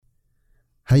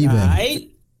How you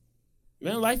been?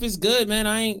 Man, life is good, man.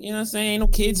 I ain't, you know what I'm saying? Ain't no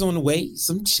kids on the way.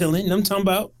 Some chilling. I'm talking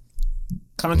about.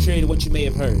 Contrary to what you may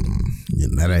have heard. Yeah,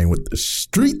 that ain't what the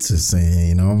streets are saying,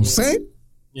 you know what I'm saying?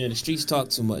 Yeah, the streets talk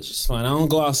too much. It's fine. I don't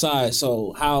go outside,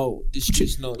 so how the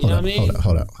streets know? You know what I mean?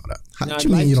 Hold up. What you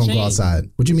mean you don't go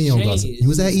outside? What you mean you don't go outside? You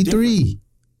was at E3.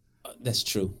 That's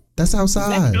true. That's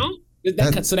outside. Does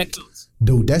that count? So that counts.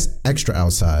 Dude, that's extra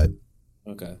outside.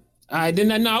 Okay. I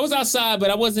didn't know. I was outside, but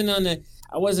I wasn't on the.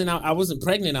 I wasn't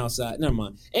pregnant outside. Never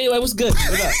mind. Anyway, what's good?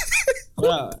 What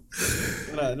up?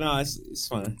 What up? No, it's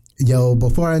fine. Yo,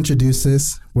 before I introduce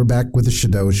this, we're back with the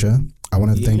Shadosha. I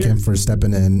want to thank him for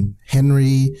stepping in.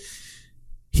 Henry,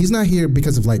 he's not here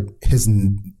because of like his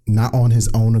not on his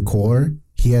own accord.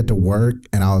 He had to work,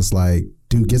 and I was like,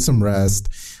 dude, get some rest.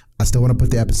 I still want to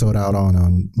put the episode out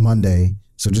on Monday,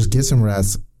 so just get some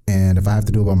rest. And if I have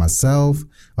to do it by myself,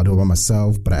 I'll do it by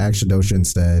myself. But I asked Shadosha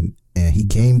instead, and he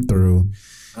came through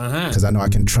because I know I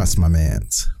can trust my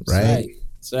mans, right?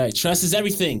 That's right. Trust is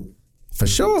everything. For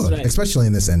sure, especially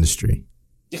in this industry.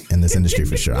 In this industry,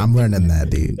 for sure. I'm learning that,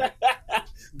 dude.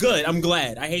 Good. I'm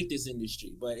glad. I hate this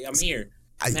industry, but I'm here.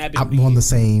 I'm happy. I'm on the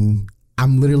same.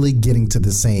 I'm literally getting to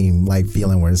the same like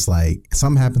feeling where it's like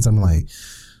something happens. I'm like,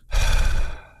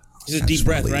 just a deep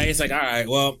breath, right? It's like, all right,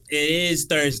 well, it is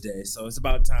Thursday, so it's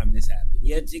about time this happened.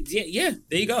 Yeah.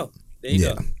 There you go.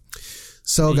 Go.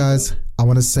 So, guys, I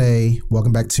want to say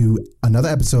welcome back to another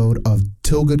episode of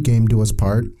Till Good Game Do Us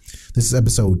Part. This is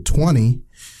episode 20.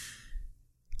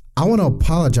 I want to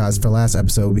apologize for last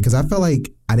episode because I felt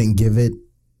like I didn't give it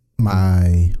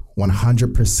my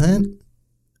 100%.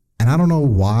 And I don't know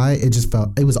why. It just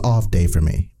felt it was an off day for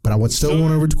me. But I would still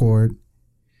want to record.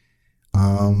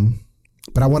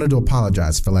 But I wanted to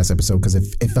apologize for last episode because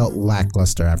it felt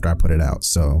lackluster after I put it out.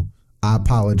 So I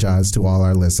apologize to all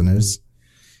our listeners.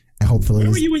 And hopefully, where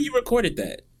were you when you recorded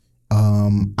that?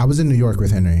 I was in New York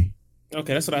with Henry.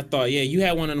 Okay, that's what I thought. Yeah, you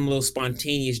had one of them little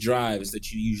spontaneous drives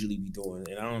that you usually be doing,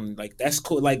 and I don't like. That's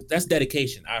cool. Like that's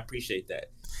dedication. I appreciate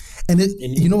that. And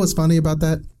you know what's funny about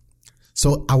that?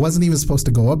 So I wasn't even supposed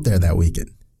to go up there that weekend.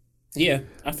 Yeah,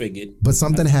 I figured. But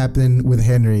something happened with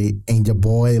Henry, and your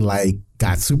boy like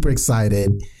got super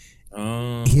excited.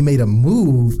 He made a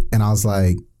move, and I was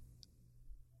like,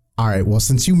 "All right, well,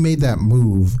 since you made that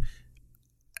move,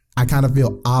 I kind of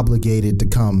feel obligated to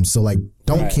come. So like,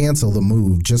 don't cancel the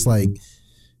move. Just like,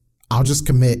 I'll just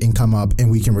commit and come up, and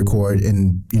we can record,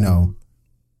 and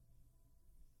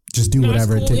just do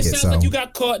whatever it takes." It sounds like you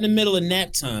got caught in the middle of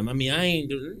nap time. I mean, I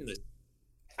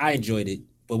enjoyed it,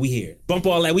 but we here. Bump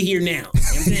all that. We here now. You know what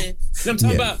I'm saying? I'm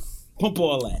talking about bump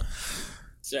all that.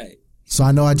 That's right. So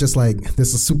I know I just like,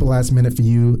 this is super last minute for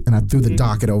you, and I threw the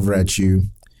docket over at you.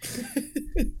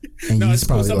 And he's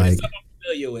probably cool. like,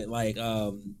 familiar with like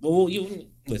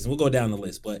listen, we'll go down the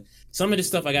list, but some of this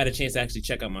stuff I got a chance to actually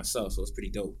check out myself, so it's pretty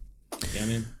dope. You know what I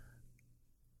mean?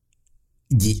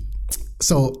 Yeah.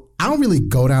 So I don't really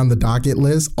go down the docket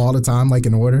list all the time, like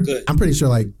in order. Good. I'm pretty sure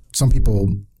like some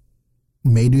people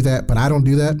may do that, but I don't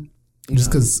do that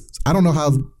just because I don't know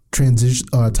how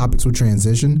topics will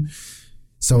transition.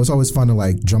 So it's always fun to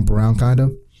like jump around kind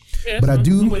of. Yeah, but I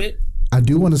do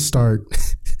want to start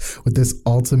with this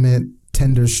ultimate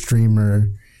Tinder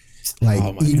streamer, like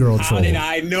e-girl troll. How did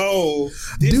I know?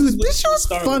 Dude, this show's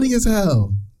funny as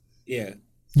hell. Yeah.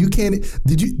 You can't.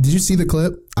 Did you see the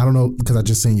clip? I don't know because I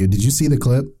just seen you. Did you see the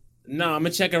clip? No, I'm gonna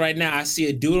check it right now. I see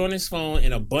a dude on his phone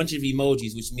and a bunch of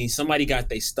emojis, which means somebody got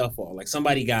their stuff all. Like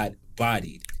somebody got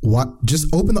bodied. What?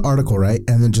 Just open the article, right,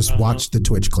 and then just watch the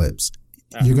Twitch clips.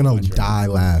 You're gonna die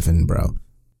laughing, bro.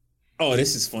 Oh,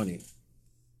 this is funny.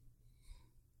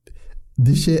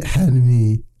 This shit had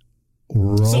me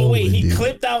rolling. So wait, he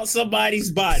clipped out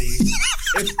somebody's body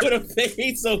and put a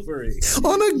face over it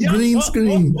on a green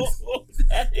screen.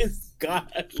 That is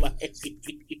godlike,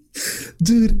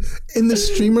 dude. And the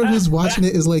streamer who's watching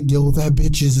it is like, "Yo, that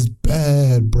bitch is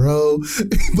bad, bro."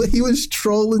 But he was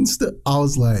trolling stuff. I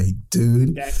was like,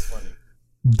 dude, that's funny.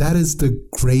 That is the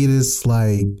greatest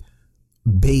like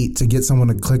bait to get someone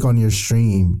to click on your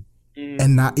stream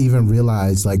and not even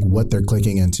realize like what they're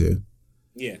clicking into.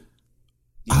 Yeah.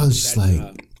 I was just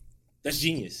like, that's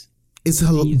genius.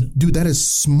 Dude, that is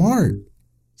smart.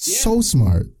 Yeah. So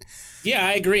smart. Yeah,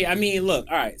 I agree. I mean, look,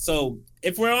 all right. So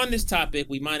if we're on this topic,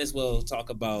 we might as well talk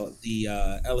about the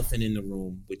elephant in the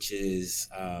room, which is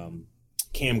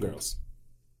cam girls.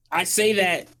 I say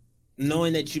that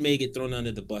knowing that you may get thrown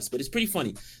under the bus, but it's pretty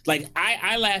funny. Like,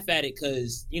 I laugh at it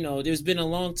because, there's been a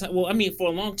long time. Well, I mean, for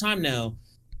a long time now,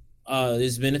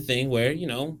 there's been a thing where,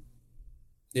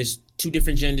 there's two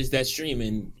different genders that stream,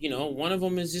 and, one of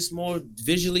them is just more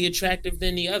visually attractive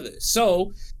than the other.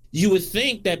 So you would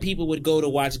think that people would go to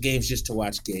watch games just to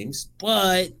watch games,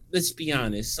 but let's be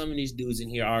honest, some of these dudes in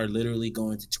here are literally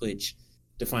going to Twitch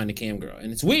to find a cam girl,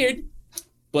 and it's weird,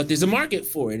 but there's a market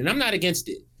for it, and I'm not against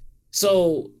it.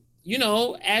 So, you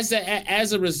know, as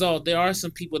a result, there are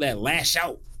some people that lash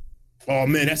out. Oh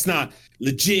man, that's not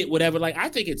legit, whatever. Like, I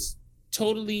think it's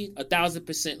totally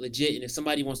 1,000% legit, and if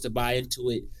somebody wants to buy into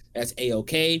it, that's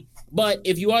A-okay. But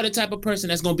if you are the type of person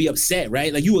that's gonna be upset,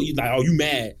 right? Like you like, oh, you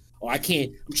mad? Oh, I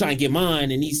can't. I'm trying to get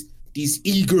mine, and these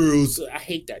e-girls. I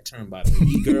hate that term, by the way.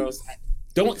 E-girls.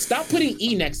 Don't stop putting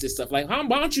E next to stuff. Like, why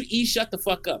don't you E shut the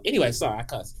fuck up? Anyway, sorry, I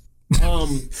cussed.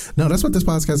 No, that's what this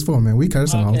podcast is for, man. We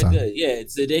curse all the time. Good. Yeah,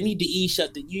 they need to E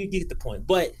shut you get the point.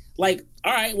 But like,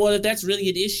 all right, well, if that's really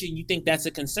an issue and you think that's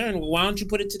a concern, well, why don't you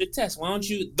put it to the test? Why don't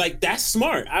you, like, that's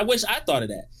smart. I wish I thought of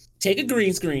that. Take a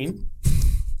green screen,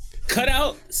 cut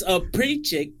out a pretty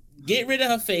chick, get rid of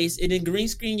her face, and then green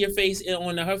screen your face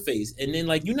onto her face. And then,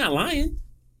 like, you're not lying.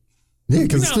 Yeah,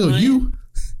 because it's still lying. You.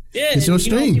 Yeah. It's your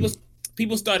stream.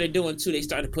 People started doing, too, they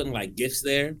started putting, like, GIFs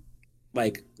there.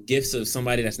 Like, GIFs of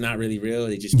somebody that's not really real.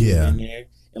 They just put it in there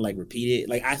and, like, repeat it.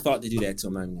 Like, I thought to do that, too.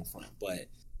 I'm not even going to front. But,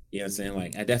 you know what I'm saying?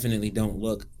 Like, I definitely don't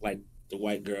look like the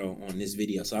white girl on this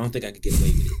video, so I don't think I could get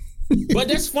away with it. But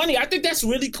that's funny. I think that's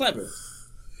really clever.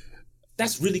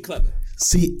 That's really clever.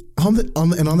 See, on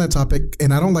that topic,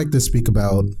 and I don't like to speak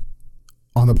about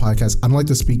on the podcast, I don't like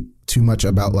to speak too much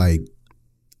about like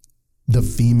the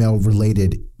female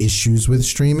related issues with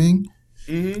streaming,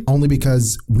 only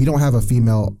because we don't have a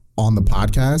female on the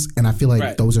podcast. And I feel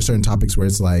like those are certain topics where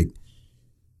it's like,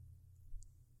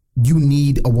 you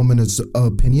need a woman's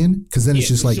opinion, because then it's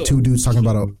just like two dudes talking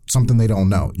about something they don't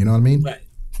know. You know what I mean? Right.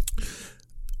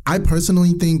 I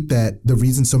personally think that the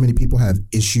reason so many people have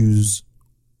issues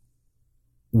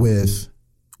with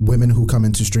women who come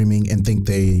into streaming and think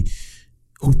they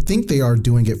are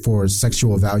doing it for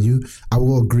sexual value, I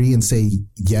will agree and say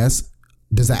yes.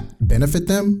 Does that benefit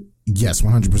them? Yes,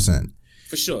 100%.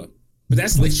 For sure. But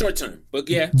that's like short term. But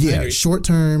yeah, short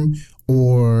term,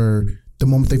 or the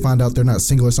moment they find out they're not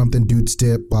single or something, dudes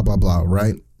dip, blah blah blah,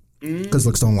 right? Because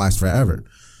looks don't last forever.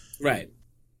 Right.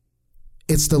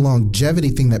 It's the longevity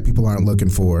thing that people aren't looking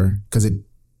for, because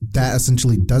that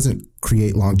essentially doesn't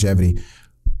create longevity.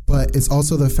 But it's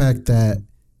also the fact that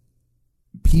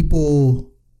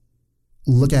people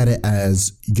look at it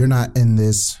as, you're not in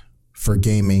this for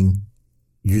gaming.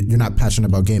 You're not passionate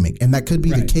about gaming. And that could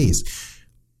be the case.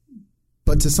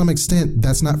 But to some extent,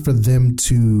 that's not for them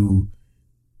to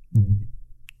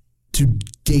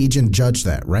gauge and judge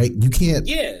that, right? You can't.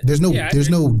 Yeah. There's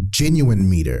no genuine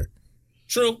meter.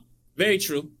 True. Very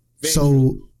true.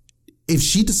 If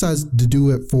she decides to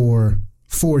do it for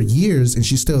 4 years and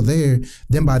she's still there,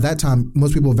 then by that time,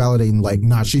 most people are validating like,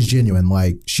 nah, she's genuine.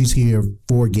 Like, she's here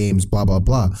for games, blah, blah,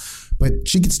 blah. But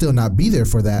she could still not be there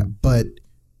for that. But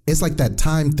it's like that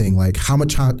time thing. Like, how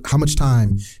much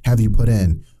time have you put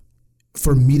in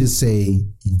for me to say,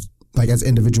 like, as an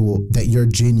individual, that you're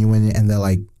genuine and that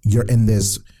like you're in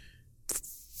this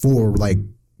for like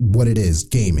what it is,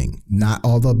 gaming, not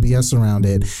all the BS around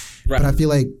it. Right. But I feel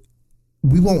like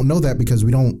we won't know that because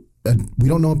we don't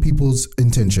know people's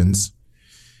intentions.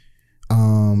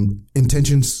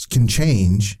 Intentions can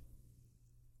change.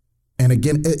 And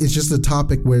again, it's just a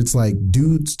topic where it's like,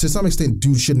 dudes, to some extent,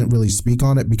 dudes shouldn't really speak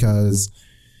on it, because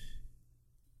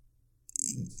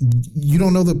you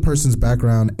don't know the person's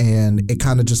background, and it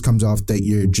kind of just comes off that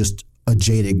you're just a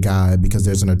jaded guy because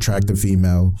there's an attractive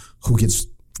female who gets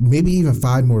maybe even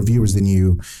 5 more viewers than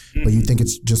you, but you think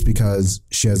it's just because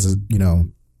she has,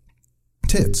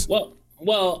 tits. Well,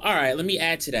 all right, let me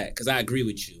add to that, because I agree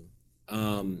with you.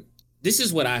 This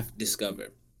is what I've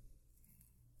discovered.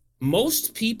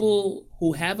 Most people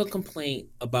who have a complaint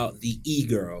about the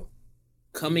e-girl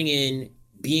coming in,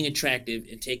 being attractive,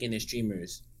 and taking their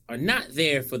streamers are not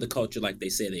there for the culture like they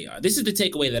say they are. This is the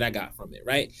takeaway that I got from it,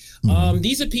 right?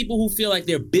 These are people who feel like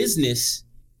their business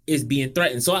is being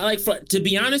threatened. So to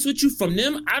be honest with you, from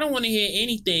them, I don't want to hear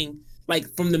anything,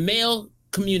 like from the male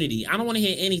community. I don't want to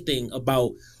hear anything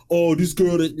about, oh, this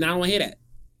girl, I don't want to hear that.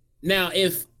 Now,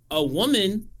 if a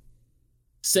woman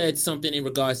said something in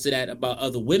regards to that about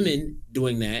other women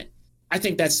doing that, I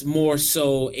think that's more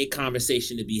so a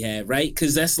conversation to be had, right?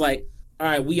 Because that's like, all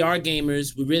right, we are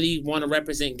gamers. We really want to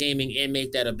represent gaming and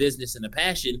make that a business and a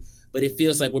passion, but it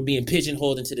feels like we're being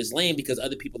pigeonholed into this lane because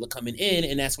other people are coming in,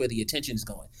 and that's where the attention is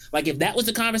going. Like, if that was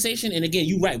the conversation, and again,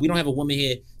 you're right, we don't have a woman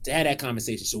here to have that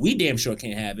conversation, so we damn sure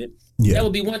can't have it. Yeah. That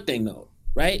would be one thing, though,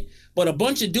 right? But a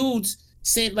bunch of dudes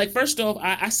saying, like, first off,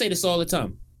 I say this all the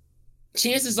time.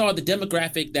 chances are the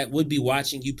demographic that would be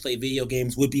watching you play video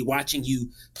games would be watching you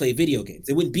play video games.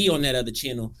 They wouldn't be on that other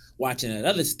channel watching that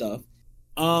other stuff.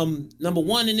 Number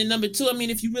one. And then number two, I mean,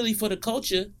 if you're really for the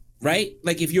culture, right?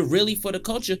 Like if you're really for the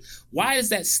culture, why is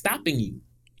that stopping you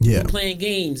from playing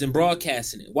games and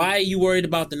broadcasting it? Why are you worried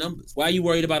about the numbers? Why are you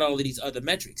worried about all of these other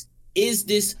metrics? Is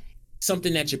this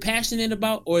something that you're passionate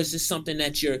about, or is this something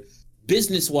that you're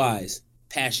business-wise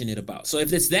passionate about? So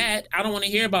if it's that, I don't want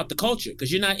to hear about the culture,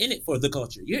 because you're not in it for the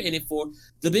culture. You're in it for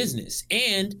the business.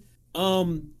 And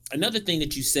another thing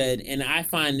that you said, and I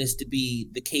find this to be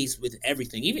the case with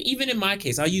everything, even in my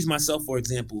case, I'll use myself for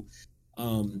example,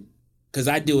 because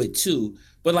I do it too.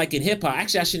 But like in hip hop,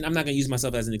 actually, I'm not going to use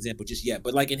myself as an example just yet.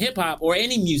 But like in hip hop or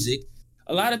any music,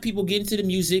 a lot of people get into the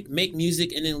music, make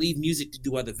music, and then leave music to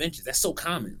do other ventures. That's so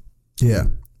common. Yeah.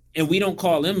 And we don't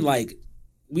call them like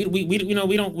we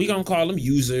don't call them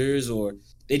users, or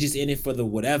they just in it for the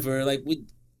whatever. Like we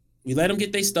let them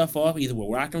get their stuff off. Either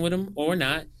we're rocking with them or we're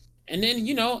not. And then,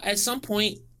 at some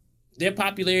point, their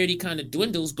popularity kind of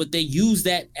dwindles, but they use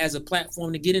that as a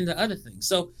platform to get into other things.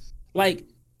 So, like,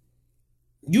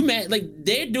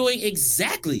 they're doing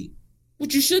exactly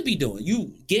what you should be doing.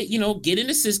 You get in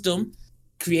the system,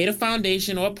 create a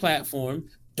foundation or a platform.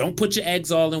 Don't put your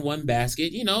eggs all in one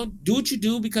basket. Do what you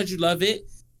do because you love it.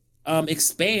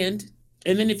 Expand.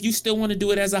 And then if you still want to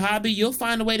do it as a hobby, you'll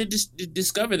find a way to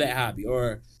discover that hobby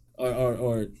or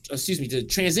to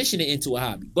transition it into a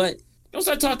hobby. But don't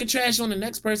start talking trash on the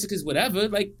next person, because whatever,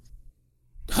 like,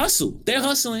 hustle. They're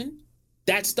hustling.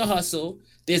 That's the hustle.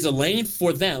 There's a lane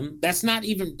for them. That's not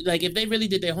even, like, if they really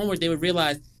did their homework, they would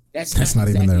realize that's not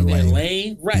exactly even their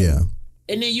lane. Right. Yeah.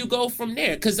 And then you go from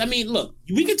there. Because, I mean, look,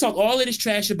 we can talk all of this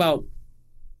trash about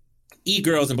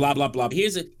e-girls and blah, blah, blah. But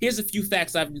here's a few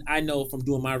facts I know from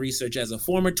doing my research as a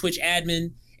former Twitch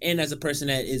admin and as a person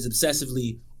that is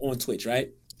obsessively on Twitch,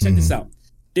 right? Check this out.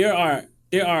 There are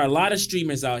a lot of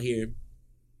streamers out here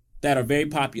that are very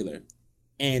popular.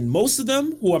 And most of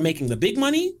them who are making the big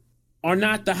money are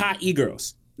not the hot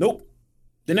e-girls. Nope.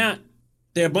 They're not.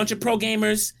 They're a bunch of pro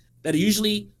gamers that are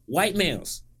usually white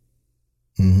males.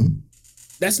 Mm-hmm.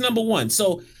 That's number one.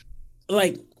 So,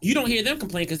 like, you don't hear them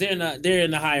complain because they're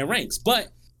in the higher ranks. But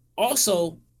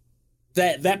also,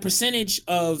 that percentage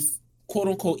of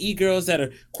quote-unquote e-girls that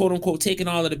are quote-unquote taking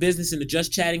all of the business in the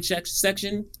just chatting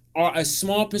section are a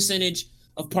small percentage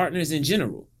of partners in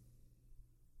general.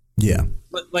 Yeah.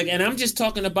 But and I'm just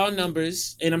talking about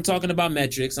numbers, and I'm talking about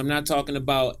metrics. I'm not talking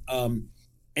about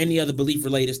any other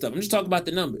belief-related stuff. I'm just talking about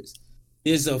the numbers.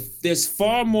 There's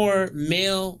far more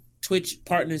male Twitch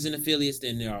partners and affiliates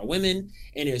than there are women,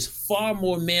 and there's far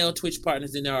more male Twitch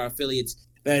partners than there are affiliates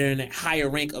that are in a higher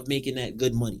rank of making that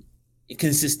good money and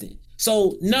consistent.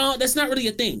 So no, that's not really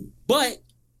a thing. But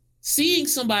seeing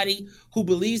somebody who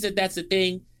believes that that's a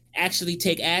thing actually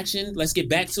take action, let's get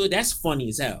back to it, that's funny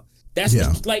as hell.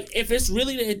 That's like, if it's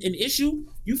really an issue,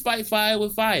 you fight fire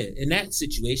with fire. In that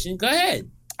situation, go ahead.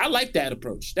 I like that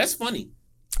approach. That's funny.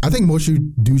 I think most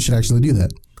dudes should actually do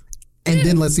that. And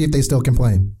then let's see if they still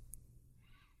complain.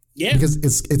 Yeah. Because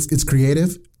it's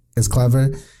creative, it's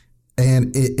clever.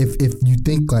 And if you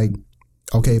think like,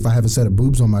 okay, if I have a set of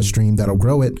boobs on my stream that'll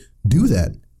grow it, do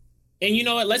that. And you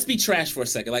know what? Let's be trash for a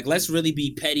second. Like, let's really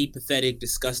be petty, pathetic,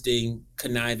 disgusting,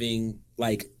 conniving,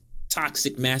 like,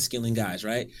 toxic masculine guys,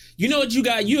 right? You know what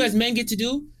you as men get to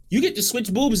do? You get to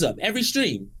switch boobs up every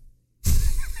stream.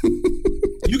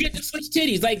 You get to switch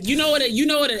titties. Like, you know what an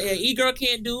e-girl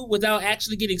can't do without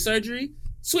actually getting surgery?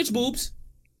 Switch boobs.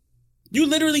 You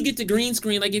literally get to green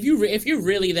screen. Like, if you're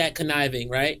really that conniving,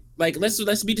 right? Like,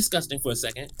 let's be disgusting for a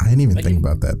second. I didn't even think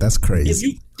about that. That's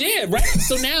crazy. Right?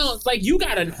 So now it's like you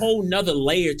got a whole nother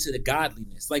layer to the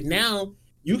godliness. Like, now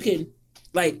you can,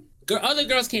 like, other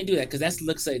girls can't do that because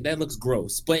that looks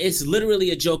gross. But it's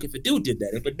literally a joke if a dude did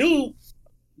that. If a dude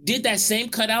did that same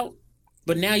cutout,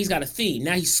 but now he's got a theme.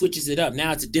 Now he switches it up.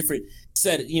 Now it's a different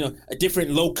set, a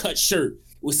different low cut shirt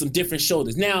with some different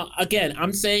shoulders. Now, again,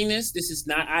 I'm saying this is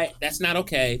not, that's not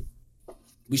okay.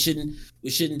 We shouldn't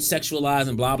sexualize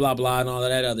and blah, blah, blah and all of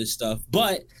that other stuff.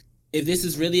 But if this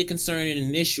is really a concern and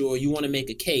an issue, or you want to make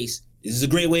a case, this is a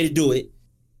great way to do it.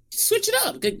 Switch it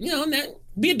up.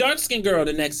 Be a dark skinned girl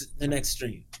the next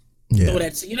stream. Yeah. So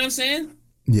that's, you know what I'm saying?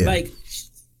 Yeah. Like,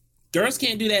 girls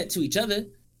can't do that to each other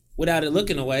without it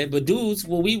looking away. But dudes,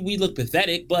 well, we look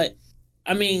pathetic. But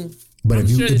I mean, but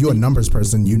if you're a numbers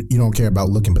person, you don't care about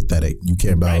looking pathetic. You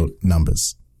care about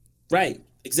numbers. Right.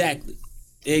 Exactly.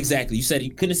 You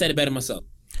couldn't have said it better myself.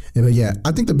 Yeah, but yeah,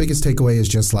 I think the biggest takeaway is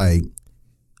just like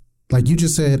you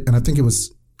just said, and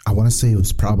I want to say it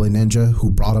was probably Ninja who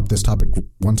brought up this topic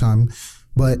one time,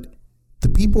 but the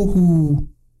people who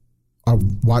are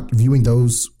viewing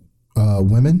those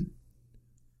women,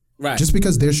 right? Just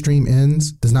because their stream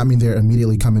ends does not mean they're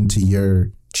immediately coming to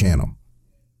your channel.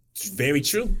 It's very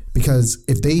true. Because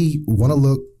if they want to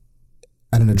look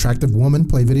at an attractive woman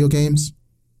play video games,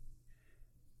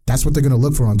 that's what they're going to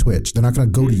look for on Twitch. They're not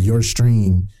going to go to your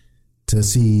stream to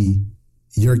see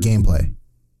your gameplay.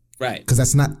 Right. Because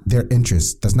that's not their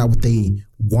interest. That's not what they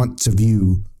want to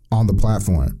view on the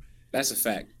platform. That's a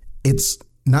fact. It's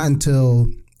not until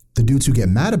the dudes who get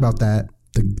mad about that,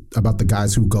 about the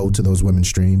guys who go to those women's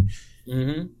stream,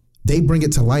 they bring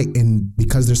it to light. And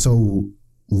because they're so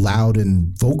loud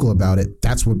and vocal about it,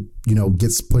 that's what,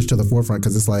 gets pushed to the forefront.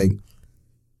 Because it's like,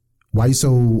 why are you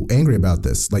so angry about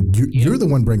this? Like, you're the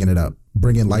one bringing it up,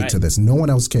 bringing light to this. No one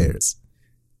else cares.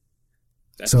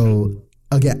 That's true.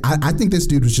 Again, I think this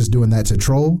dude was just doing that to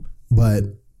troll. But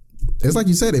it's like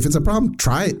you said, if it's a problem,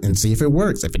 try it and see if it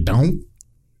works. If it don't.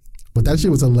 But that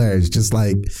shit was hilarious. Just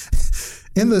like,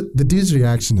 and the dude's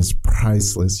reaction is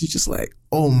priceless. He's just like,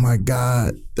 oh my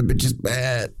God, the bitch is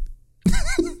bad.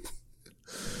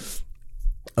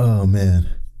 Oh man.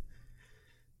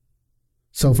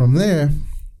 So from there,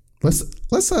 let's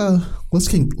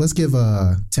give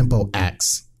Tempo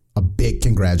Axe a big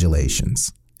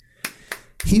congratulations.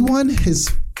 He won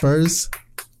his first.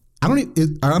 I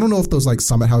don't know if those like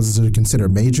summit houses are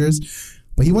considered majors,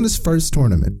 but he won his first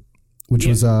tournament, which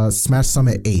was Smash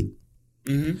Summit 8.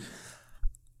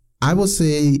 I will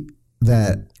say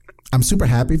that I'm super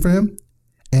happy for him,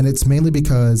 and it's mainly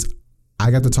because I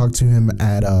got to talk to him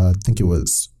at I think it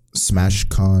was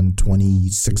SmashCon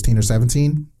 2016 or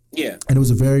 17. Yeah. And it was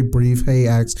a very brief, hey,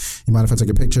 Axe, you mind if I take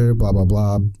a picture? Blah, blah,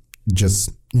 blah. Just,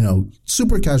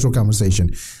 super casual conversation.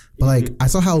 But like, I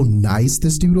saw how nice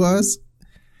this dude was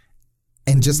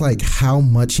and just like how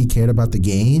much he cared about the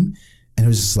game. And it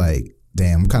was just like,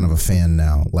 damn, I'm kind of a fan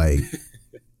now. Like,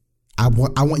 I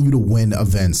want you to win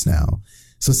events now.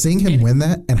 So seeing him win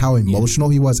that and how emotional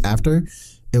he was after,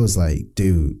 it was like,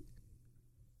 dude,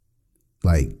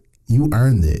 like, you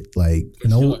earned it. Like,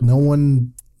 no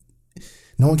one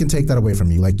can take that away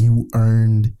from you. Like, you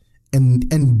earned,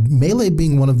 and Melee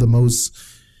being one of the most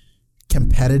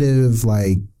competitive,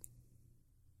 like,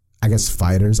 I guess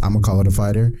fighters, I'm gonna call it a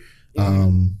fighter,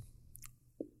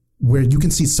 where you can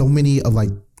see so many of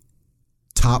like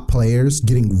top players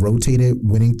getting rotated,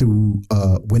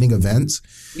 winning events.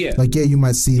 Yeah. Like, you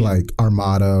might see like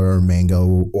Armada or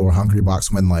Mango or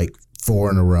Hungrybox win like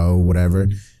 4 in a row, whatever.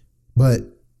 But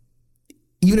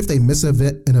even if they miss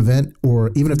an event,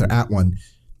 or even if they're at one,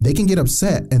 they can get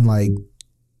upset and like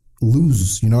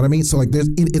lose. You know what I mean? So like,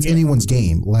 it's anyone's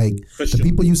game. Like the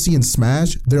people you see in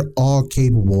Smash, they're all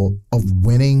capable of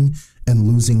winning and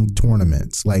losing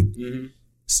tournaments. Like,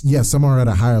 some are at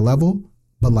a higher level,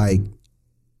 but like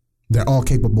they're all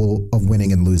capable of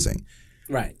winning and losing.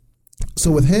 Right. So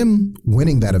with him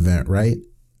winning that event, right?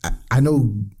 I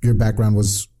know your background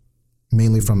was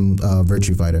mainly from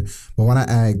Virtua Fighter, but when I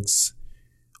asked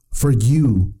for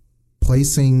you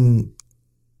placing,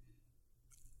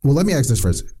 well, let me ask this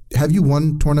first. Have you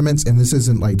won tournaments? And this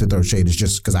isn't like to throw shade. It's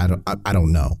just because I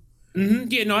don't know.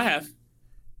 Yeah, no, I have.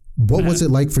 What was it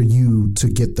like for you to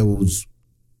get those,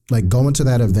 like going to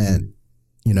that event,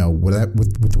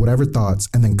 with whatever thoughts,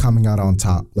 and then coming out on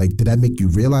top? Like, did that make you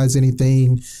realize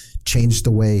anything? Change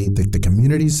the way the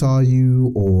community saw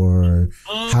you, or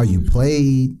how you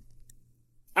played?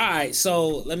 All right,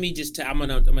 so let me just I'm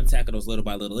gonna tackle those little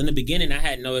by little. In the beginning, I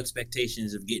had no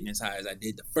expectations of getting as high as I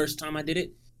did the first time I did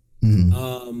it.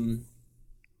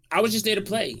 I was just there to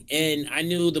play, and I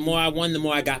knew the more I won, the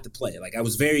more I got to play. Like, I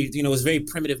was very, it was very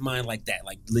primitive mind like that.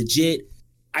 Like, legit,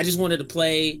 I just wanted to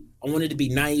play. I wanted to be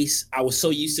nice. I was so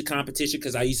used to competition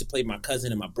because I used to play with my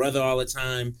cousin and my brother all the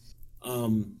time.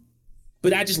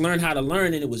 But I just learned how to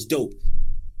learn, and it was dope.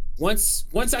 Once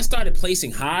I started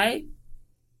placing high,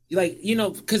 like,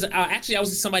 because actually I was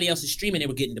in somebody else's stream and they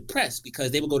were getting depressed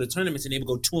because they would go to tournaments and they would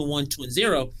go 2-1,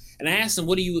 2-0. And I asked them,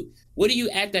 what are you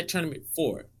at that tournament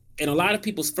for? And a lot of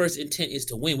people's first intent is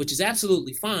to win, which is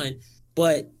absolutely fine.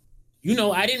 But,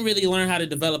 I didn't really learn how to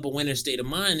develop a winner state of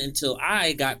mind until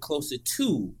I got closer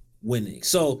to winning.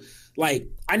 So, like,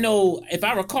 I know, if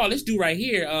I recall, this dude right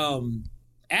here,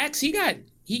 Axe, he got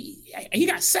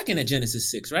second at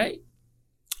Genesis 6, right?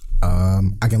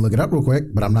 I can look it up real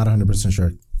quick, but I'm not 100%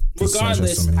 sure.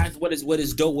 Regardless, what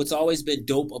is dope, what's always been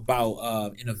dope about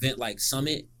an event like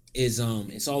Summit is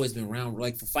it's always been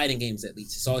like for fighting games at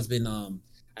least, it's always been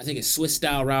I think it's Swiss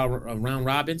style round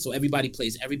robin, so everybody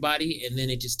plays everybody, and then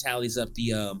it just tallies up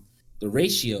the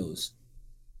ratios,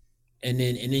 and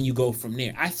then you go from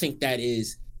there. I think that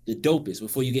is the dopest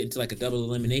before you get into like a double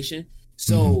elimination.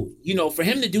 So for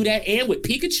him to do that, and with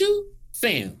Pikachu,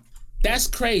 fam, That's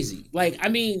crazy. Like, I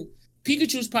mean,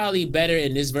 Pikachu's probably better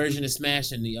in this version of Smash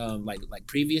than the like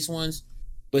previous ones,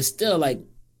 but still, like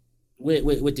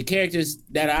with the characters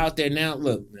that are out there now,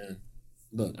 look, man.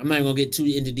 Look, I'm not even gonna get too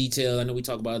into detail. I know we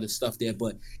talk about other stuff there,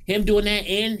 but him doing that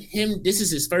and him, this is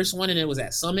his first one, and it was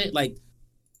at Summit. Like,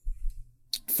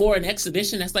 for an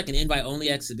exhibition, that's like an invite-only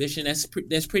exhibition. That's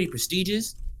pretty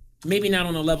prestigious. Maybe not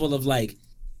on a level of like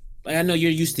I know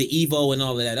you're used to Evo and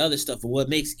all of that other stuff, but what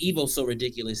makes Evo so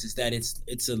ridiculous is that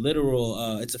it's a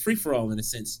literal, it's a free-for-all in a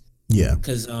sense. Yeah.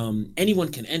 Because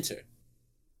anyone can enter.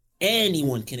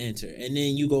 Anyone can enter. And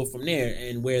then you go from there,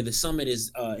 and where the Summit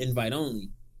is invite-only.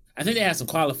 I think they have some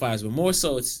qualifiers, but more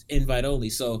so it's invite-only.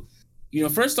 So,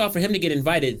 first off, for him to get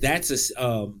invited, that's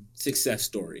a success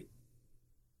story.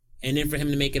 And then for him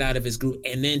to make it out of his group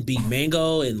and then beat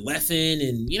Mango and Leffen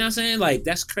and, you know what I'm saying? Like,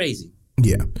 that's crazy.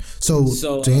 Yeah.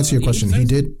 So to answer your question, he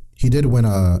did win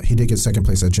he did get second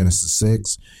place at Genesis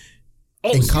 6.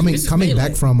 Oh, and coming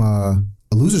back from a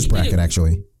loser's bracket,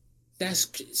 actually.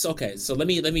 That's okay. So let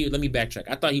me backtrack.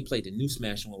 I thought he played the new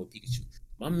Smash one with Pikachu.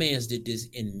 My man's did this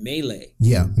in Melee.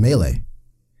 Yeah, Melee.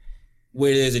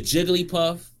 Where there's a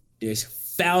Jigglypuff, there's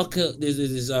Falco,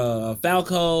 there's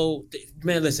Falco.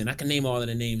 Man, listen, I can name all of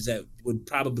the names that would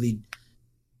probably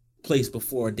place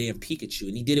before a damn Pikachu,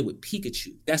 and he did it with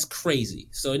Pikachu. That's crazy.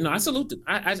 So I salute him.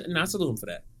 I salute him for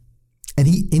that. And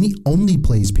he only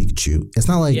plays Pikachu. It's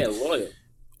not like loyal.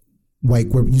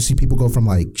 Like where you see people go from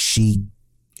like Sheik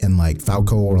and like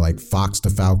Falco or like Fox to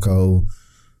Falco,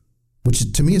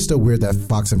 which to me is still weird that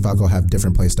Fox and Falco have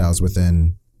different play styles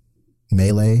within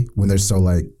Melee when they're so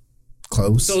like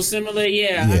close. So similar,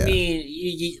 yeah. I mean,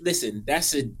 you listen,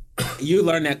 you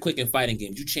learn that quick in fighting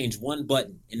games. You change one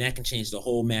button, and that can change the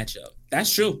whole matchup.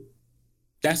 That's true.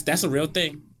 That's a real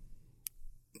thing.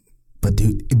 But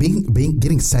dude,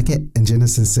 getting second in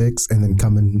Genesis 6 and then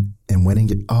coming and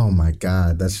winning it, oh my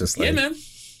God, that's just like...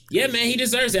 Yeah, man, he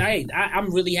deserves it.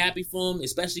 I'm really happy for him,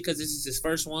 especially because this is his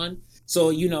first one. So,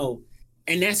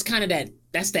 and that's kind of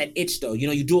that itch, though.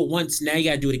 You do it once, now you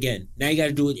got to do it again. Now you got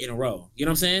to do it in a row. You know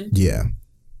what I'm saying? Yeah.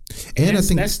 And I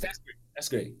think... That's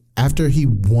great. After he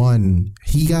won,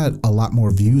 he got a lot more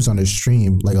views on his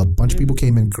stream. Like a bunch of people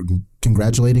came in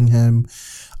congratulating him.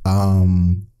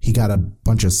 He got a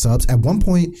bunch of subs. At one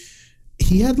point,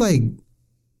 he had like,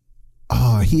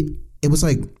 it was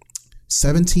like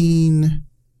 17.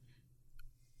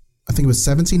 I think it was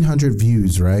 1,700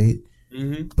 views, right?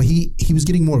 Mm-hmm. But he was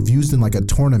getting more views than like a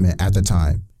tournament at the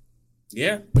time.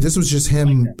 Yeah. But this was just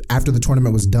him after the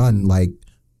tournament was done, like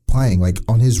playing like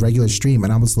on his regular stream,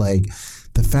 and I was like,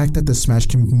 the fact that the Smash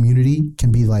community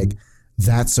can be like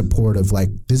that supportive, like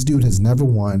this dude has never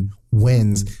won,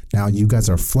 wins. Now you guys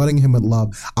are flooding him with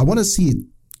love. I want to see it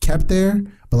kept there,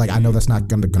 but like I know that's not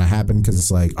gonna happen because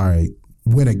it's like, all right,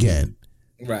 win again.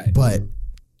 Right. But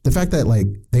the fact that like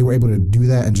they were able to do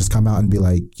that and just come out and be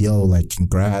like, yo, like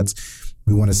congrats,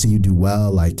 we want to see you do well,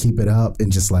 like keep it up,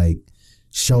 and just like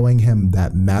showing him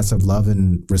that massive love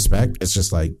and respect, it's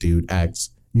just like, dude,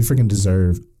 Axe, you freaking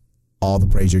deserve all the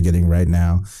praise you're getting right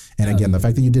now. And again, the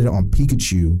fact that you did it on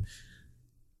Pikachu,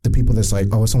 the people that's like,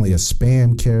 oh, it's only a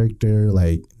spam character,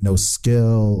 like no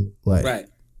skill, like right.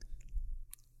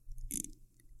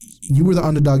 You were the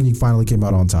underdog and you finally came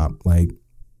out on top, like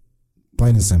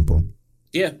plain and simple.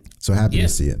 Yeah. So happy to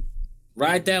see it.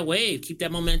 Ride that wave, keep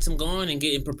that momentum going, and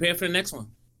get prepared for the next one.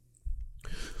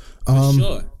 For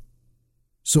sure.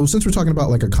 So since we're talking about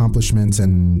like accomplishments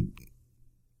and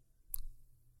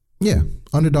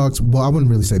underdogs. Well, I wouldn't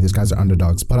really say these guys are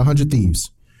underdogs, but 100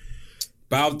 Thieves.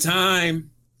 About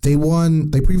time. They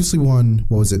previously won,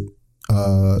 what was it?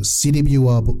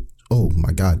 CWL, oh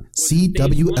my God.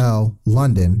 CWL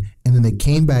London. And then they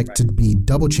came back to be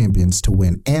double champions to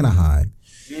win Anaheim.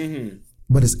 Mm-hmm.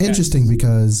 But it's interesting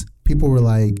because people were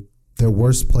like, their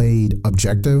worst played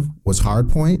objective was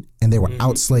Hardpoint, and they were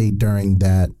outslayed during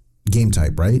that game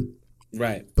type, right?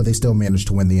 Right. But they still managed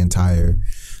to win the entire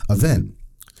event.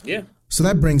 Yeah. So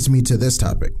that brings me to this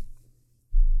topic.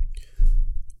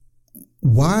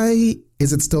 Why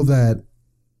is it still that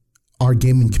our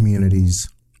gaming communities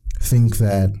think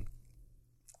that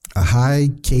a high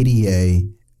KDA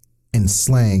and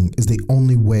slang is the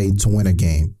only way to win a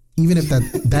game? Even if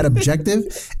that objective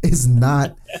is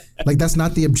not, like, that's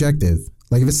not the objective.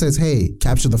 Like if it says, hey,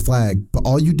 capture the flag, but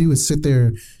all you do is sit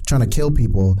there trying to kill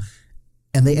people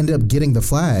and they end up getting the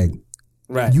flag,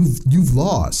 right? You've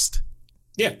lost.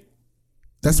 Yeah.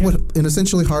 That's what, and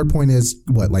essentially Hardpoint is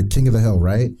what, like King of the Hill,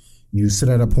 right? You sit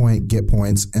at a point, get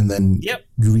points, and then you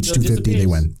reach 250, they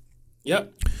win.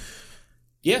 Yep.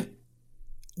 Yeah.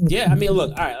 Yeah. I mean,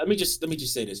 look, all right, let me just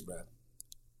say this, bro.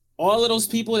 all of those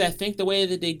people that think the way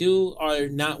that they do are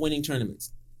not winning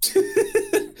tournaments.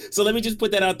 So let me just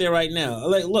put that out there right now.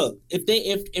 Like, look, if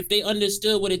they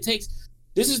understood what it takes,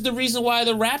 this is the reason why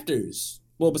the Raptors,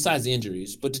 well, besides the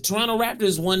injuries, but the Toronto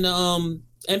Raptors won the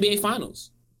NBA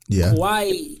Finals. Yeah.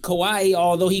 Kawhi,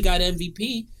 although he got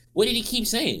MVP, what did he keep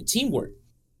saying? Teamwork.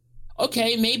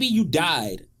 Okay, maybe you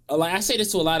died. Like, I say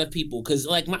this to a lot of people because,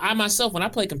 like, I myself, when I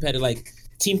play competitive, like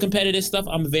team competitive stuff,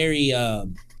 I'm very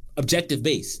objective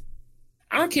based.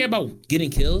 I don't care about getting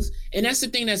kills, and that's the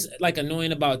thing that's like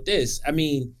annoying about this. I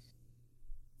mean,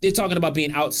 they're talking about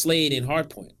being outslayed in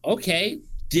hardpoint. Okay,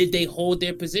 did they hold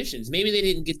their positions? Maybe they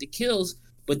didn't get the kills,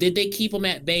 but did they keep them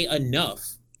at bay enough?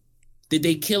 Did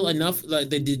they kill enough? Like,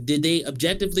 did they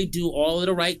objectively do all of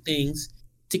the right things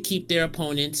to keep their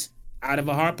opponents out of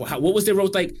a hardpoint? What was their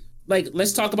like?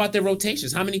 Let's talk about their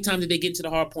rotations. How many times did they get to the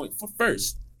hardpoint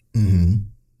first? Mm-hmm.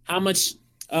 How much?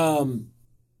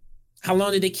 How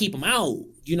long did they keep them out?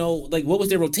 You know, like, what was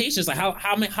their rotations? Like, how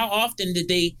often did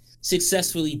they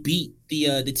successfully beat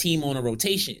the team on a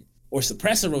rotation or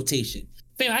suppress a rotation?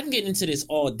 Fam, I can get into this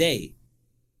all day,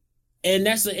 and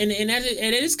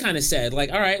it is kind of sad.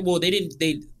 Like, all right, well,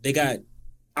 they got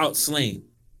outslain.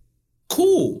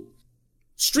 Cool.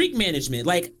 Streak management.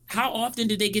 Like, how often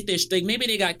did they get their streak? Maybe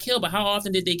they got killed, but how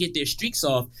often did they get their streaks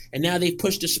off? And now they've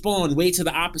pushed the spawn way to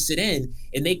the opposite end,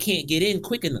 and they can't get in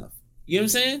quick enough. You know what I'm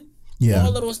saying? Yeah.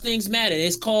 All of those things matter.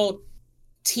 It's called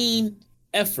team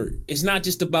effort. It's not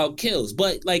just about kills.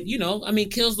 But, like, you know, I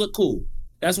mean, kills look cool.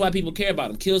 That's why people care about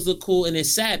them. Kills look cool, and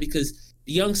it's sad because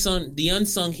the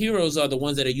unsung heroes are the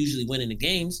ones that are usually winning the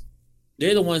games.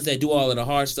 They're the ones that do all of the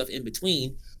hard stuff in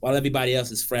between while everybody else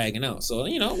is fragging out. So,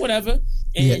 you know, whatever.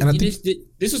 And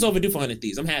this was overdue for 100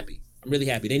 Thieves. I'm happy. I'm really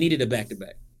happy. They needed a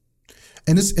back-to-back.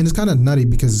 And it's kind of nutty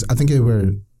because I think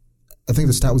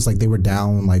the stat was like they were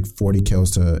down like 40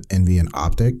 kills to Envy and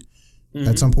Optic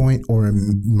at some point, or it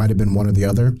might have been one or the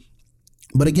other.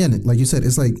 But again, like you said,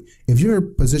 it's like if you're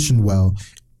positioned well,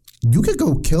 you could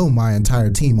go kill my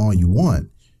entire team all you want.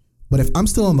 But if I'm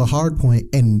still on the hard point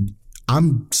and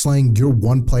I'm slaying your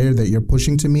one player that you're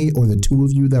pushing to me, or the two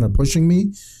of you that are pushing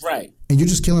me, right, and you're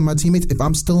just killing my teammates, if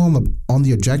I'm still on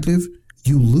the objective,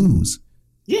 you lose.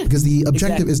 Yeah, because the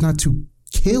objective is not to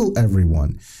kill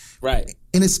everyone. Right.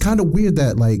 And it's kind of weird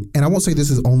that, like, and I won't say this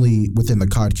is only within the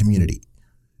COD community,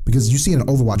 because you see it in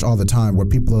Overwatch all the time where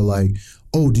people are like,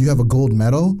 oh, do you have a gold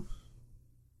medal?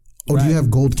 Oh, right. Do you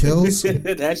have gold kills?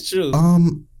 That's true.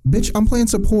 Bitch, I'm playing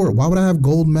support. Why would I have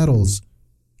gold medals?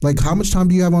 Like, how much time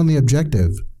do you have on the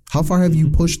objective? How far have you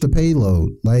pushed the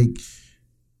payload? Like,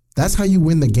 that's how you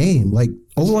win the game. Like,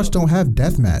 Overwatch don't have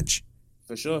deathmatch.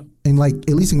 For sure. And, like,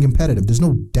 at least in competitive, there's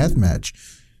no deathmatch.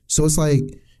 So it's like,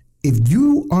 if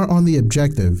you are on the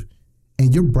objective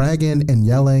and you're bragging and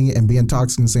yelling and being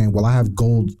toxic and saying, well, I have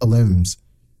gold elims,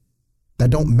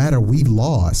 that don't matter. We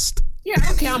lost. Yeah, I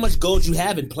don't care how much gold you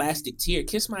have in plastic tier.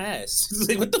 Kiss my ass.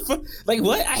 Like, what the fuck? Like,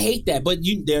 what? I hate that. But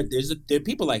there are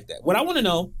people like that. What I want to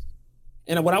know,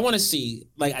 and what I want to see,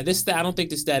 like, this stat, I don't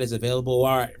think this stat is available,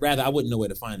 or rather, I wouldn't know where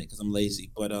to find it because I'm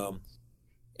lazy. But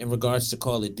in regards to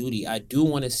Call of Duty, I do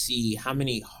want to see how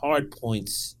many hard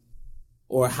points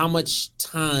or how much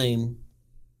time.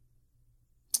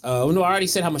 No, I already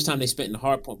said how much time they spent in the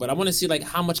hard point, but I want to see, like,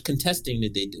 how much contesting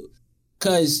did they do?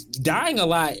 Because dying a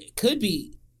lot could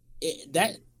be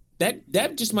that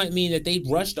just might mean that they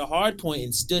rushed the hard point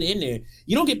and stood in there.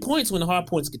 You don't get points when the hard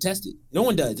point's contested. No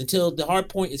one does until the hard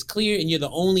point is clear and you're the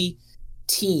only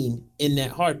team in that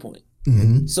hard point.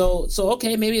 Mm-hmm. So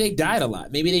okay, maybe they died a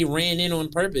lot. Maybe they ran in on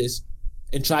purpose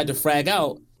and tried to frag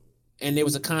out, and there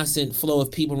was a constant flow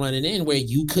of people running in where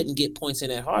you couldn't get points in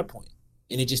that hard point,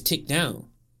 and it just ticked down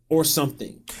or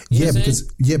something. Because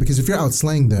if you're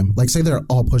outslaying them, like, say they're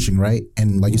all pushing, right,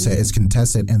 and like you said, it's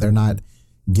contested and they're not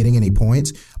getting any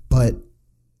points, but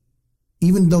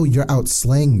even though you're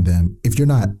outslaying them, if you're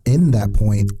not in that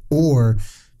point or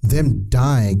them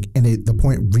dying and the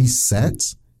point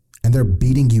resets and they're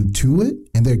beating you to it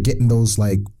and they're getting those,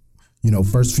 like, you know,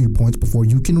 first few points before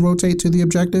you can rotate to the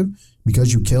objective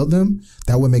because you killed them,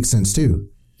 that would make sense too.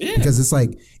 Yeah. Because it's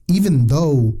like, even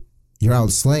though you're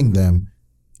outslaying them,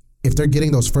 if they're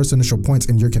getting those first initial points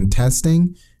and you're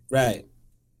contesting, right,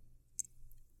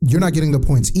 you're not getting the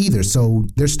points either. So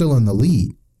they're still in the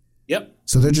lead. Yep.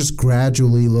 So they're just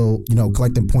gradually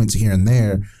collecting points here and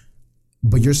there,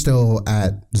 but you're still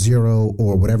at 0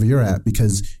 or whatever you're at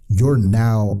because you're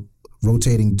now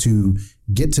rotating to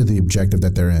get to the objective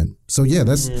that they're in. So yeah,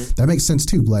 that makes sense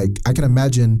too. Like, I can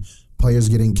imagine players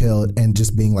getting killed and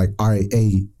just being like, all right,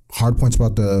 hard point's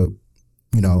about to,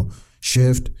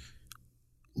 shift.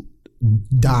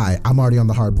 die. I'm already on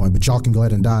the hard point, but y'all can go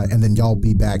ahead and die, and then y'all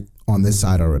be back on this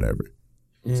side or whatever.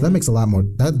 Mm-hmm. So that makes a lot more.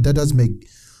 That does make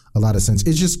a lot of sense.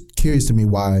 It's just curious to me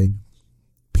why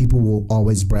people will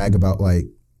always brag about like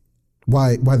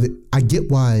I get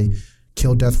why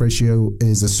kill death ratio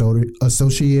is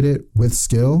associated with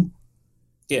skill.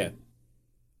 Yeah.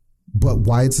 But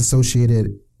why it's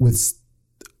associated with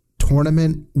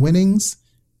tournament winnings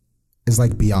is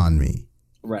like beyond me.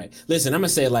 Right. Listen, I'm gonna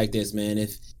say it like this, man.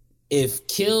 If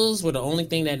kills were the only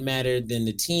thing that mattered, then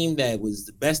the team that was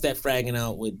the best at fragging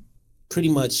out would pretty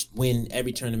much win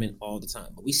every tournament all the time.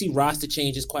 But we see roster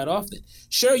changes quite often.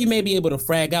 Sure, you may be able to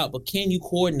frag out, but can you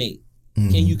coordinate? Mm-hmm.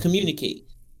 Can you communicate?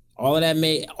 All of that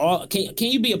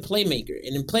can you be a playmaker?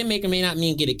 And then playmaker may not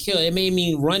mean get a kill. It may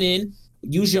mean run in,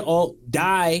 use your ult,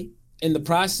 die in the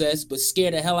process, but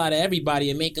scare the hell out of everybody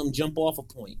and make them jump off a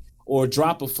point or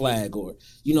drop a flag or,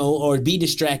 or be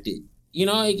distracted.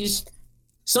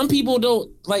 Some people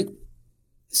don't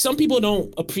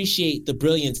appreciate the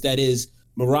brilliance that is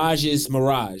Mirage's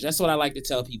Mirage. That's what I like to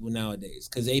tell people nowadays,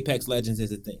 because Apex Legends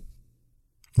is a thing.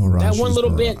 Mirage that one little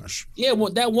Mirage.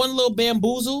 That one little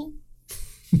bamboozle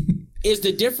is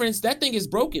the difference. That thing is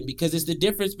broken because it's the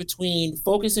difference between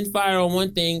focus and fire on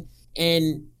one thing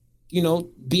and,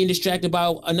 being distracted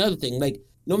by another thing. Like,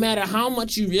 no matter how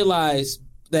much you realize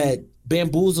that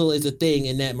bamboozle is a thing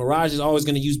and that Mirage is always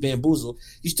going to use bamboozle,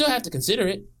 you still have to consider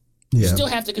it. Yeah. You still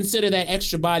have to consider that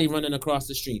extra body running across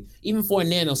the street. Even for a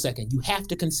nanosecond, you have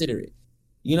to consider it.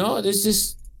 There's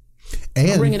just...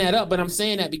 I'm bringing that up, but I'm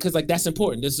saying that because that's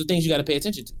important. There's the things you got to pay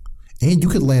attention to. And you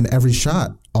could land every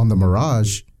shot on the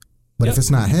Mirage, but if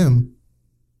it's not him,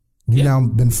 you now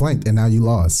been flanked and now you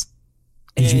lost.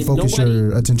 Because you focus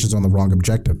your attentions on the wrong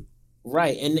objective.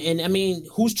 Right. And I mean,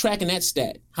 who's tracking that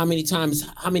stat? How many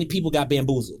people got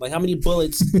bamboozled? Like, how many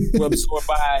bullets were absorbed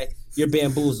by your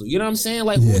bamboozle? You know what I'm saying?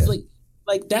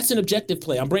 Like that's an objective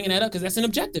play. I'm bringing that up because that's an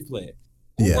objective player.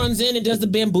 Who runs in and does the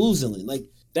bamboozling? Like,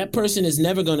 that person is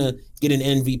never going to get an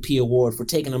MVP award for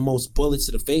taking the most bullets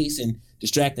to the face and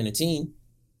distracting the team.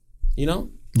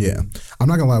 Yeah. I'm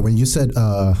not going to lie. When you said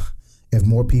if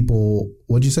more people,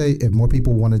 what'd you say? If more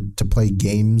people wanted to play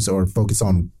games or focus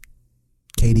on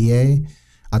KDA,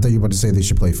 I thought you were about to say they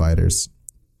should play fighters.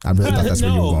 I really thought that's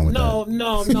where you were going with that.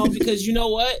 No, because you know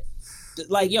what?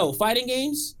 Like, fighting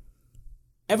games,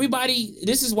 everybody,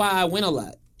 this is why I win a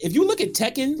lot. If you look at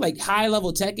Tekken, like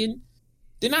high-level Tekken,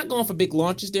 they're not going for big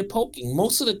launches. They're poking.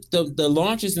 Most of the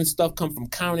launches and stuff come from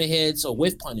counter hits or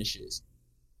whiff punishes.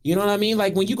 You know what I mean?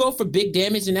 Like, when you go for big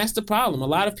damage, and that's the problem. A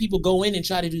lot of people go in and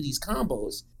try to do these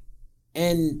combos,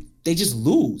 and they just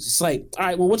lose. It's like, all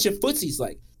right, well, what's your footsies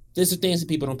like? There's the things that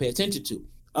people don't pay attention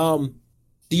to.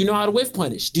 Do you know how to whiff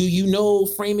punish? Do you know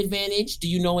frame advantage? Do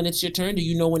you know when it's your turn? Do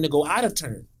you know when to go out of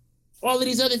turn? All of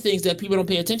these other things that people don't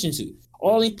pay attention to.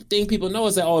 All the thing people know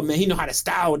is that, oh, man, he know how to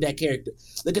style with that character.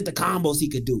 Look at the combos he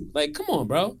could do. Like, come on,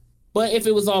 bro. But if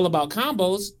it was all about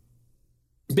combos,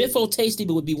 Bitfo Tasty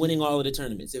would be winning all of the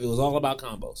tournaments if it was all about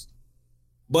combos.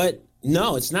 But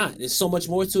no, it's not. There's so much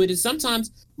more to it. And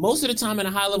sometimes, most of the time in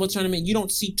a high-level tournament, you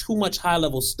don't see too much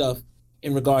high-level stuff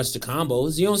in regards to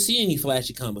combos. You don't see any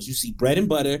flashy combos. You see bread and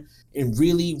butter and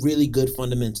really, really good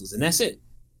fundamentals. And that's it.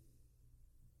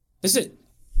 That's it.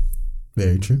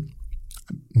 Very true.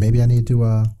 Maybe I need to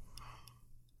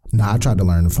I tried to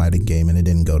learn a fighting game and it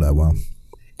didn't go that well.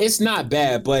 It's not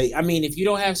bad, but I mean, if you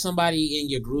don't have somebody in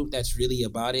your group that's really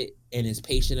about it and is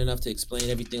patient enough to explain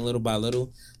everything little by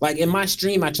little, like in my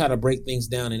stream, I try to break things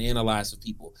down and analyze for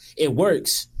people. It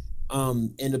works.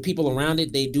 And the people around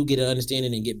it, they do get an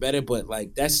understanding and get better, but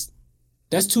like that's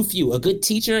too few. A good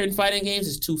teacher in fighting games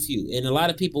is too few. And a lot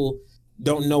of people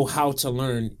don't know how to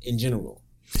learn in general.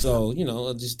 So,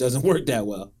 it just doesn't work that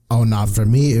well. Oh, no, for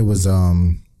me, it was, I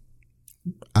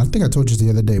think I told you the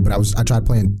other day, but I tried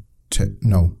playing,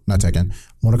 not Tekken,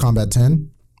 Mortal Kombat 10.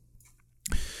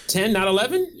 10, not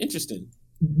 11? Interesting.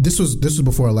 This was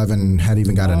before 11 had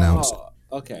even got announced.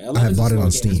 Okay. I had bought it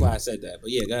on Steam. That's why I said that, but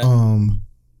yeah, go ahead.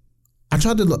 I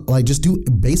tried to just do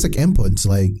basic inputs.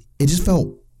 Like, it just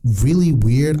felt really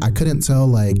weird. I couldn't tell,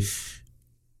 like,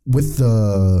 with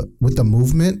the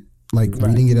movement, like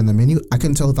reading it in the menu, I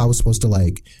couldn't tell if I was supposed to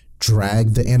like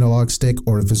drag the analog stick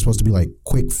or if it's supposed to be like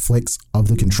quick flicks of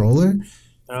the controller.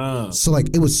 So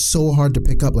like it was so hard to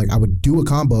pick up. Like I would do a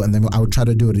combo and then I would try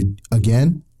to do it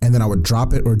again and then I would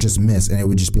drop it or just miss and it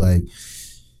would just be like,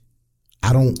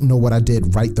 I don't know what I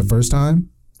did right the first time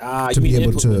to be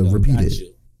able to repeat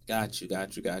it. Got you.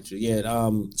 Yeah.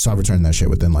 So I returned that shit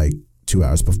within like 2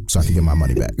 hours so I could get my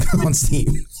money back on Steam.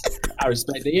 I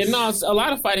respect it. Yeah, no, a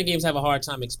lot of fighting games have a hard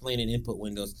time explaining input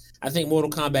windows. I think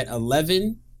Mortal Kombat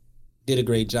 11 did a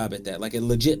great job at that. Like it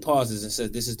legit pauses and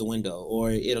says, this is the window,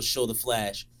 or it'll show the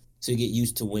flash to get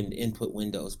used to input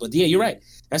windows. But yeah, you're right.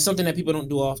 That's something that people don't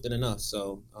do often enough.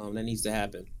 So that needs to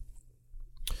happen.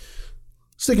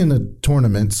 Sticking to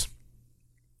tournaments,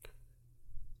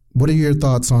 what are your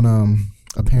thoughts on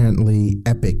apparently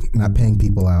Epic not paying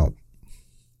people out?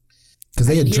 Because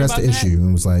they addressed the issue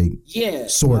and was like, yeah,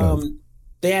 sort of.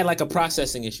 They had like a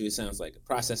processing issue. It sounds like a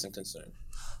processing concern.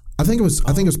 I think it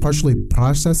was partially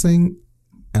processing,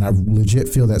 and I legit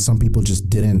feel that some people just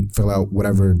didn't fill out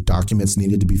whatever documents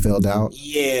needed to be filled out.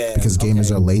 Yeah, because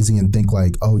gamers are lazy and think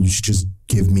like, oh, you should just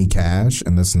give me cash,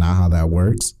 and that's not how that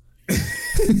works.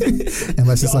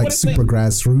 Unless it's like super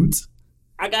grassroots.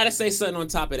 I gotta say something on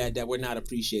top of that we're not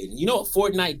appreciating. You know what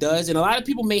Fortnite does, and a lot of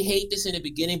people may hate this in the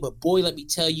beginning, but boy, let me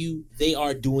tell you, they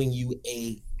are doing you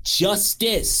a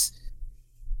justice.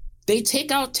 They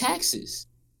take out taxes.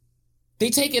 They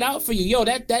take it out for you. Yo,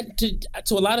 that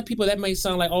to a lot of people, that might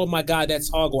sound like, oh my God, that's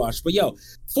hogwash. But yo,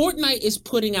 Fortnite is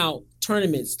putting out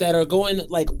tournaments that are going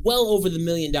like well over the $1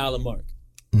 million mark,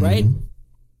 right?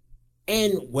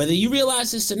 And whether you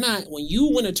realize this or not, when you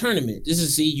win a tournament,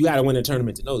 you got to win a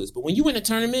tournament to know this, but when you win a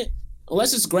tournament,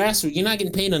 unless it's grassroots, you're not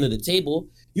getting paid under the table.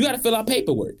 You got to fill out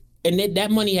paperwork. And that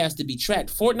money has to be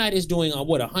tracked. Fortnite is doing,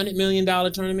 $100 million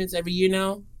tournaments every year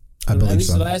now? I believe at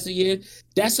least so. The last year.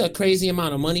 That's a crazy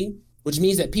amount of money, which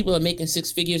means that people are making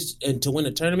 6 figures to win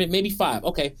a tournament, maybe 5.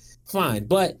 Okay, fine.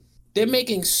 But they're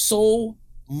making so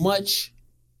much,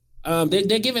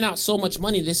 they're giving out so much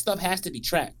money, this stuff has to be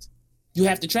tracked. You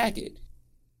have to track it.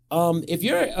 If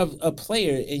you're a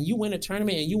player and you win a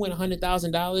tournament and you win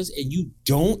 $100,000 and you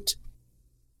don't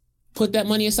put that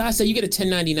money aside, say you get a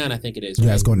 1099, I think it is. You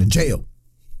guys going to jail.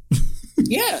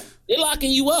 Yeah, they're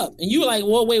locking you up. And you're like,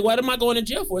 well, wait, what am I going to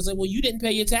jail for? It's like, well, you didn't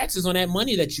pay your taxes on that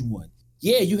money that you won.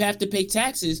 Yeah, you have to pay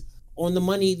taxes on the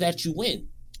money that you win.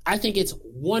 I think it's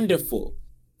wonderful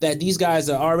that these guys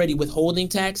are already withholding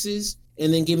taxes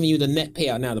and then giving you the net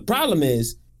payout. Now, the problem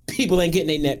is people ain't getting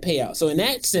their net payout. So in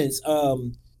that sense,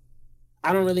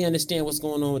 I don't really understand what's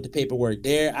going on with the paperwork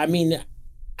there. I mean,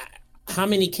 how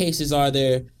many cases are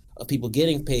there of people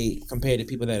getting paid compared to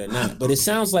people that are not? But it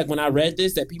sounds like when I read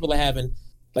this that people are having,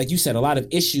 like you said, a lot of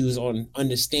issues on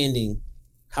understanding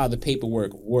how the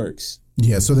paperwork works.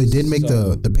 Yeah, so they did make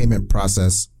the payment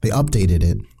process, they updated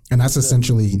it, and that's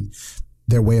essentially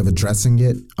their way of addressing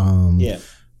it. Yeah.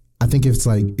 I think it's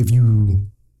like if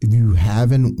you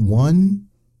haven't won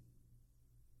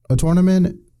a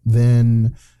tournament,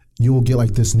 then you will get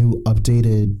like this new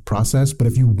updated process. But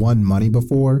if you won money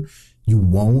before, you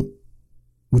won't,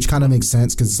 which kind of makes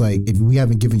sense because it's like if we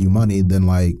haven't given you money, then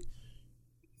like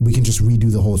we can just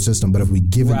redo the whole system. But if we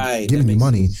given you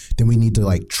money, then we need to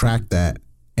like track that,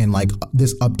 and like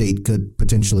this update could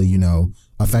potentially,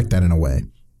 affect that in a way.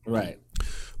 Right.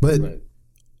 But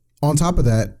on top of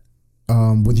that,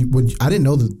 I didn't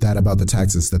know that about the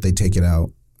taxes that they take it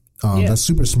out. That's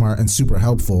super smart and super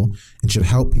helpful and should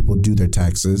help people do their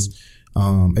taxes,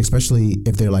 especially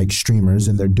if they're like streamers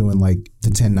and they're doing like the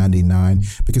 1099.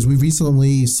 Because we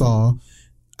recently saw,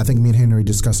 I think me and Henry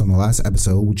discussed on the last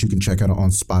episode, which you can check out on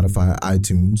Spotify,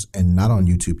 iTunes, and not on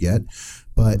YouTube yet,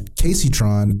 but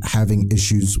Caseytron having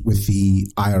issues with the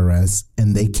IRS,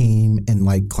 and they came and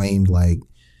like claimed like,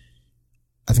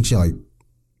 I think she had like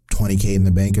 20K in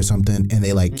the bank or something, and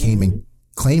they like came and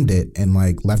claimed it and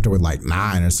like left her with like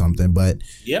 9 or something. But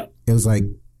it was like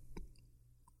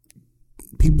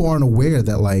people aren't aware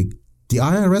that like the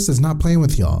IRS is not playing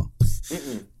with y'all.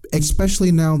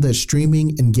 Especially now that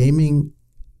streaming and gaming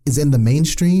is in the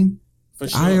mainstream. For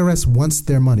sure. IRS wants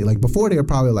their money. Like before they were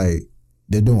probably like,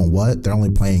 they're doing what? They're only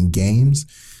playing games.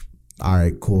 All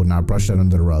right, cool. Now brush that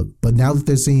under the rug. But now that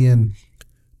they're seeing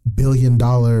 $1 billion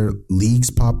leagues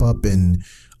pop up and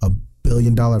a $1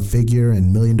 billion figure and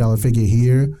 $1 million figure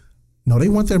here, no, they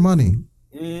want their money.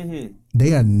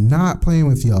 They are not playing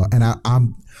with y'all. And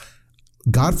I'm,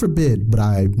 God forbid, but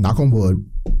I knock on wood,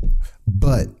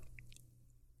 but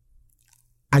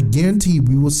I guarantee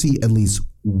we will see at least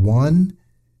one,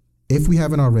 if we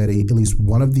haven't already, at least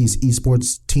one of these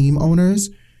esports team owners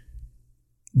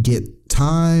get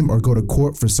time or go to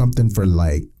court for something for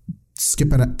like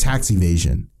skipping a tax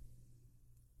evasion.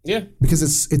 Yeah. Because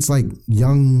it's like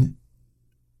young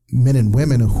men and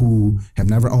women who have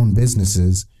never owned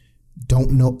businesses,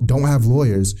 don't have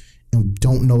lawyers, and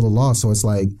don't know the law. So it's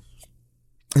like,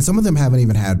 and some of them haven't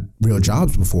even had real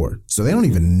jobs before. So they don't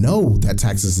even know that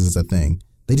taxes is a thing.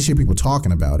 They just hear people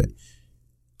talking about it.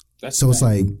 It's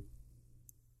like,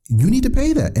 you need to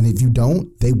pay that. And if you don't,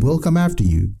 they will come after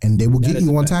you and they will get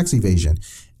you on tax evasion.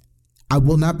 I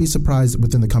will not be surprised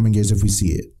within the coming years if we see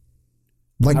it.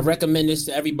 Like, I recommend this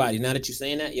to everybody. Now that you're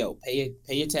saying that, pay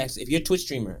your taxes. If you're a Twitch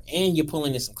streamer and you're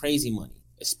pulling in some crazy money,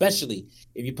 especially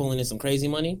if you're pulling in some crazy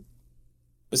money,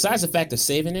 besides the fact of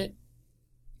saving it,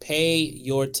 pay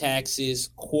your taxes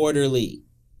quarterly.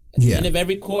 At the end of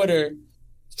every quarter,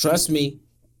 trust me,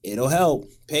 it'll help.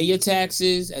 Pay your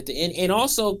taxes at the end, and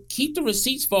also keep the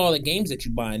receipts for all the games that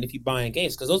you're buying if you're buying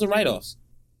games, because those are write-offs.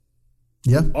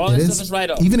 Yeah, all that stuff is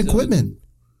write-offs. Even equipment.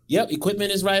 Yep,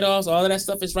 equipment is write-offs. All of that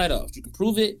stuff is write-offs. You can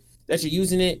prove it that you're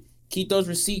using it. Keep those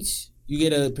receipts. You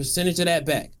get a percentage of that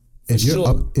back. If you're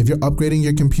upgrading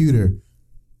your computer,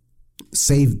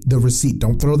 save the receipt.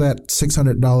 Don't throw that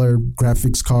 $600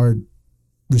 graphics card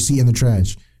receipt in the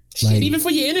trash. Shit, even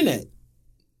for your internet.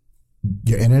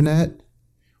 Your internet?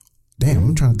 Damn,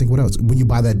 I'm trying to think what else. When you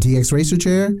buy that DX Racer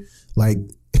chair, like,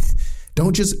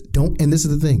 don't, and this is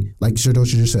the thing, like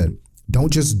Shadosha just said,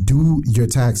 don't just do your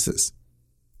taxes.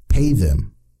 Pay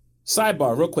them.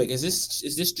 Sidebar, real quick. Is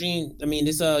this stream? I mean,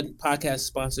 this podcast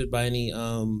sponsored by any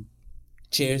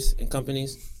chairs and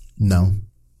companies? No.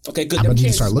 Okay, good. I'm them gonna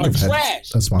chairs start looking are for trash.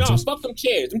 sponsors. No, fuck them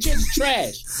chairs. Them chairs are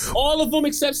trash. All of them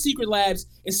except Secret Labs,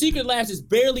 and Secret Labs is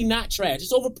barely not trash.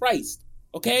 It's overpriced.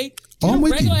 Okay,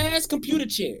 regular ass computer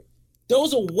chair.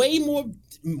 Those are way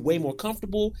more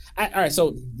comfortable. All right,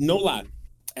 so no lie.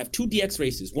 I have 2 DX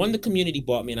Racers. One the community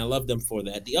bought me, and I love them for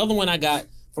that. The other one I got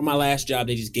from my last job.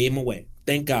 They just gave them away.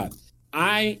 Thank God.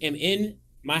 I am in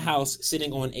my house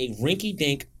sitting on a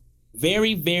rinky-dink,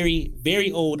 very, very,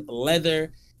 very old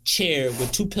leather chair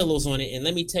with 2 pillows on it, and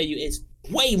let me tell you, it's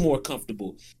way more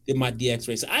comfortable than my DX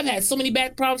Racer. I've had so many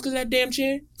back problems because of that damn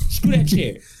chair. Screw that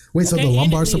chair. Wait, so the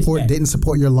lumbar support didn't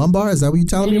support your lumbar? Is that what you're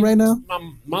telling me right now?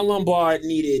 My lumbar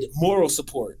needed moral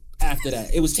support after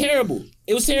that. It was terrible.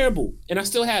 And I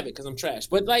still have it because I'm trash.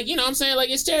 But, like, you know what I'm saying? Like,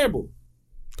 it's terrible.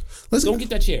 Don't get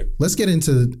that chair. Let's get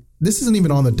into, this isn't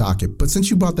even on the docket, but since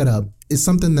you brought that up, it's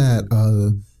something that,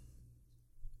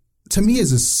 to me,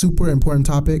 is a super important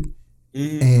topic.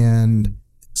 Mm-hmm. And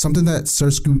something that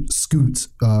Sir Scoots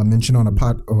mentioned on a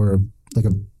pod, or like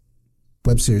a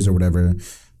web series or whatever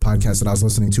podcast that I was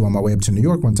listening to on my way up to New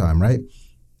York one time, right?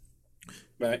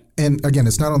 Right. And again,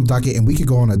 it's not on the docket, and we could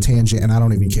go on a tangent, and I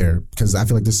don't even care because I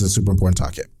feel like this is a super important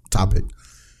topic.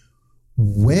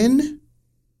 When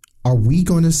are we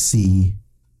going to see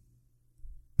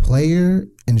player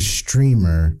and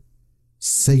streamer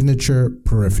signature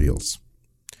peripherals?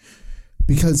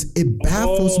 Because it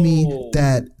baffles me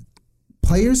that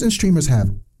players and streamers have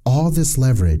all this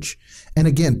leverage. And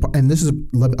again, and this is,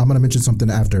 I'm going to mention something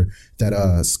after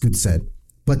that Scoot said,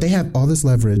 but they have all this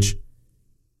leverage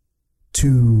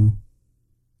to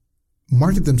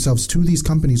market themselves to these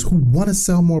companies who want to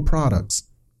sell more products,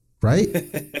 right?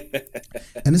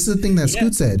 And this is the thing that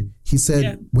Scoot said. He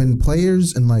said when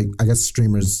players and, like, I guess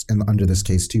streamers, and under this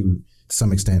case too, to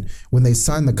some extent, when they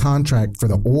sign the contract for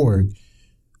the org,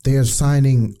 they are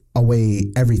signing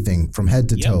away everything from head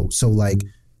to toe. So, like,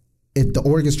 if the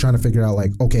org is trying to figure out,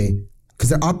 like, okay, because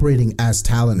they're operating as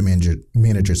talent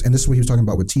managers, and this is what he was talking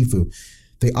about with Tfue.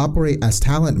 They operate as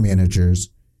talent managers,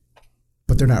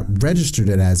 but they're not registered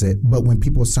as it. But when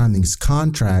people sign these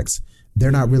contracts, they're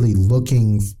not really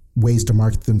looking ways to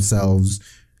market themselves,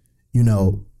 you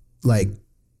know, like,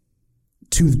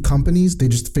 to companies. They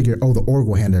just figure, oh, the org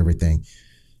will handle everything.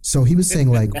 So he was saying,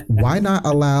 like, why not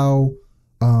allow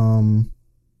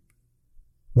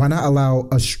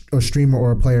a streamer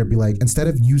or a player be like, instead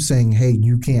of you saying, hey,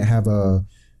 you can't have a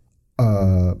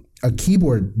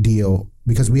keyboard deal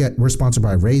because we're sponsored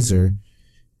by Razer.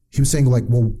 He was saying, like,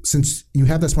 well, since you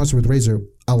have that sponsor with Razer,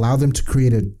 allow them to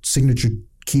create a signature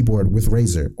keyboard with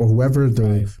Razer or whoever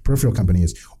the peripheral company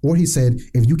is. Or he said,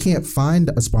 if you can't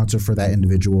find a sponsor for that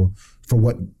individual for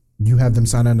what you have them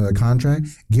sign under the contract,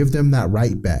 give them that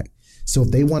right back. So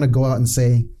if they want to go out and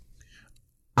say,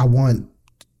 I want,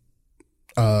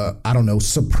 I don't know,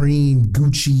 Supreme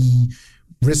Gucci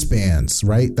wristbands,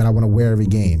 right, that I want to wear every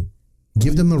game.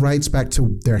 Give them the rights back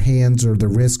to their hands or their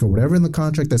wrist or whatever in the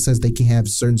contract that says they can have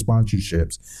certain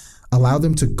sponsorships. Allow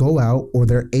them to go out, or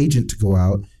their agent to go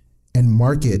out and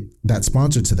market that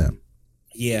sponsor to them.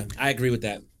 Yeah, I agree with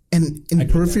that. And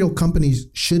peripheral companies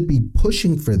should be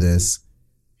pushing for this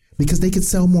because they could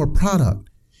sell more product.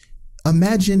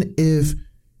 Imagine if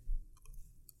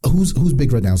who's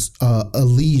big right now?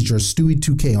 Elige or Stewie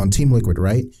 2K on Team Liquid,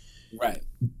 right? Right.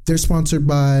 They're sponsored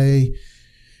by,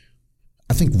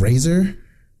 I think, Razer,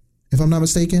 if I'm not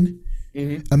mistaken.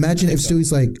 Mm-hmm. Imagine if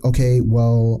Stewie's like, okay,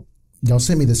 well, y'all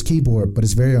sent me this keyboard, but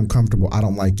it's very uncomfortable. I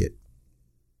don't like it.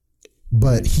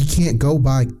 But he can't go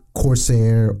buy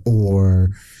Corsair or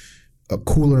a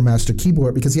Cooler Master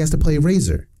keyboard because he has to play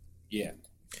Razer. Yeah.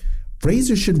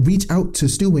 Razer should reach out to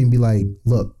Stewie and be like,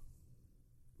 look,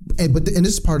 And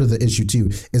this is part of the issue too,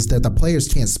 is that the players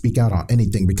can't speak out on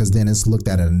anything because then it's looked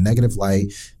at in a negative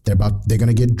light. They're going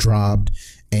to get dropped,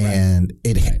 and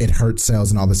it hurts sales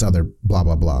and all this other blah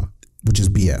blah blah, which is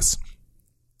BS.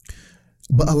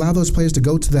 But allow those players to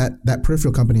go to that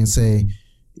peripheral company and say,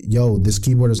 "Yo, this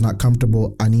keyboard is not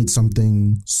comfortable. I need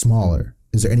something smaller.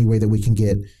 Is there any way that we can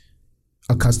get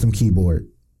a custom keyboard?"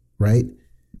 Right?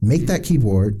 Make that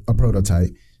keyboard a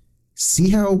prototype. See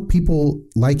how people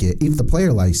like it, if the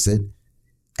player likes it,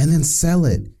 and then sell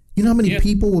it. You know how many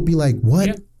people will be like, what?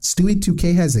 Yeah. Stewie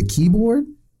 2K has a keyboard?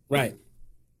 Right.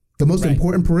 The most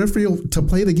important peripheral to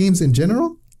play the games in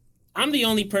general? I'm the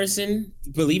only person,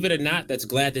 believe it or not, that's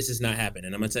glad this is not happening.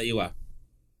 And I'm going to tell you why.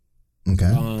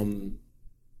 Okay.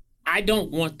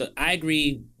 I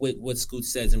agree with what Scoot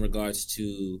says in regards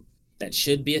to that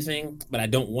should be a thing, but I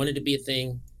don't want it to be a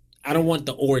thing. I don't want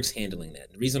the orgs handling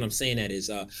that. The reason I'm saying that is,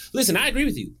 listen, I agree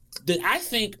with you. I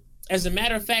think, as a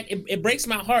matter of fact, it breaks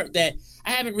my heart that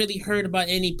I haven't really heard about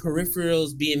any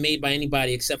peripherals being made by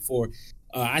anybody except for,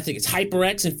 I think it's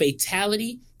HyperX and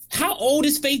Fatality. How old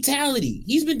is Fatality?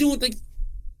 He's been doing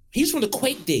he's from the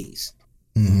Quake days.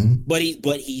 Mm-hmm. But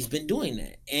he's been doing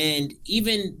that. And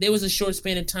even there was a short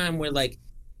span of time where I'm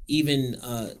not even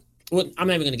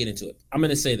going to get into it. I'm going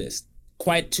to say this.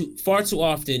 Far too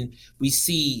often we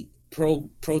see pro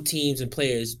teams and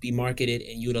players be marketed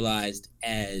and utilized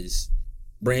as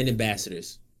brand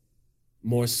ambassadors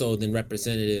more so than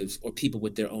representatives or people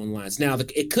with their own lines. Now,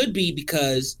 it could be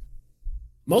because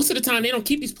most of the time they don't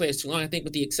keep these players too long. I think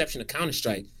with the exception of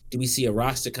Counter-Strike, do we see a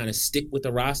roster kind of stick with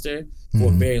the roster for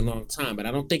a very long time? But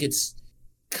I don't think it's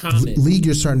common. League,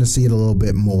 you're starting to see it a little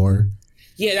bit more.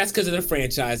 Yeah, that's because of the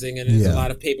franchising, and there's a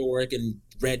lot of paperwork and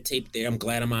red tape there. I'm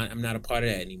glad I'm not a part of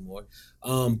that anymore.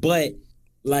 But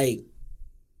I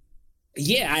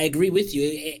agree with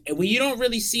you. When you don't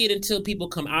really see it until people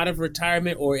come out of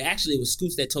retirement, or actually it was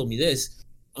Scoots that told me this,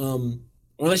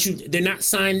 unless they're not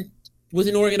signed with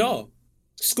an org at all.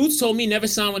 Scoots told me never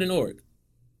sign with an org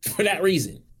for that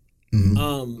reason.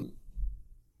 Mm-hmm.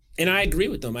 And I agree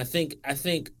with them. I think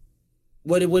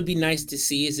what it would be nice to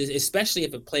see is, especially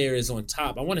if a player is on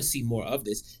top, I want to see more of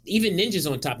this. Even Ninja's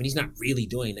on top, and he's not really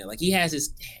doing that. Like, he has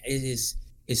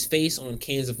his face on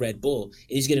cans of Red Bull, and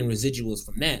he's getting residuals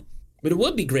from that. But it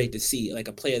would be great to see, like,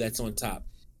 a player that's on top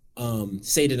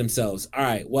say to themselves, all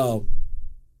right, well,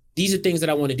 these are things that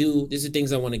I want to do. These are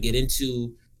things I want to get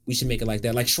into. We should make it like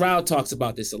that. Like, Shroud talks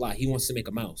about this a lot. He wants to make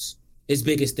a mouse. His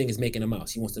biggest thing is making a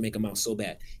mouse. He wants to make a mouse so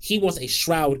bad. He wants a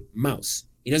Shroud mouse.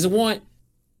 He doesn't want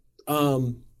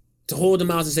to hold the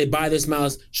mouse and say, buy this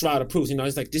mouse, Shroud approves.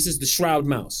 It's like, this is the Shroud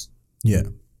mouse. Yeah.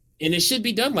 And it should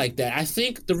be done like that. I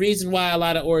think the reason why a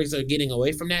lot of orgs are getting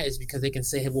away from that is because they can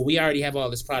say, hey, well, we already have all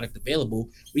this product available.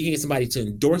 We can get somebody to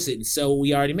endorse it and sell what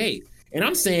we already made. And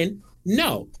I'm saying,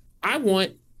 no, I'm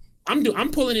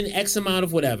pulling in X amount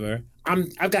of whatever.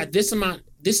 I've got this amount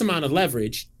of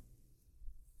leverage.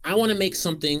 I want to make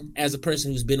something, as a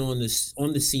person who's been on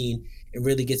the scene and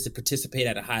really gets to participate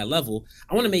at a high level.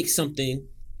 I want to make something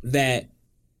that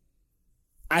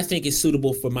I think is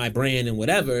suitable for my brand and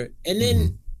whatever, and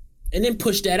then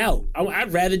push that out.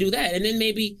 I'd rather do that, and then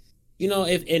maybe, and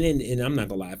I'm not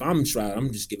gonna lie, if I'm Shroud,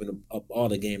 I'm just giving up all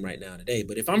the game right now today.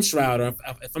 But if I'm Shroud, or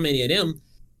if I'm any of them,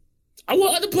 I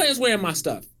want other players wearing my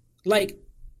stuff. Like,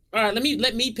 all right,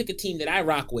 let me pick a team that I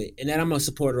rock with and that I'm a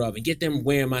supporter of, and get them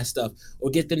wearing my stuff, or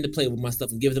get them to play with my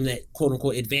stuff and give them that quote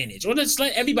unquote advantage, or just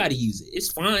let everybody use it.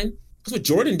 It's fine. That's what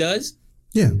Jordan does.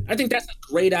 Yeah, I think that's a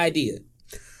great idea.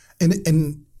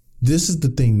 And this is the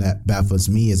thing that baffles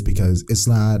me, is because it's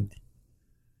not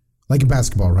like in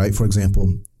basketball, right? For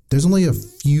example, there's only a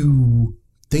few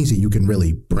things that you can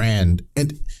really brand,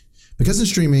 and because in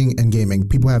streaming and gaming,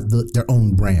 people have their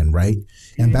own brand, right?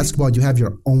 And in basketball, you have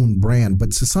your own brand,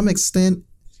 but to some extent,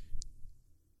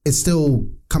 it still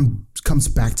comes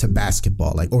back to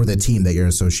basketball, like, or the team that you're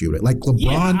associated with. Like,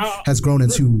 LeBron has grown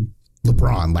into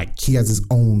LeBron, like, he has his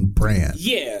own brand.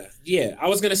 Yeah. I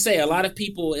was gonna say, a lot of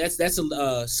people, that's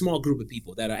a small group of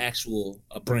people that are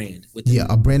a brand.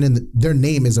 A brand, and their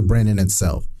name is a brand in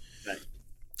itself. Right.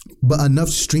 But enough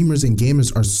streamers and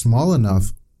gamers are small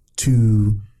enough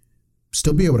to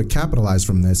still be able to capitalize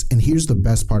from this. And here's the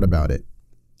best part about it.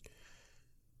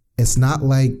 It's not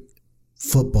like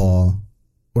football,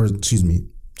 or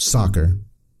soccer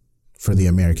for the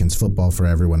Americans, football for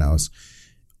everyone else,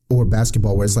 or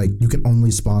basketball, where it's like you can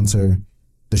only sponsor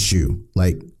the shoe.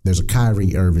 Like, there's a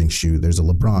Kyrie Irving shoe, there's a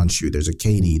LeBron shoe, there's a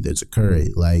KD, there's a Curry,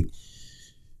 like,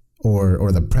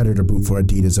 or the Predator boot for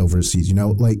Adidas overseas.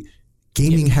 Like,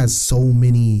 gaming has so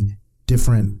many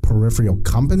different peripheral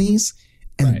companies,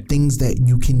 and things that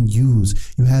you can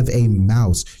use. You have a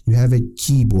mouse, you have a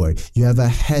keyboard, you have a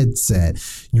headset,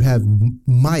 you have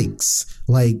mics.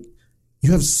 Like,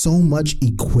 you have so much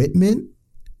equipment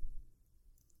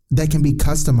that can be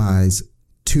customized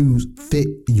to fit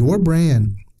your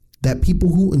brand, that people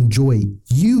who enjoy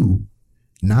you,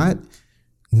 not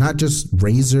just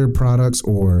Razer products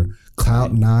or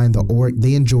Cloud9, the org,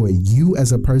 they enjoy you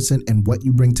as a person and what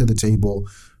you bring to the table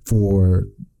for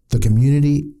the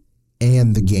community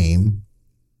and the game,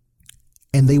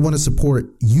 and they want to support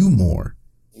you more.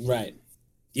 Right.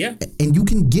 Yeah. And you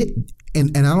can get,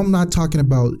 and I'm not talking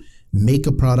about make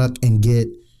a product and get,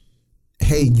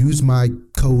 hey, use my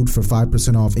code for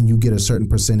 5% off and you get a certain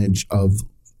percentage of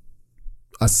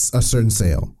a certain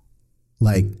sale.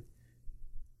 Like,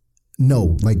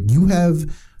 no, like, you have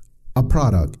a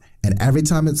product and every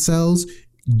time it sells,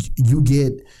 you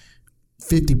get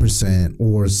 50%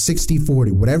 or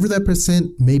 60-40, whatever that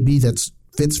percent may be that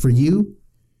fits for you.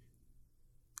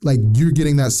 Like, you're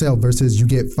getting that sale versus you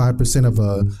get 5% of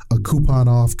a coupon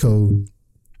off code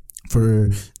for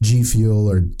G Fuel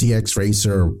or DX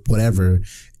Racer or whatever.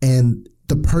 And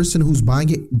the person who's buying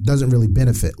it doesn't really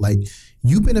benefit. Like,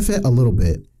 you benefit a little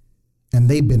bit and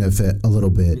they benefit a little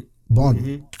bit. But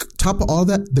on top of all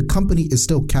that, the company is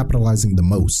still capitalizing the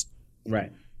most.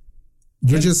 Right.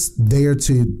 You're just there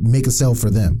to make a sale for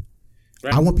them.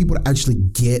 Right. I want people to actually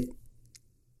get,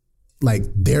 like,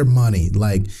 their money.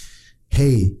 Like,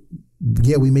 hey,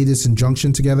 yeah, we made this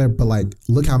injunction together, but, like,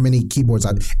 look how many keyboards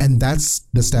and that's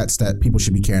the stats that people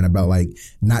should be caring about. Like,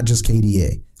 not just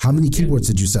KDA. How many keyboards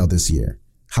did you sell this year?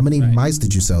 How many mice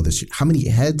did you sell this year? How many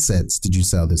headsets did you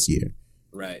sell this year?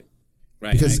 Right.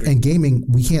 Because in gaming,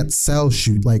 we can't sell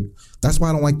like, that's why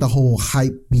I don't like the whole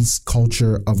hype beast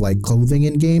culture of, like, clothing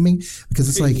in gaming, because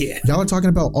it's like, y'all are talking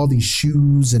about all these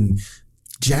shoes and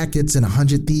jackets and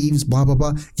 100 Thieves, blah, blah,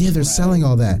 blah. Yeah, they're selling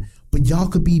all that, but y'all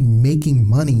could be making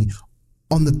money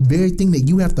on the very thing that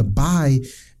you have to buy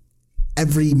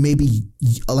every, maybe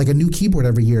like a new keyboard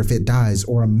every year if it dies,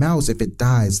 or a mouse if it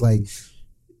dies. Like,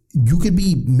 you could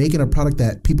be making a product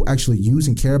that people actually use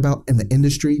and care about in the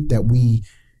industry that we,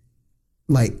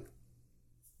 like,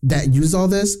 that use all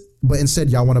this, but instead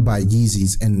y'all want to buy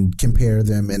Yeezys and compare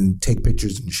them and take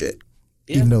pictures and shit,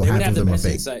 even though half of them are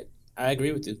fake. Insight. I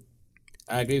agree with you.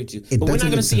 But we're not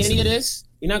going to see any of this.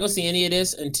 You're not going to see any of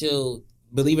this until,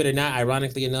 believe it or not,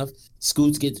 ironically enough,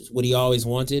 Scoots gets what he always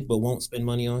wanted but won't spend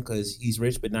money on because he's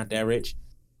rich but not that rich,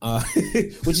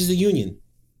 which is the union.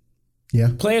 Yeah.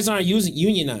 Players aren't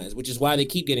unionized, which is why they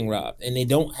keep getting robbed, and they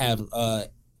don't have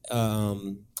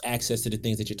access to the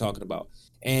things that you're talking about.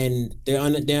 And they're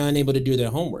unable to do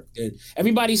their homework.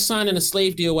 Everybody's signing a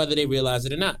slave deal whether they realize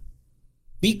it or not,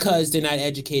 because they're not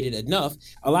educated enough.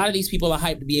 A lot of these people are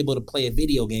hyped to be able to play a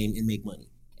video game and make money.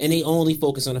 And they only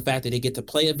focus on the fact that they get to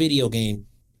play a video game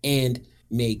and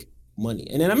make money.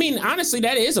 And then, I mean, honestly,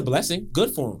 that is a blessing.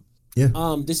 Good for them.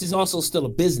 Yeah. This is also still a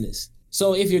business.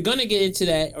 So if you're going to get into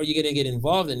that, or you're going to get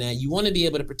involved in that, you want to be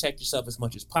able to protect yourself as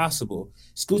much as possible.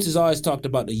 Scoots has always talked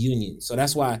about the union. So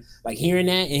that's why, like, hearing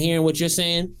that and hearing what you're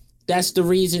saying, that's the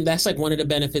reason. That's like one of the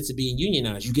benefits of being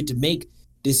unionized. You get to make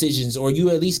decisions, or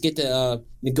you at least get to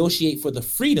negotiate for the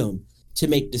freedom to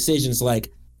make decisions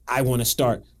like, I want to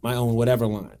start my own whatever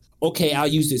line. Okay, I'll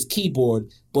use this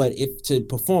keyboard, but if to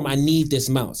perform, I need this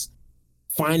mouse.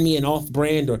 Find me an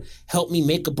off-brand, or help me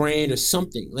make a brand or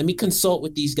something. Let me consult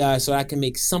with these guys so I can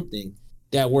make something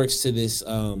that works to this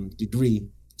degree,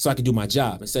 so I can do my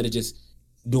job instead of just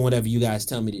doing whatever you guys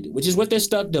tell me to do, which is what they're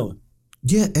stuck doing.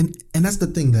 Yeah, and that's the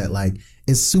thing that, like,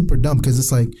 is super dumb, because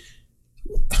it's like,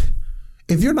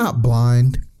 if you're not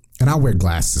blind, and I wear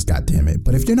glasses, goddammit,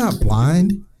 but if you're not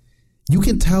blind, you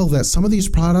can tell that some of these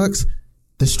products,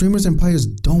 the streamers and players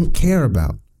don't care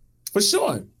about. For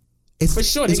sure. It's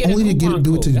only to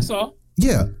do it to. That's all.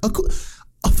 Yeah,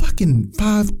 a fucking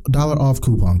 $5 off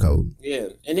coupon code. Yeah,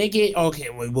 and they get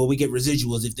we get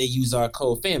residuals if they use our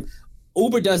code. Fam,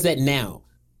 Uber does that now.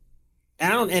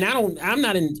 I'm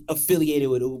not affiliated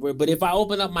with Uber, but if I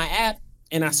open up my app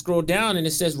and I scroll down and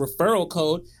it says referral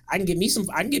code, I can get me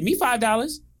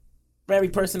 $5 for every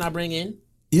person I bring in.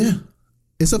 Yeah,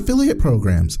 it's affiliate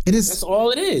programs. That's all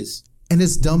it is. And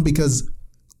it's dumb because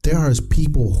there are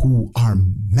people who are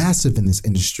massive in this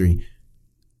industry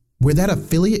where that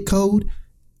affiliate code,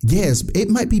 yes, it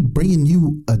might be bringing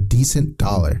you a decent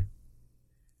dollar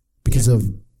because of,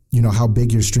 you know, how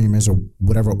big your stream is or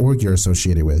whatever org you're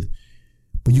associated with.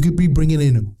 But you could be bringing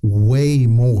in way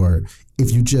more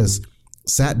if you just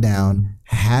sat down,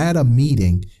 had a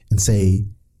meeting, and say,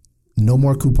 no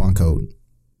more coupon code.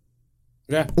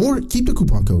 Yeah. Or keep the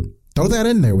coupon code. Throw that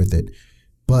in there with it.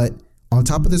 But on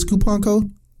top of this coupon code,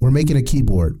 we're making a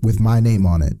keyboard with my name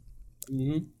on it.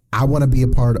 Mm-hmm. I want to be a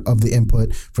part of the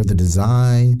input for the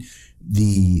design,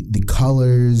 the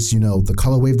colors, the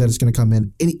color wave that is going to come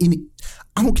in.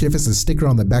 I don't care if it's a sticker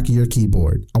on the back of your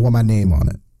keyboard. I want my name on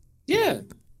it. Yeah.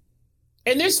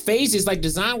 And there's phases, like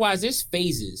design-wise, there's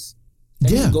phases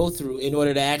that you go through in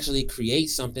order to actually create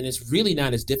something. It's really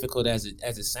not as difficult as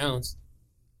it sounds.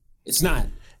 It's not.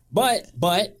 But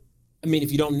I mean,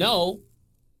 if you don't know,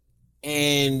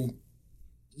 and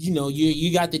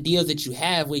you got the deals that you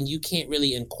have when you can't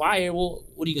really inquire, well,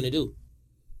 what are you gonna do?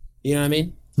 You know what I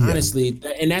mean? Yeah. Honestly,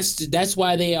 and that's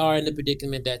why they are in the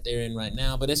predicament that they're in right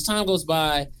now. But as time goes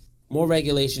by, more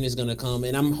regulation is gonna come,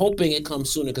 and I'm hoping it comes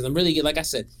sooner because I'm really, like I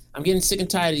said, I'm getting sick and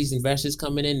tired of these investors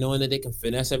coming in knowing that they can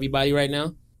finesse everybody right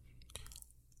now.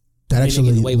 That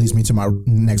actually leads me to my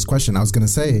next question. I was going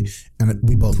to say, and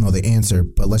we both know the answer,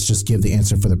 but let's just give the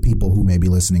answer for the people who may be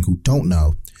listening who don't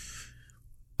know.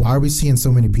 Why are we seeing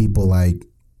so many people like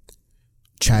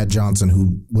Chad Johnson,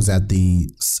 who was at the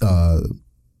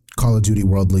Call of Duty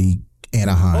World League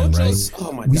Anaheim, right?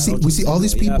 Oh my God. We see all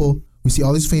these people. Yeah. We see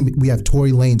all these famous. We have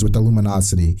Tory Lanez with the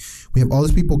Luminosity. We have all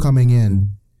these people coming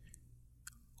in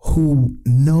who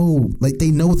know, like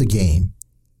they know the game.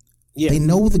 Yeah. They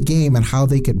know the game and how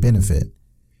they could benefit.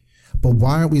 But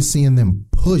why aren't we seeing them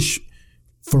push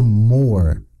for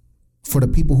more for the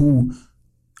people who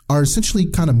are essentially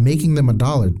kind of making them a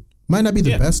dollar? Might not be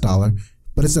the best dollar,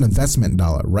 but it's an investment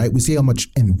dollar, right? We see how much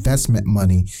investment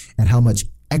money and how much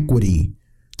equity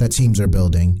that teams are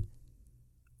building.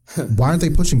 Why aren't they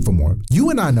pushing for more?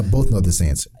 You and I both know this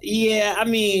answer. Yeah, I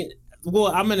mean, well,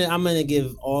 I'm gonna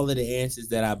give all of the answers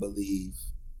that I believe.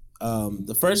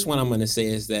 The first one I'm going to say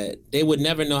is that they would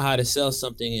never know how to sell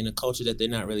something in a culture that they're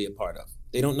not really a part of.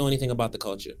 They don't know anything about the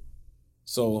culture.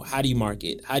 So how do you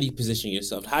market? How do you position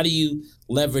yourself? How do you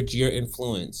leverage your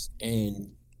influence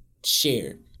and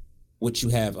share what you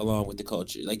have along with the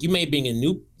culture? Like, you may bring in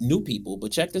new people,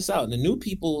 but check this out. The new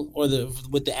people, or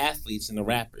with the athletes and the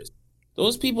rappers,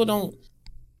 those people don't.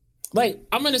 Like,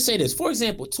 I'm going to say this. For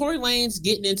example, Tory Lanez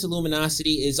getting into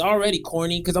Luminosity is already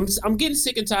corny because I'm getting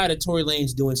sick and tired of Tory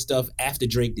Lanez doing stuff after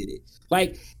Drake did it.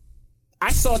 Like,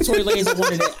 I saw Tory Lanez at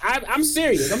one of the... I'm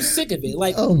serious. I'm sick of it.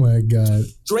 Like, oh my God.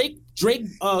 Drake,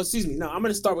 excuse me. No, I'm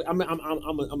going to start with... I'm a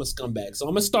scumbag. So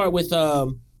I'm going to start with...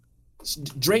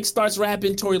 Drake starts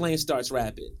rapping, Tory Lanez starts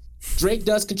rapping. Drake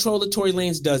does Controller, Tory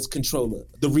Lanez does Controller,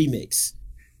 the remix.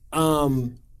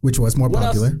 Which was more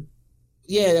popular. Else?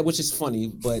 Yeah, which is funny,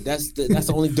 but that's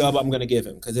the only dub I'm gonna give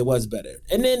him because it was better.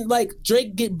 And then like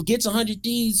Drake gets 100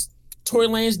 Thieves, Tory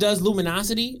Lanez does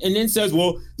Luminosity, and then says,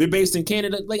 "Well, they're based in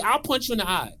Canada." Like, I'll punch you in the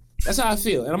eye. That's how I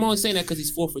feel, and I'm only saying that because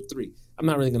he's 4 for 3. I'm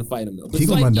not really gonna fight him though. He's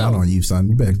gonna run down on you, son.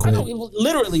 You better quit. I know, he will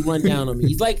literally run down on me.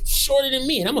 He's like shorter than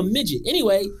me, and I'm a midget.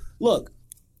 Anyway, look,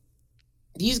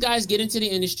 these guys get into the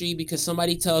industry because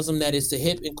somebody tells them that it's the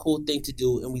hip and cool thing to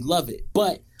do, and we love it.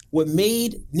 But what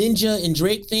made Ninja and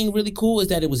Drake thing really cool is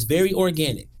that it was very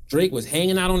organic. Drake was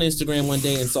hanging out on Instagram one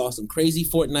day and saw some crazy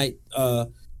Fortnite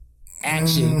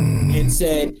action and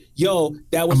said, "Yo,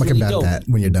 that was really dope." I'm gonna combat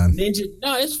that when you're done. Ninja,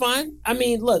 no, it's fine. I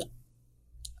mean, look,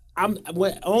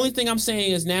 only thing I'm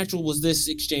saying is natural was this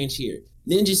exchange here.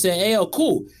 Ninja said, "Hey, yo,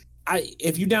 cool.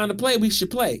 If you down to play, we should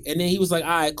play." And then he was like, "All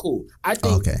right, cool." I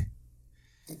think,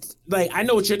 like, I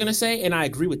know what you're gonna say, and I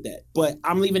agree with that, but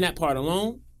I'm leaving that part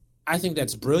alone. I think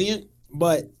that's brilliant,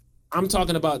 but I'm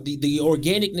talking about the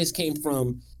organicness came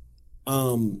from,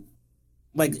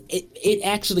 like it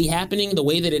actually happening. The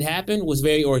way that it happened was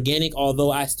very organic,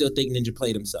 although I still think Ninja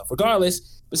played himself.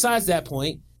 Regardless, besides that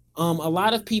point, a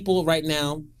lot of people right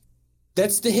now,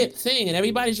 that's the hip thing, and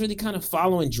everybody's really kind of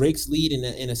following Drake's lead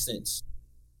in a sense,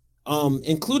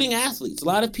 including athletes. A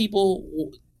lot of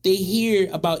people, they hear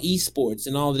about esports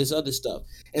and all this other stuff,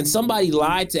 and somebody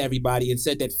lied to everybody and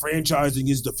said that franchising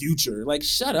is the future. Like,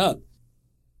 shut up.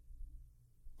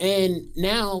 And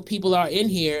now people are in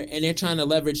here and they're trying to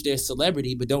leverage their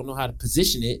celebrity but don't know how to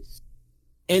position it.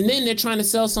 And then they're trying to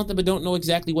sell something but don't know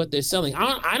exactly what they're selling.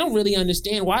 I don't really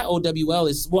understand why OWL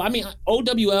is... Well, I mean,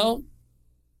 OWL,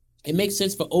 it makes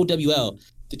sense for OWL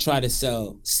to try to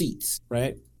sell seats,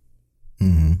 right?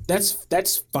 Mm-hmm.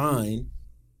 That's fine.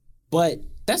 But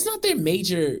that's not their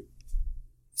major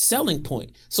selling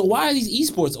point. So why are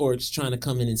these esports orgs trying to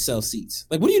come in and sell seats?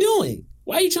 Like, what are you doing?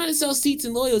 Why are you trying to sell seats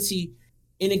and loyalty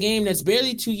in a game that's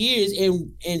barely 2 years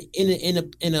and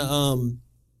in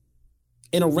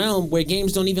a realm where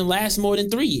games don't even last more than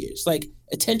 3 years? Like,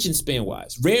 attention span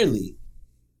wise, rarely.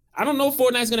 I don't know if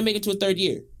Fortnite's gonna make it to a third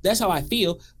year. That's how I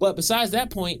feel. But besides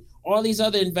that point, all these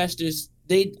other investors,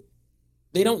 they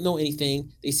don't know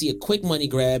anything. They see a quick money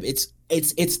grab. It's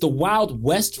the Wild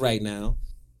West right now.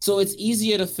 So it's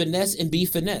easier to finesse and be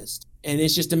finessed. And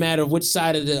it's just a matter of which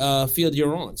side of the field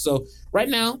you're on. So right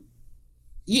now,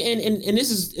 and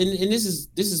this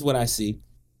is what I see.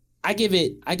 I give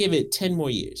it 10 more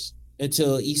years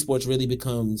until esports really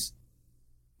becomes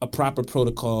a proper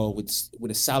protocol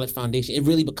with a solid foundation. It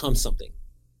really becomes something.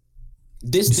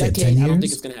 This decade, I don't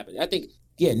think it's going to happen. I think,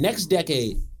 next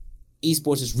decade,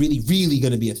 esports is really, really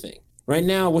going to be a thing. Right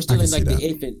now, we're still in like the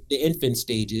infant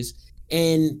stages.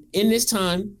 And in this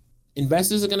time,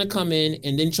 investors are going to come in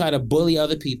and then try to bully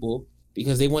other people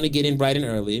because they want to get in bright and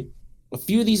early. A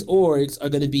few of these orgs are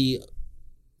going to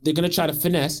they're going to try to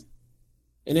finesse,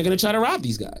 and they're going to try to rob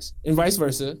these guys, and vice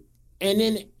versa. And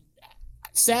then,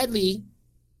 sadly,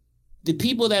 the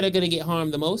people that are going to get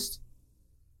harmed the most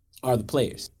are the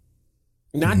players.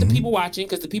 Not the people watching,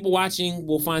 because the people watching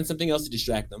will find something else to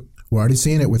distract them. We're already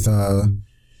seeing it with, who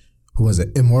was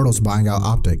it? Immortals buying out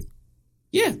Optic.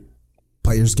 Yeah.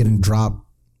 Players getting dropped.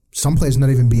 Some players not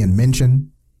even being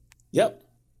mentioned. Yep.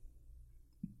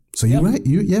 So you're right.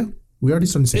 We already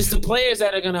started to see. It's the players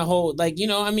that are going to hold, and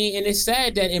it's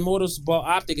sad that Immortals bought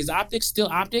Optic. Is Optic still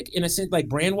Optic in a sense, like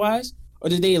brand-wise? Or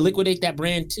did they liquidate that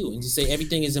brand too and just say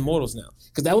everything is Immortals now?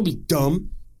 Because that would be dumb.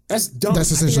 That's dumb.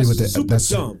 That's essentially that's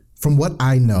dumb. From what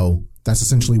I know, that's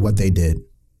essentially what they did.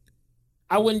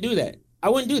 I wouldn't do that.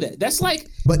 That's like,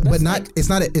 but not. Like,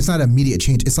 it's not immediate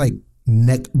change. It's like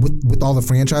with all the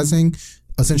franchising.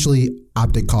 Essentially,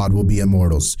 Optic COD will be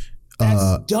Immortals.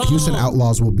 Houston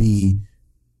Outlaws will be.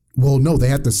 Well, no, they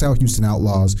have to sell Houston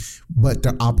Outlaws, but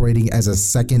they're operating as a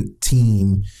second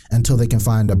team until they can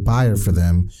find a buyer for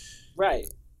them. Right.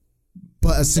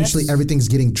 But essentially, everything's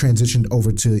getting transitioned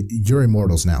over to your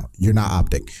Immortals now. You're not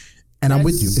Optic. And I'm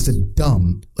with you. It's a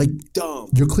dumb.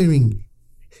 You're clearing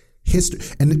history.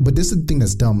 But this is the thing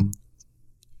that's dumb.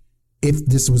 If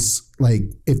this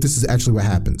is actually what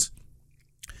happens.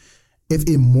 If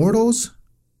Immortals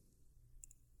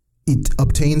it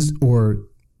obtains or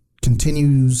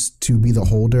continues to be the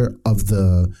holder of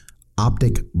the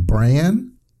Optic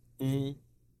brand, and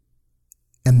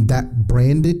that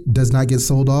branded does not get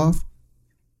sold off,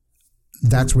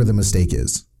 that's where the mistake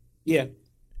is. Yeah.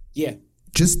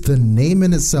 Just the name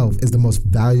in itself is the most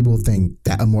valuable thing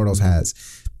that Immortals has.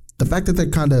 The fact that they're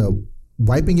kind of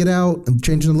wiping it out and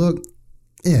changing the look,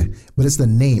 but it's the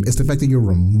name. It's the fact that you're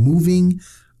removing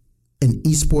an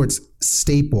esports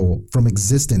staple from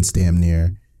existence damn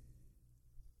near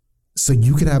so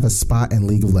you could have a spot in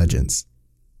League of Legends.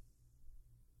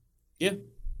 Yeah.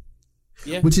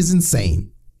 Which is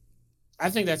insane. I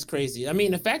think that's crazy. I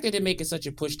mean, the fact that they're making such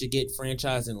a push to get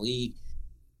franchise in League,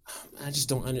 I just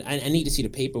don't. I need to see the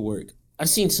paperwork. I've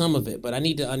seen some of it, but I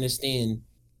need to understand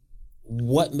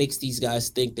what makes these guys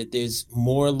think that there's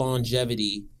more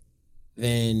longevity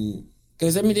than.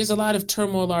 Because, I mean, there's a lot of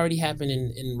turmoil already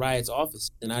happening in Riot's office.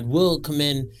 And I will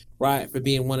commend Riot for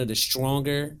being one of the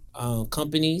stronger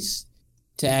companies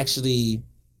to actually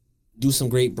do some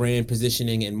great brand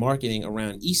positioning and marketing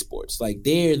around esports. Like,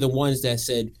 they're the ones that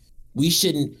said,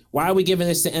 why are we giving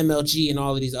this to MLG and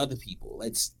all of these other people?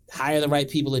 Let's hire the right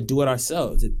people and do it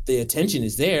ourselves. The attention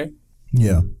is there.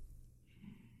 Yeah.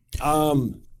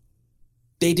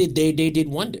 They did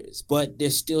wonders, but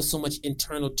there's still so much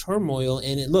internal turmoil.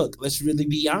 And look, let's really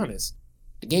be honest.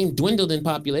 The game dwindled in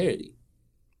popularity.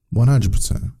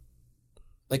 100%.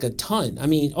 Like a ton. I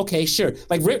mean, okay, sure.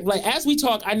 Like as we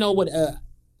talk, I know what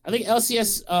I think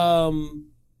LCS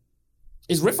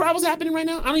is Rift Rivals happening right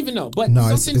now? I don't even know. But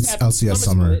no, it's LCS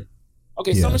Summer.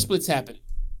 Okay, yeah. Summer Split's happening.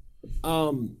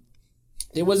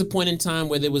 There was a point in time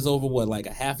where there was over like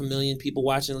 500,000 people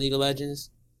watching League of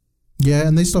Legends. Yeah,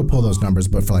 and they still pull those numbers,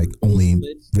 but for like only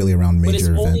really around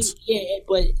major events.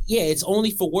 It's only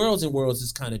for Worlds, and Worlds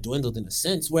is kind of dwindled in a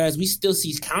sense. Whereas we still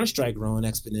see Counter-Strike growing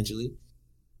exponentially.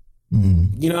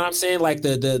 You know what I'm saying? Like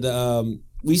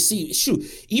we see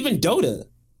even Dota,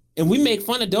 and we make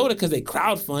fun of Dota because they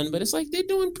crowdfund, but it's like they're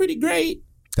doing pretty great.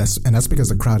 That's because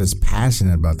the crowd is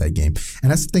passionate about that game,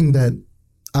 and that's the thing that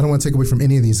I don't want to take away from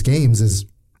any of these games is.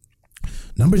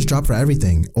 Numbers drop for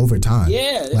everything over time.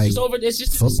 Yeah, it's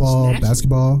just football,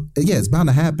 basketball. Yeah, it's bound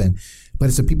to happen. But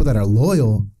it's the people that are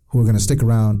loyal who are going to stick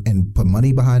around and put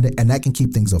money behind it, and that can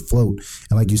keep things afloat.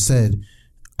 And like you said,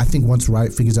 I think once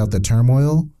Riot figures out the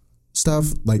turmoil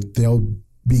stuff, like they'll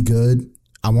be good.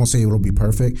 I won't say it'll be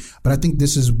perfect, but I think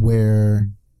this is where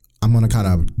I'm going to kind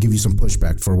of give you some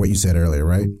pushback for what you said earlier,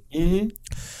 right? Mm-hmm.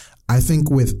 I think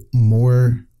with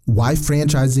why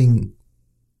franchising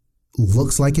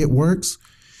looks like it works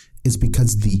is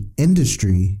because the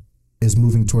industry is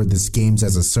moving toward this games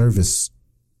as a service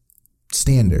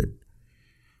standard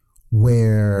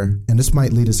where, and this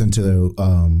might lead us into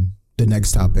the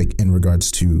next topic in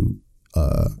regards to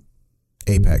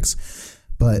Apex,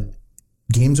 but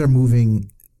games are moving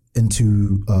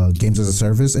into games as a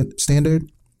service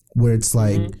standard, where it's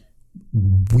like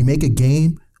we make a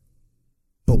game,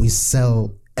 but we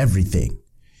sell everything.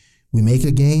 We make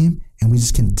a game and we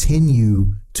just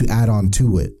continue to add on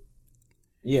to it.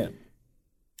 Yeah.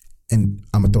 And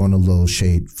I'm gonna throw in a little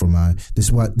shade for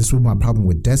this was my problem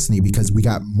with Destiny, because we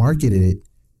got marketed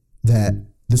that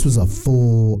this was a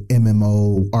full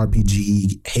MMO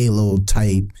RPG Halo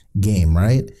type game,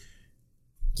 right?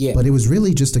 Yeah. But it was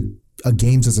really just a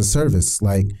games as a service,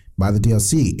 like buy the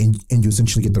DLC and you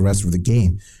essentially get the rest of the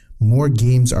game. More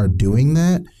games are doing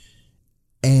that.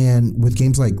 And with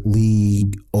games like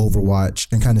League,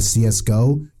 Overwatch, and kind of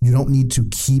CSGO, you don't need to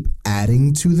keep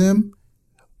adding to them.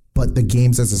 But the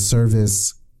games as a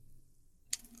service,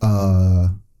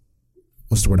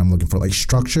 what's the word I'm looking for? Like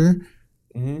structure,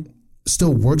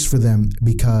 still works for them,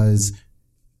 because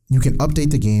you can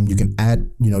update the game, you can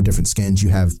add, different skins, you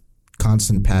have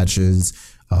constant patches,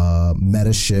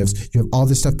 meta shifts, you have all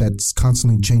this stuff that's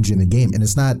constantly changing the game. And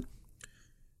it's not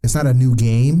a new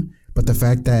game, but the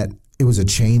fact that it was a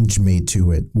change made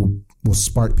to it will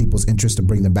spark people's interest to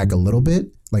bring them back a little bit,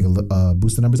 like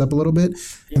boost the numbers up a little bit,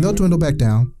 and they'll dwindle back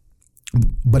down.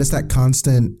 But it's that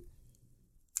constant,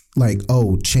 like,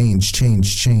 change,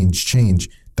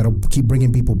 that'll keep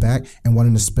bringing people back and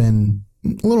wanting to spend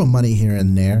a little money here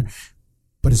and there.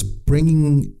 But it's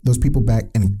bringing those people back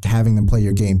and having them play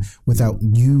your game without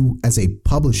you as a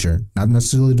publisher, not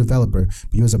necessarily a developer,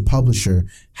 but you as a publisher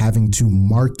having to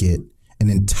market an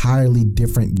entirely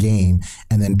different game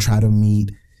and then try to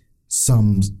meet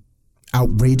some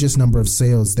outrageous number of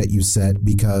sales that you set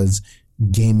because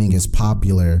gaming is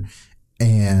popular.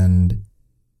 And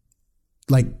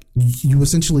like, you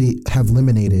essentially have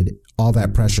eliminated all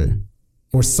that pressure,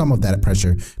 or some of that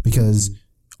pressure, because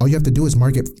all you have to do is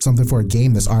market something for a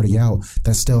game that's already out,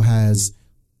 that still has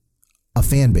a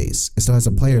fan base, it still has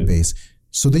a player base.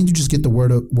 So then you just get the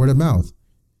word of mouth.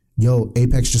 Yo,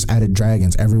 Apex just added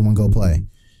dragons, everyone go play.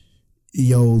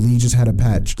 Yo, League just had a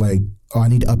patch, like, I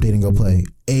need to update and go play.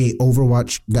 Hey,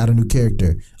 Overwatch got a new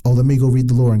character. Let me go read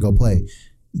the lore and go play.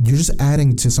 You're just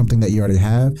adding to something that you already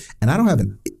have.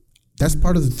 And that's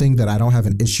part of the thing that I don't have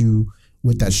an issue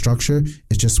with that structure.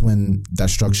 It's just when that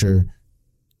structure,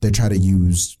 they try to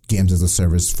use games as a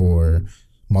service for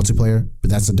multiplayer, but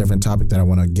that's a different topic that I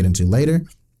want to get into later.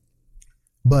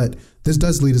 But this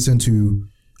does lead us into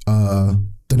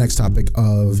the next topic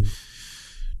of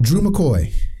Drew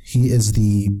McCoy. He is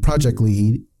the project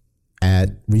lead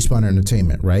at Respawn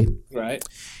Entertainment, right? Right.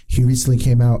 He recently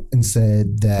came out and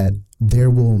said that there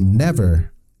will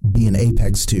never be an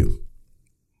Apex 2.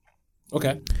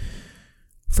 Okay.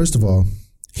 First of all,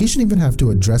 he shouldn't even have to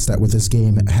address that with this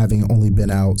game having only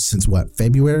been out since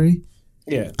February?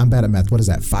 Yeah. I'm bad at math. What is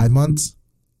that, 5 months?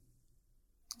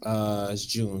 It's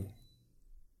June.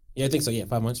 Yeah, I think so. Yeah,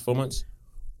 5 months, 4 months.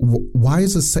 Why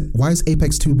is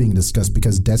Apex 2 being discussed?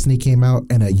 Because Destiny came out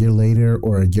and a year later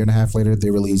or a year and a half later they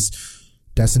released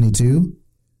Destiny 2?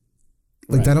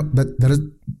 Like, right. that is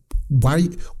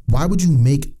why would you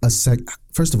make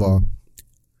first of all,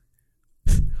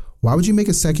 why would you make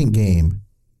a second game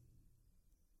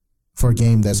for a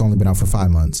game that's only been out for 5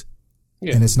 months?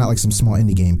 Yeah. And it's not like some small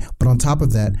indie game. But on top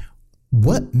of that,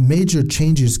 what major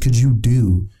changes could you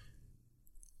do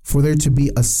for there to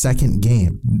be a second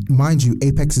game? Mind you,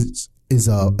 Apex is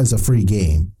a free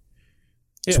game.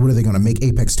 Yeah. So what are they going to make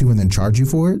Apex 2 and then charge you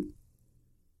for it?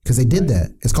 Because they did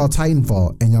that. It's called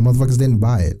Titanfall, and y'all motherfuckers didn't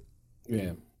buy it.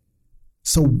 Yeah.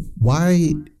 So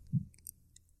why?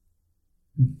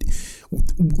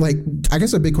 Like, I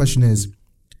guess a big question is,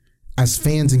 as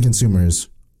fans and consumers,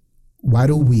 why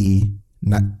do we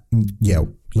not? Yeah,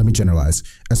 let me generalize.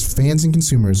 As fans and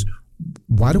consumers,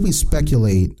 why do we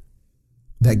speculate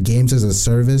that games as a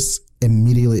service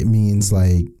immediately means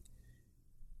like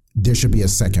there should be a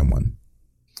second one?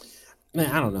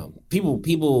 Man, I don't know.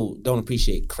 People don't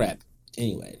appreciate crap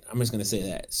anyway. I'm just gonna say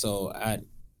that. So I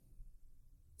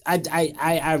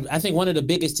think one of the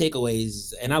biggest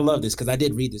takeaways, and I love this because I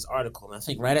did read this article, and I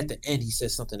think right at the end he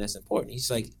says something that's important.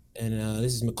 He's like, and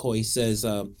this is McCoy. He says,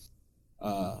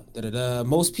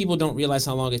 most people don't realize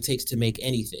how long it takes to make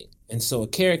anything, and so a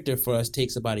character for us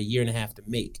takes about 1.5 years to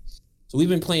make. So we've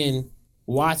been playing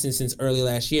Wattson since early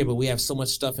last year, but we have so much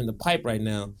stuff in the pipe right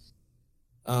now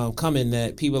coming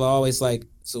that people are always like,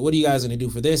 so what are you guys going to do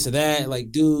for this or that?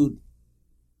 Like, dude,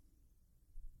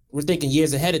 we're thinking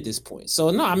years ahead at this point.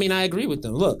 So, no, I mean, I agree with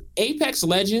them. Look, Apex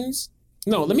Legends,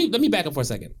 no, let me back up for a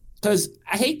second, because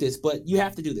I hate this, but you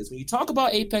have to do this. When you talk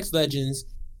about Apex Legends,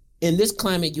 in this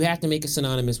climate, you have to make it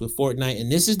synonymous with Fortnite,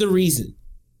 and this is the reason.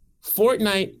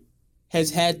 Fortnite has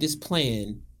had this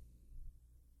plan,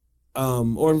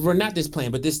 or not this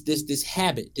plan, but this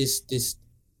habit, this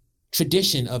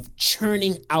tradition of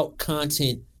churning out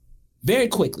content very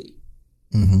quickly.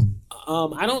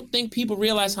 Mm-hmm. I don't think people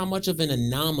realize how much of an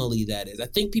anomaly that is. I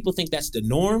think people think that's the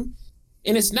norm,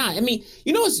 and it's not. I mean,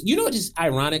 you know what is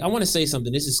ironic? I want to say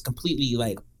something. This is completely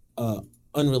like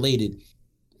unrelated,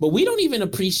 but we don't even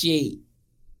appreciate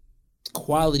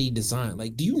quality design.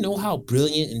 Like, do you know how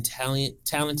brilliant and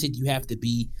talented you have to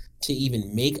be to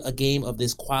even make a game of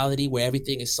this quality where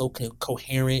everything is so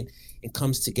coherent and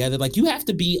comes together? Like, you have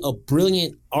to be a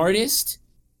brilliant artist,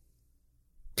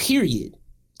 period,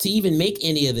 to even make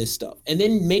any of this stuff, and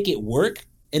then make it work,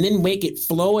 and then make it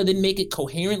flow, and then make it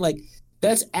coherent. Like,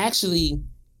 that's actually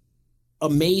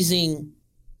amazing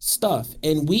stuff,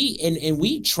 and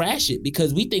we trash it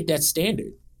because we think that's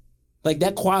standard. Like,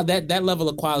 that level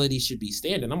of quality should be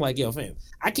standard. I'm like, yo, fam,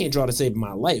 I can't draw to save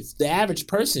my life. The average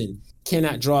person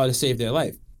cannot draw to save their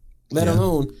life, let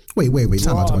alone. Wait.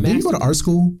 Time out. Didn't you go to art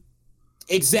school?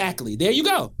 Exactly. There you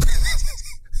go.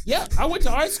 Yeah, I went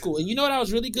to art school, and you know what I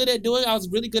was really good at doing? I was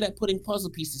really good at putting puzzle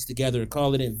pieces together and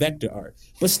calling it vector art.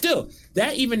 But still,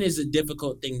 that even is a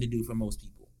difficult thing to do for most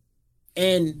people.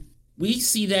 And we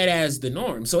see that as the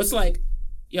norm. So it's like,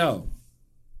 yo,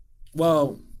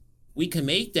 well, we can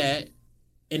make that,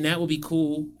 and that will be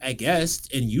cool, I guess,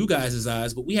 in you guys'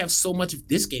 eyes, but we have so much of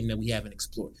this game that we haven't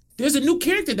explored. There's a new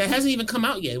character that hasn't even come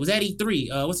out yet. It was at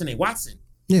E3. What's her name? Watson.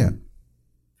 Yeah.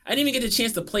 I didn't even get the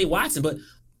chance to play Watson, but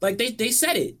like they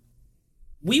said it.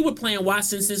 We were playing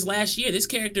Watson since last year. This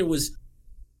character was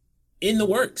in the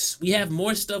works. We have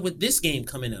more stuff with this game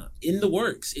coming out in the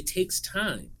works. It takes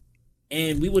time.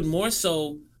 And we would more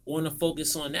so want to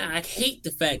focus on that. I hate the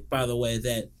fact, by the way,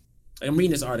 that I'm reading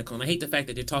this article, and I hate the fact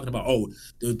that they're talking about,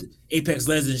 the Apex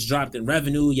Legends dropped in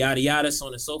revenue, yada, yada, so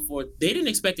on and so forth. They didn't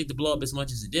expect it to blow up as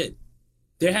much as it did.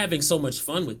 They're having so much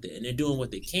fun with it, and they're doing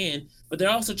what they can, but they're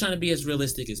also trying to be as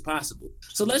realistic as possible.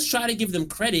 So let's try to give them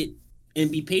credit and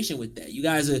be patient with that. You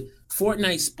guys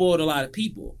Fortnite spoiled a lot of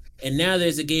people, and now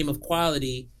there's a game of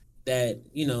quality that,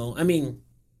 I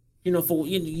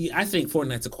think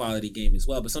Fortnite's a quality game as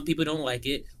well, but some people don't like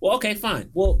it. Well, okay, fine.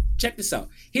 Well, check this out.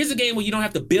 Here's a game where you don't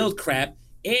have to build crap,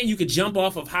 and you could jump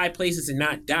off of high places and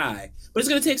not die, but it's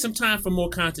going to take some time for more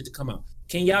content to come out.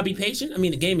 Can y'all be patient? I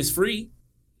mean, the game is free.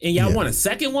 And y'all want a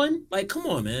second one? Like, come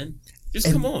on, man.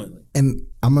 Come on. And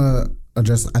I'm going to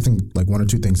address, I think, like one or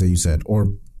two things that you said,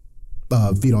 or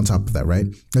feed on top of that, right?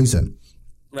 Like you said.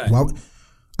 Right. Well,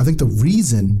 I think the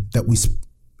reason that we,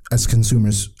 as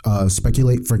consumers,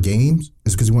 speculate for games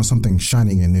is because we want something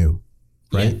shining and new,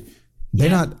 right?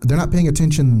 Yeah. They're not paying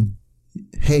attention.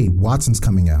 Hey, Watson's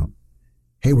coming out.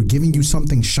 Hey, we're giving you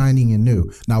something shining and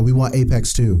new. Now we want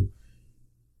Apex 2.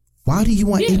 Why do you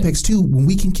want Apex 2 when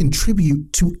we can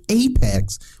contribute to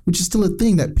Apex, which is still a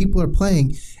thing that people are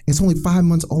playing? It's only 5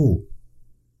 months old.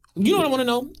 You know what I want to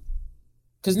know?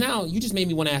 Because now you just made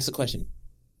me want to ask a question.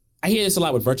 I hear this a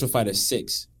lot with Virtua Fighter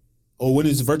 6. Oh, what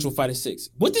is Virtua Fighter 6?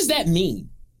 What does that mean?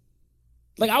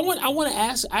 Like, I want to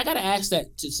ask, I got to ask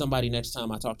that to somebody next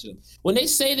time I talk to them. When they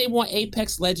say they want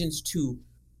Apex Legends 2,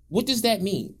 what does that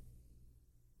mean?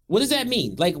 What does that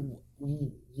mean? Like,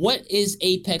 what is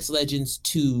Apex Legends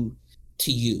 2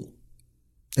 to you?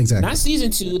 Exactly. Not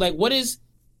season 2. Like, what is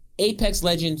Apex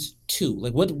Legends 2?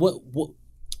 Like,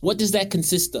 what does that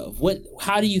consist of?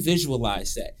 How do you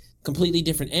visualize that? Completely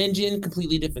different engine,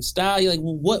 completely different style. You're like,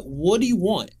 well, what do you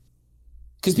want?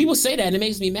 Because people say that and it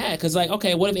makes me mad. Because, like,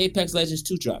 okay, what if Apex Legends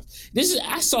 2 drops?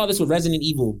 I saw this with Resident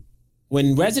Evil.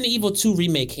 When Resident Evil 2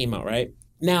 Remake came out, right?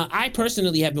 Now, I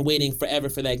personally have been waiting forever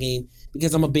for that game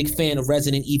because I'm a big fan of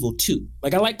Resident Evil 2.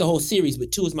 Like, I like the whole series,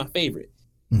 but 2 is my favorite.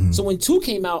 Mm-hmm. So when 2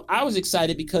 came out, I was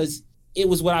excited because it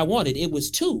was what I wanted. It was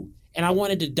 2. And I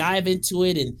wanted to dive into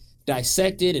it and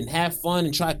dissect it and have fun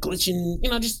and try glitching,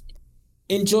 just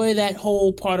enjoy that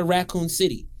whole part of Raccoon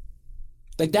City.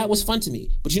 Like, that was fun to me.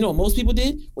 But you know what most people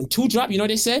did? When 2 dropped, you know what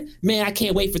they said? Man, I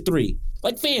can't wait for 3.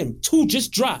 Like, fam, 2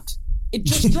 just dropped. It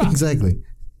just dropped. Exactly.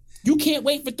 You can't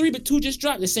wait for 3, but 2 just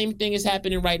dropped. The same thing is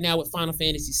happening right now with Final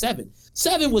Fantasy 7.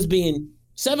 7 was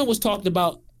talked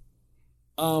about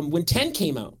when 10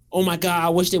 came out. Oh my God, I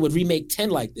wish they would remake 10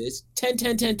 like this. 10.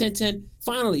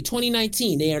 Finally,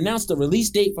 2019, they announced the release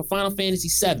date for Final Fantasy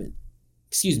 7.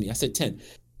 Excuse me, I said 10.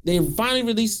 They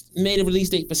finally made a release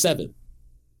date for 7.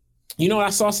 You know what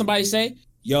I saw somebody say?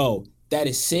 Yo, that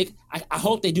is sick. I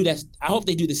hope they do that. I hope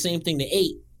they do the same thing to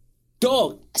 8.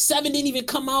 Dog, 7 didn't even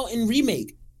come out in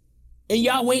remake. And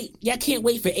y'all can't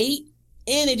wait for 8?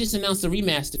 And they just announced a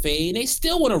remaster for 8, and they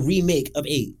still want a remake of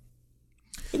 8.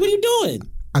 What are you doing?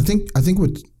 I think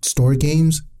with story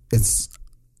games, it's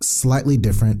slightly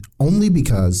different only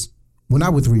because, well,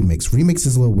 not with Remix. Remix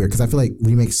is a little weird because I feel like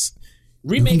Remix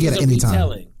you can get at any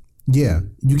time. Yeah,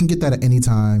 you can get that at any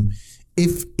time.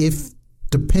 If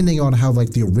depending on how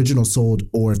like the original sold,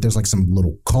 or if there's like some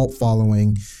little cult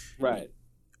following, right,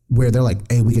 where they're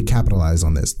like, hey, we could capitalize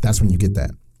on this. That's when you get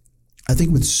that. I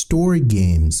think with story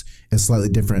games, it's slightly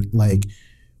different. Like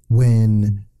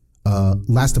when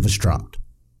Last of Us dropped.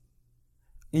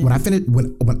 Mm-hmm.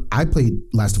 When I played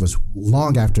Last of Us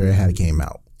long after it came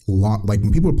out, like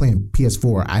when people were playing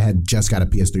PS4, I had just got a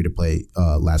PS3 to play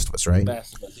Last of Us, right?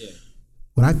 Last of Us, yeah.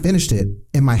 When I finished it,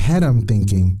 in my head, I'm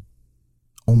thinking,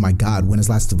 oh my God, when is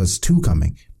Last of Us 2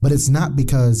 coming? But it's not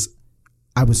because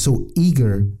I was so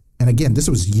eager. And again, this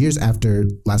was years after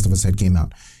Last of Us had came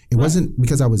out. It wasn't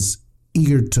because I was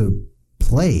eager to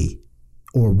play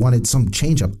or wanted some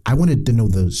change up. I wanted to know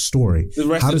the story.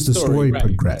 How does the story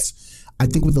progress? Right. I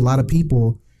think with a lot of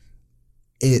people,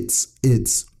 it's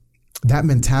that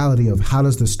mentality of how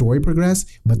does the story progress,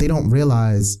 but they don't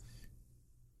realize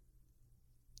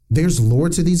there's lore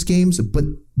to these games, but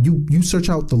you search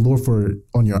out the lore for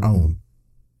on your own.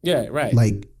 Yeah, right.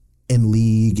 Like in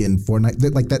League and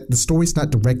Fortnite, like that, the story's not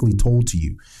directly told to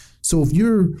you. So if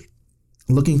you're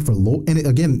looking for lore, and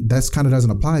again, that's kind of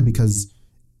doesn't apply because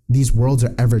these worlds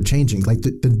are ever changing. Like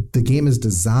the game is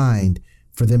designed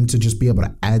for them to just be able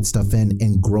to add stuff in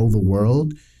and grow the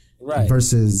world, right?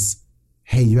 Versus,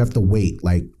 hey, you have to wait.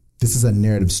 Like this is a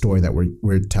narrative story that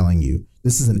we're telling you.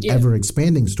 This is an ever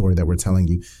expanding story that we're telling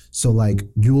you. So like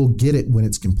you will get it when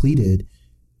it's completed,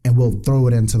 and we'll throw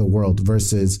it into the world.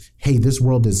 Versus, hey, this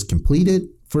world is completed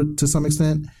to some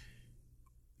extent.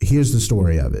 Here's the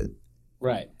story of it.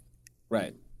 Right.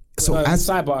 Right. So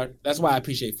sidebar, that's why I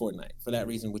appreciate Fortnite for that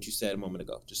reason. What you said a moment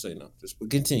ago, just so you know. Just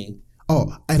continue.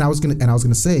 Oh, and I was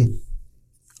gonna say,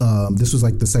 this was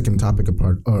like the second topic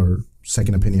apart or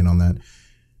second opinion on that.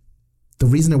 The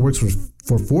reason it works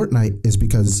for Fortnite is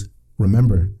because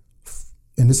remember,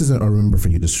 and this isn't a remember for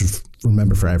you, this is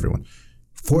remember for everyone.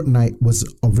 Fortnite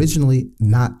was originally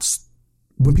not.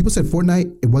 When people said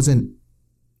Fortnite, it wasn't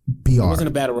BR. It wasn't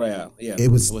a battle royale. Yeah, it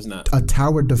was not a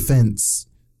tower defense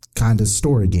kind of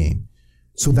story game.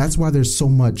 So that's why there's so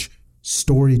much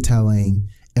storytelling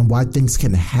and why things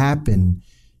can happen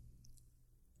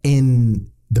in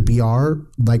the BR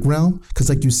like realm. Because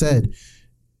like you said,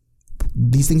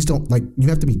 these things don't, like, you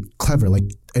have to be clever. Like,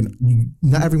 and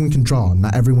not everyone can draw,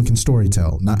 not everyone can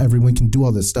storytell, not everyone can do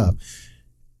all this stuff.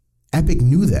 Epic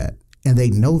knew that, and they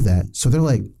know that. So they're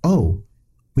like, oh,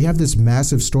 we have this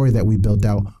massive story that we built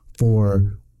out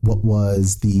for what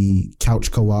was the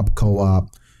couch co-op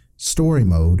story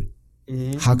mode.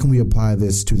 Mm-hmm. How can we apply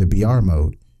this to the BR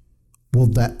mode? Well,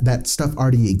 that stuff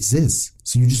already exists.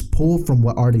 So you just pull from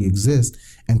what already exists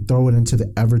and throw it into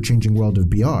the ever-changing world of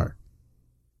BR.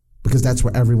 Because that's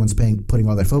where everyone's putting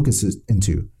all their focus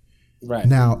into. Right.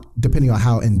 Now, depending on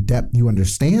how in-depth you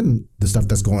understand the stuff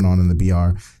that's going on in the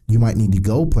BR, you might need to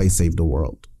go play Save the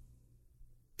World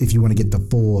if you want to get the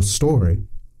full story.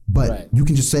 But you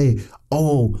can just say,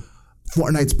 oh,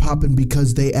 Fortnite's popping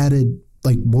because they added,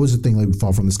 like, what was the thing, like,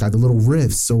 Fall from the Sky? The little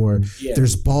rifts, or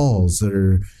there's balls,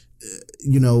 or,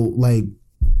 you know, like,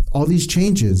 all these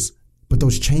changes. But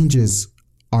those changes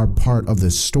are part of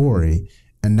the story.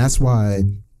 And that's why,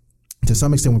 to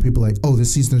some extent, when people are like, oh,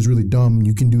 this season is really dumb,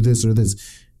 you can do this or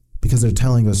this, because they're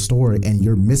telling a story and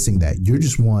you're missing that. You're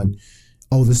just one,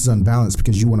 oh, this is unbalanced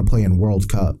because you want to play in World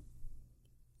Cup.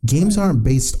 Games weren't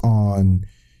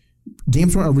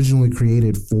originally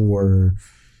created for,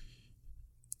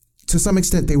 to some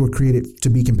extent, they were created to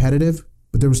be competitive,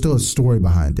 but there was still a story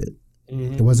behind it.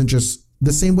 Mm-hmm. It wasn't just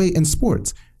the same way in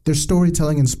sports. There's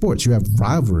storytelling in sports. You have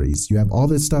rivalries. You have all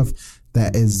this stuff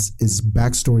that is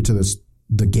backstory to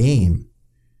the game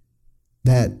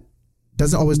that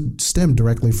doesn't always stem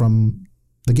directly from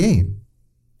the game.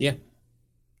 Yeah,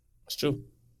 that's true.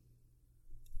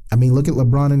 I mean, look at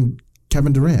LeBron and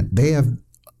Kevin Durant. They have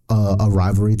a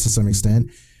rivalry to some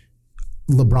extent.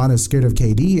 LeBron is scared of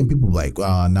KD, and people are like,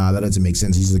 oh, nah, that doesn't make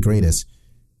sense. He's the greatest.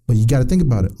 But you got to think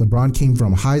about it. LeBron came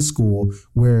from high school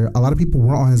where a lot of people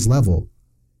weren't on his level.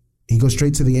 He goes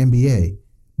straight to the NBA.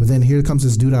 But then here comes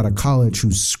this dude out of college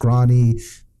who's scrawny,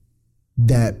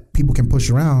 that people can push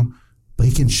around, but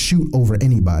he can shoot over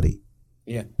anybody.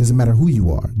 Yeah. Doesn't matter who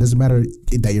you are. Doesn't matter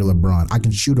that you're LeBron. I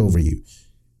can shoot over you.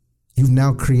 You've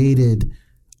now created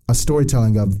a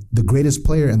storytelling of the greatest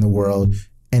player in the world,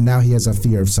 and now he has a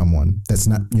fear of someone that's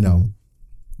not, you know,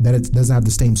 that it doesn't have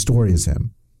the same story as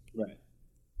him. Right.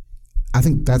 I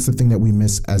think that's the thing that we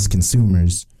miss as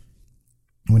consumers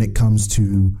when it comes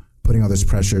to putting all this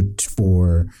pressure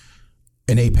for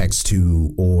an Apex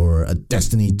 2 or a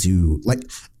Destiny 2. Like,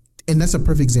 and that's a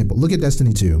perfect example. Look at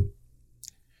Destiny 2.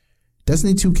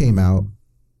 Destiny 2 came out.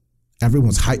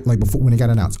 Everyone's hyped, like before when it got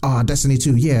announced. Oh, Destiny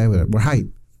 2, yeah, we're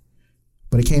hyped.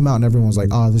 But it came out and everyone was like,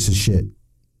 oh, this is shit.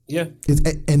 Yeah.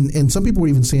 And some people were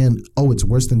even saying, oh, it's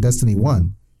worse than Destiny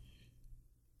 1.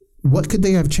 What could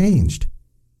they have changed?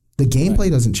 The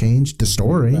gameplay doesn't change. The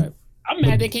story. Right. I'm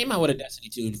mad they came out with a Destiny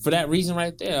 2 for that reason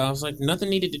right there. I was like, nothing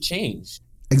needed to change.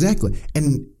 Exactly.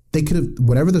 And they could have,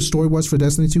 whatever the story was for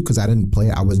Destiny 2, because I didn't play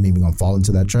it, I wasn't even going to fall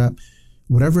into that trap.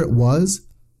 Whatever it was,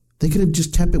 they could have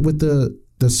just kept it with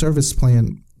the service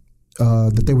plan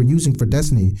that they were using for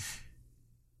Destiny,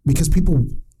 because people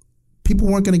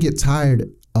weren't going to get tired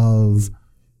of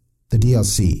the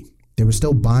DLC. They were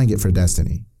still buying it for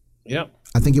Destiny. Yep.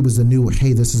 I think it was the new,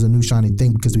 hey, this is a new shiny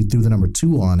thing because we threw the number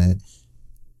 2 on it.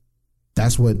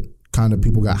 That's what kind of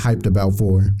people got hyped about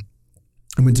for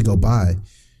and went to go buy,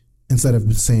 instead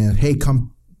of saying, hey,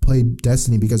 come play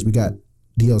Destiny because we got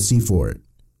DLC for it.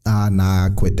 Nah, I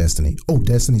quit Destiny. Oh,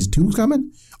 Destiny's 2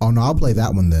 coming? Oh, no, I'll play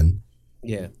that one then.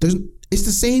 Yeah. It's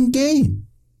the same game.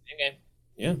 Okay.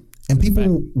 Yeah. And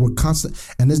people were constant,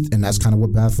 and that's kind of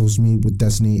what baffles me with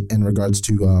Destiny in regards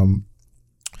to,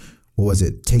 what was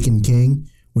it, Taken King,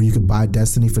 where you could buy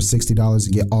Destiny for $60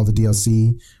 and get all the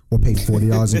DLC, or pay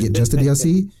 $40 and get just the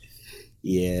DLC.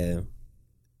 Yeah.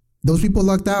 Those people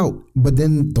lucked out, but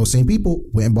then those same people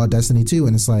went and bought Destiny 2,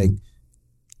 and it's like,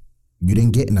 you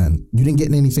didn't get none. You didn't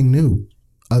get anything new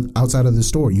outside of the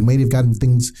store. You may have gotten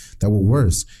things that were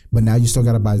worse, but now you still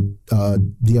got to buy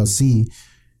DLC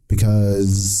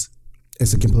because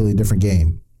it's a completely different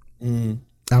game. Mm.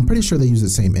 I'm pretty sure they use the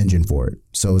same engine for it.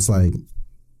 So it's like,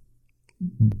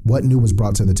 what new was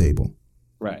brought to the table?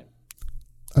 Right.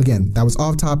 Again, that was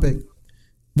off topic.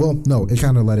 Well, no, it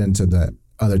kind of led into that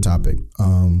other topic.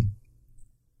 But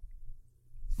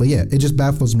yeah, it just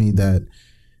baffles me that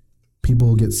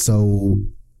people get so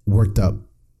worked up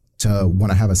to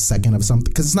want to have a second of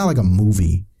something, because it's not like a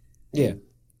movie. Yeah.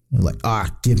 You're like,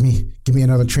 give me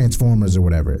another Transformers or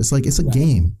whatever. It's like, it's a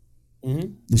game.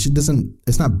 Mm-hmm. This shit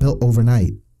it's not built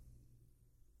overnight.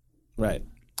 Right.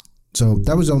 So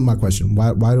that was my question.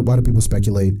 Why do people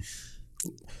speculate?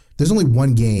 There's only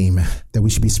one game that we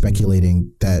should be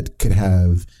speculating that could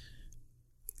have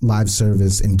live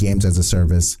service and games as a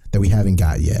service that we haven't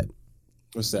got yet.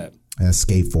 What's that?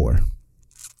 Skate 4.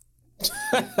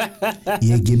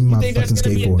 Yeah, give me my fucking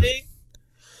Skate 4.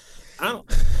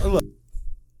 Look,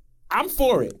 I'm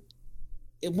for it.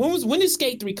 When did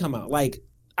Skate 3 come out? Like,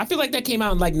 I feel like that came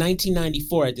out in like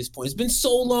 1994 at this point. It's been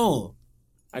so long.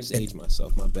 I just aged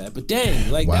myself, my bad. But dang,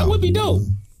 like, wow, that would be dope.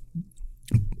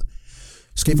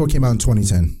 Skate 4 came out in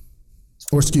 2010.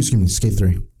 Or excuse me, Skate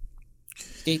 3.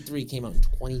 Skate 3 came out in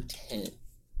 2010.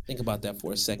 Think about that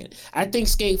for a second. I think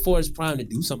Skate 4 is primed to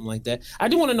do something like that. I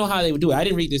do want to know how they would do it. I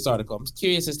didn't read this article. I'm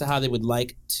curious as to how they would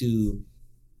like to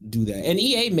do that. And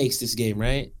EA makes this game,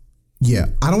 right? Yeah.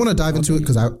 I don't want to dive into it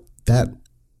because that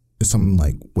is something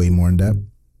like way more in depth,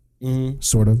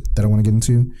 sort of, that I want to get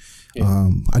into. Yeah.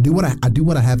 I do want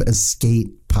to have a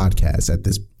skate podcast at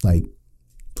this, like,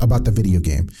 about the video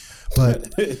game.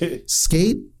 But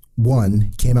Skate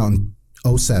 1 came out in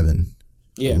 2007.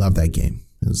 Yeah. I love that game.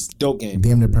 It was dope game.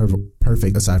 Damn near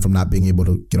perfect aside from not being able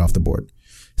to get off the board.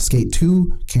 Skate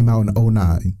 2 came out in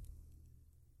 2009.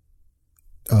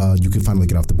 You could finally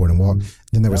get off the board and walk.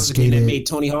 Then there was Skate 8. That made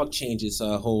Tony Hawk change his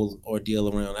whole ordeal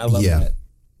around. I love that.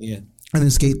 Yeah. And then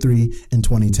Skate 3 in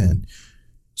 2010.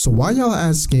 So why y'all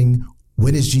asking,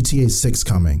 when is GTA 6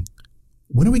 coming?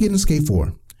 When are we getting Skate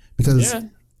 4? Because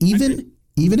even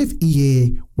if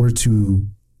EA were to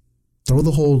throw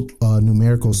the whole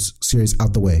numerical series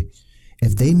out the way,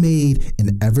 if they made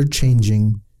an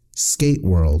ever-changing skate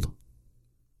world,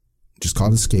 just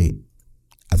call it Skate,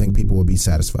 I think people would be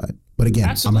satisfied. But again,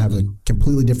 absolutely. I'm going to have a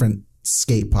completely different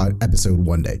skate pod episode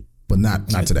one day, but not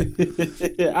today.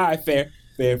 All right, fair.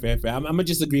 I'm going to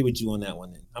just agree with you on that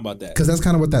one then. How about that? Because that's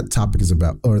kind of what that topic is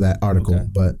about, or that article. Okay.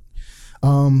 But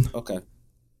okay.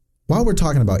 While we're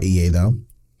talking about EA, though,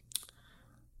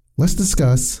 let's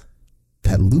discuss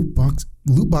that loot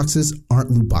boxes aren't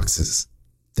loot boxes.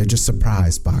 They're just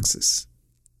surprise boxes.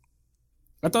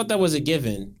 I thought that was a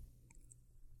given.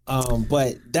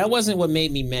 But that wasn't what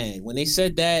made me mad. When they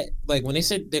said that, like when they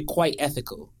said they're quite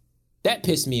ethical, that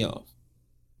pissed me off.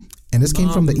 And this came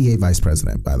from the EA vice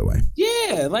president, by the way.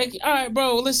 Yeah, like, all right,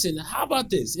 bro, listen, how about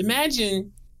this?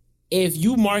 Imagine if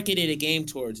you marketed a game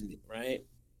towards me, right?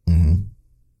 Mm-hmm.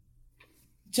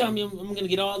 Tell me I'm going to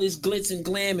get all this glitz and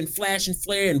glam and flash and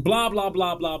flare and blah, blah,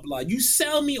 blah, blah, blah. You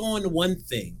sell me on one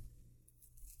thing,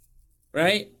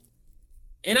 right?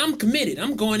 And I'm committed.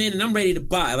 I'm going in and I'm ready to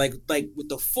buy. Like with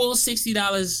the full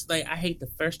 $60. Like I hate the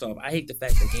fact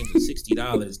that games are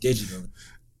 $60 digitally.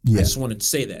 Yeah. I just wanted to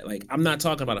say that. Like I'm not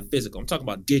talking about a physical. I'm talking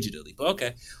about digitally. But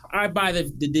okay, I buy the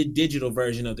digital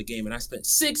version of the game, and I spent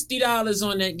 $60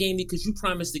 on that game because you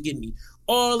promised to give me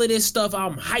all of this stuff.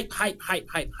 I'm hype.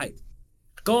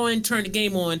 Go in, turn the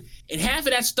game on, and half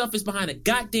of that stuff is behind a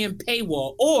goddamn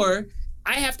paywall, or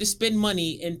I have to spend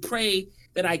money and pray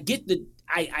that I get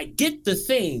the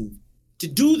thing to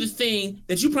do the thing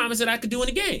that you promised that I could do in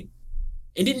the game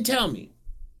and didn't tell me.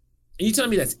 And you telling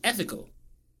me that's ethical?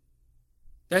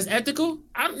 That's ethical?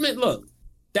 Look,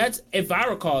 that's, if I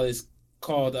recall, is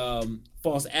called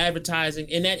false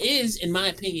advertising. And that is, in my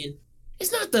opinion,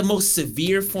 it's not the most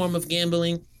severe form of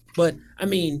gambling. But, I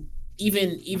mean,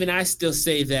 even I still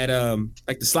say that,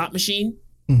 like the slot machine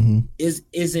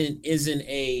isn't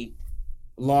a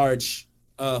large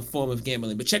form of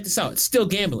gambling. But check this out. It's still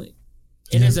gambling.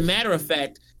 And as a matter of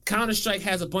fact, Counter-Strike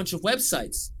has a bunch of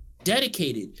websites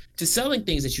dedicated to selling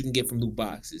things that you can get from loot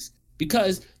boxes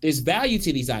because there's value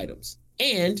to these items.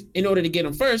 And in order to get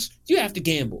them first, you have to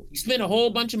gamble. You spend a whole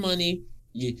bunch of money.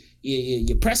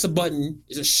 You press a button.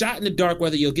 It's a shot in the dark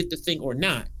whether you'll get the thing or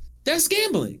not. That's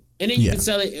gambling. And then you can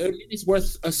sell it. It's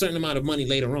worth a certain amount of money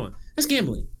later on. That's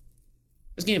gambling.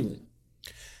 That's gambling.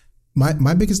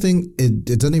 My biggest thing, it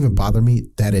doesn't even bother me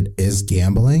that it is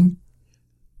gambling.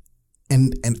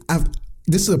 And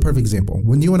this is a perfect example.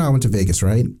 When you and I went to Vegas,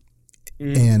 right?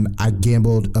 And I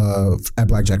gambled at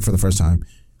blackjack for the first time.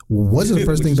 What's the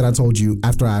first thing that I told you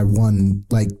after I won?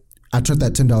 Like, I turned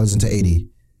that $10 into $80.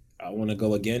 I want to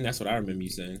go again. That's what I remember you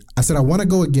saying. I said, I want to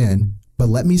go again, but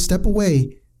let me step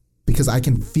away because I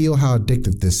can feel how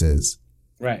addictive this is.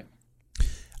 Right.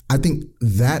 I think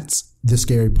that's the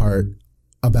scary part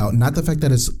about not the fact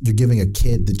that you're giving a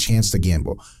kid the chance to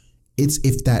gamble. It's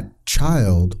if that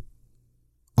child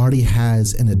already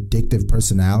has an addictive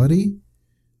personality,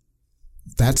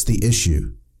 that's the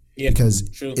issue. Yeah, because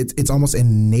it's almost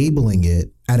enabling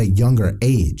it at a younger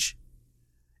age.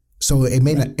 So it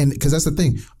may not, and because that's the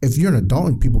thing. If you're an adult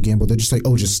and people gamble, they're just like,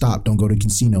 oh, just stop, don't go to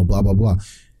casino, blah, blah, blah.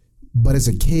 But as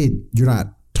a kid, you're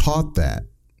not taught that.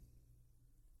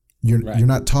 You're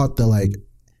not taught that, like,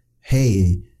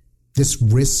 hey, this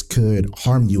risk could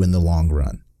harm you in the long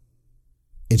run.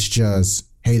 It's just,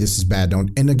 hey, this is bad.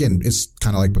 Don't. And again, it's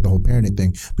kind of like with the whole parenting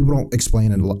thing. People don't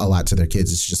explain it a lot to their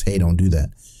kids. It's just, hey, don't do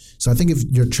that. So I think if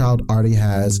your child already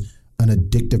has an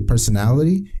addictive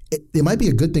personality, it might be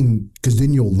a good thing because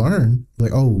then you'll learn,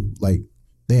 like, oh, like,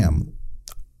 damn,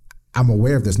 I'm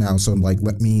aware of this now. So, like,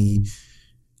 let me,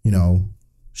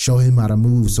 show him how to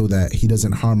move so that he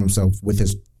doesn't harm himself with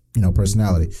his,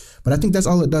 personality. But I think that's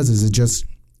all it does is it just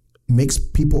makes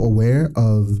people aware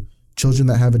of children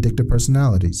that have addictive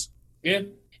personalities. Yeah.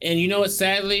 And you know what?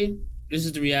 Sadly, this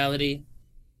is the reality.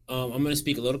 I'm going to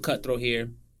speak a little cutthroat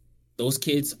here. Those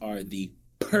kids are the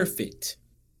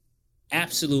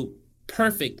absolute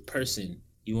perfect person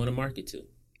you want to market to.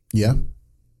 Yeah.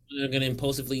 They're going to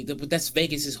impulsively, but that's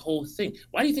Vegas' whole thing.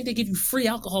 Why do you think they give you free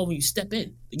alcohol when you step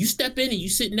in? You step in and you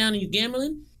sitting down and you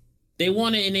gambling, they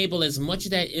want to enable as much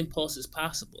of that impulse as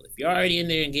possible. If you're already in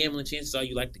there and gambling, chances are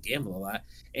you like to gamble a lot.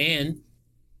 And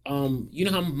you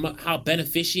know how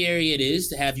beneficiary it is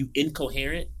to have you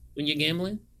incoherent when you're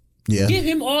gambling? Yeah. Give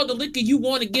him all the liquor you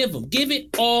want to give him. Give it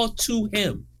all to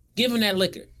him. Give him that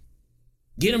liquor.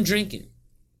 Get him drinking.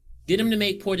 Get him to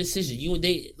make poor decisions.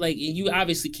 You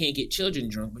obviously can't get children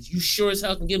drunk, but you sure as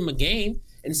hell can give them a game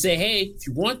and say, hey, if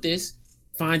you want this,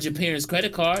 find your parents'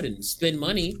 credit card and spend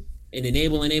money and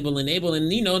enable. And,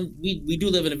 we do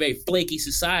live in a very flaky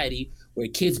society where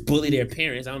kids bully their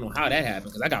parents. I don't know how that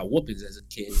happened because I got whoopings as a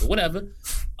kid, but whatever.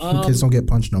 Kids don't get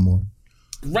punched no more.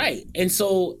 Right. And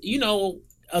so,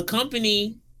 a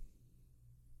company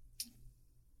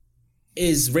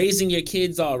is raising your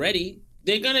kids already.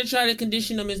 They're going to try to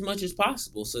condition them as much as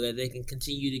possible so that they can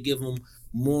continue to give them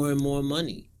more and more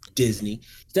money. Disney.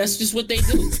 That's just what they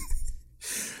do.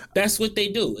 That's what they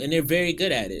do. And they're very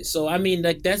good at it. So, I mean,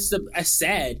 like, that's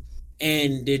sad.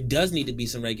 And there does need to be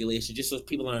some regulation just so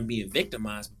people aren't being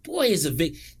victimized. Boy,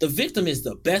 the victim is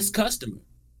the best customer.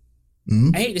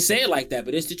 Mm-hmm. I hate to say it like that,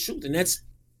 but it's the truth. And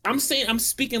I'm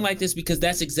speaking like this because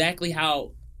that's exactly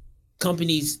how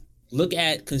companies look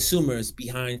at consumers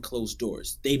behind closed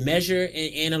doors. They measure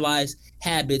and analyze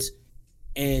habits,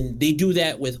 and they do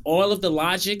that with all of the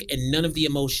logic and none of the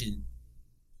emotion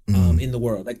in the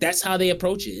world. Like, that's how they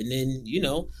approach it. And then,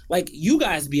 like, you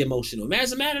guys be emotional.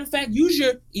 As a matter of fact, use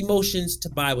your emotions to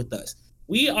buy with us.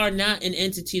 We are not an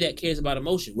entity that cares about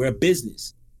emotion. We're a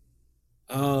business.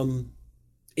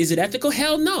 Is it ethical?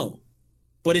 Hell no.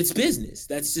 But it's business.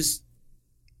 That's just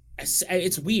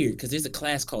it's weird because there's a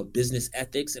class called business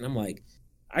ethics, and I'm like,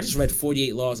 I just read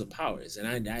 48 Laws of Powers,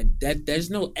 and that there's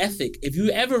no ethic. If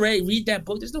you ever read that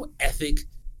book, there's no ethical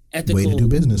way to do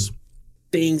business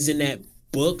things in that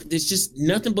book. There's just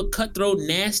nothing but cutthroat,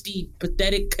 nasty,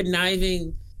 pathetic,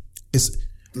 conniving. It's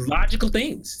logical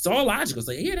things. It's all logical. It's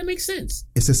like, yeah, that makes sense.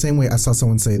 It's the same way I saw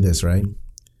someone say this, right?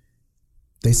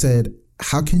 They said,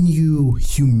 how can you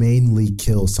humanely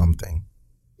kill something?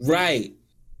 Right.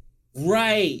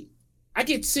 I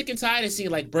get sick and tired of seeing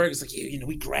like burgers, like, you know,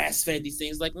 we grass fed these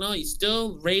things. Like, no, you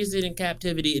still raised it in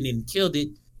captivity and then killed it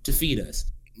to feed us.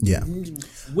 Yeah.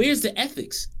 Where's the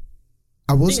ethics?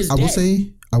 I will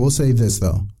say this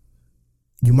though.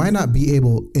 You might not be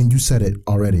able, and you said it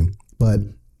already, but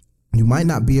you might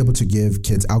not be able to give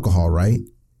kids alcohol, right?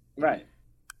 Right.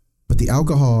 But the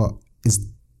alcohol is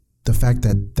the fact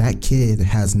that that kid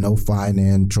has no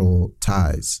financial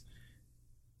ties.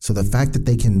 So the fact that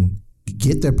they can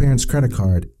get their parents' credit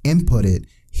card, input it,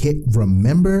 hit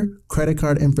remember credit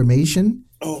card information.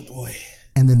 Oh boy.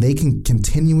 And then they can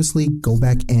continuously go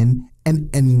back in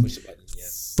and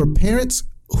for parents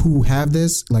who have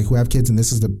this, like who have kids and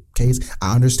this is the case,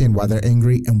 I understand why they're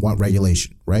angry and want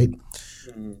regulation, right?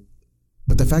 Mm-hmm.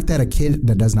 But the fact that a kid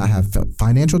that does not have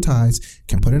financial ties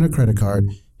can put in a credit card,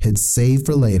 hit save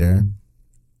for later,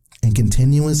 and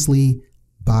continuously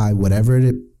buy whatever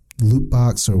loot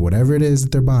box or whatever it is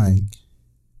that they're buying,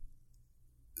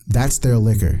 that's their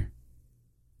liquor.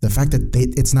 The fact that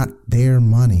it's not their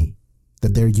money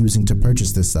that they're using to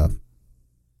purchase this stuff.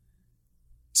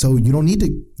 So you don't need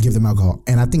to give them alcohol.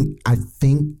 And I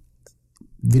think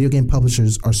video game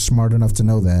publishers are smart enough to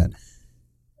know that.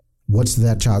 What's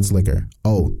that child's liquor?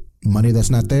 Oh, money that's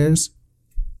not theirs?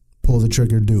 Pull the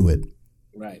trigger, do it.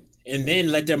 Right. And then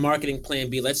let their marketing plan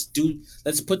be, let's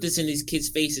put this in these kids'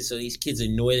 faces so these kids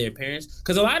annoy their parents.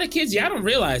 Because a lot of kids, I don't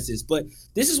realize this, but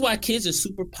this is why kids are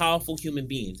super powerful human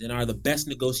beings and are the best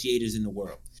negotiators in the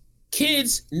world.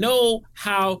 Kids know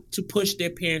how to push their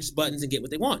parents' buttons and get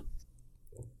what they want.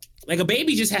 Like a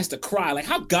baby just has to cry. Like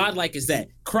how godlike is that?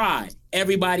 Cry.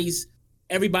 Everybody's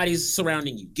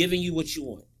surrounding you, giving you what you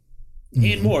want.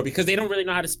 Mm-hmm. And more, because they don't really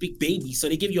know how to speak baby. So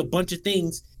they give you a bunch of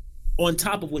things on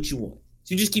top of what you want.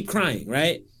 So you just keep crying,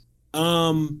 right?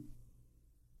 Toddlers,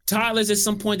 at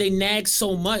some point, they nag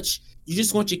so much, you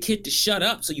just want your kid to shut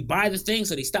up. So you buy the thing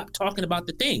so they stop talking about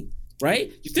the thing,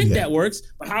 right? You think that works,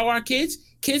 but how are kids?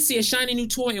 Kids see a shiny new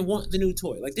toy and want the new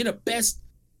toy. Like they're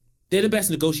the best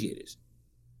negotiators.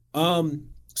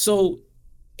 So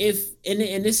if,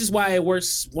 and this is why it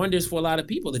works wonders for a lot of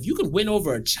people. If you can win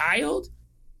over a child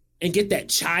and get that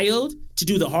child to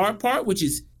do the hard part, which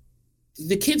is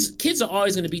the kids are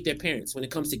always going to beat their parents when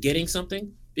it comes to getting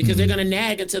something because they're going to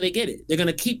nag until they get it. They're going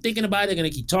to keep thinking about it. They're going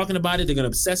to keep talking about it. They're going to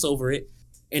obsess over it.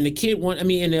 And and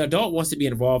the adult wants to be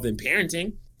involved in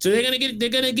parenting. So they're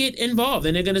going to get involved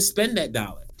and they're going to spend that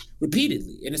dollar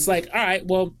repeatedly. And it's like, all right,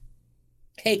 well,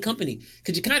 hey company,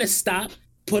 could you kind of stop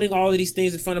putting all of these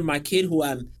things in front of my kid who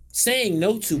I'm saying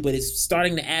no to, but it's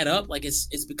starting to add up? Like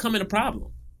it's becoming a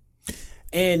problem.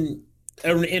 And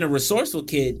a resourceful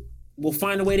kid will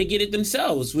find a way to get it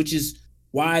themselves, which is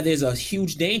why there's a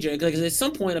huge danger. Because at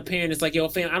some point, a parent is like, yo,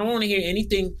 fam, I don't want to hear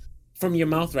anything from your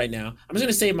mouth right now. I'm just going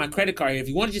to save my credit card here. If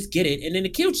you want to just get it. And then the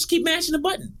kid will just keep mashing the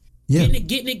button. Yeah.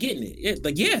 Getting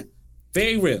it.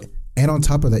 Very real. And on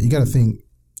top of that, you got to think,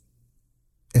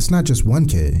 it's not just one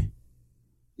kid.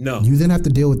 No. You then have to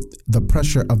deal with the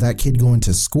pressure of that kid going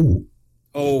to school.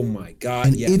 Oh my God!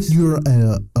 And if you're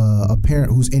a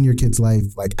parent who's in your kid's life,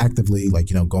 like actively, like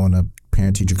going to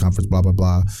parent-teacher conference, blah blah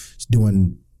blah,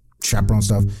 doing chaperone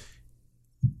stuff,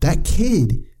 that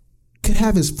kid could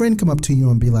have his friend come up to you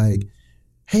and be like,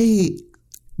 "Hey,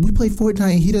 we play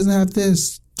Fortnite and he doesn't have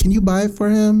this. Can you buy it for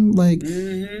him?" Like,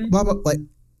 blah blah. Like,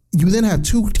 you then have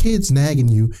two kids nagging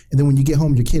you, and then when you get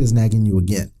home, your kid is nagging you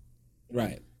again.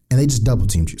 Right. And they just double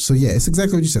teamed you. So yeah, it's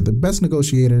exactly what you said. The best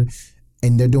negotiator.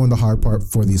 And they're doing the hard part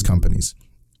for these companies.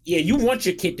 Yeah, you want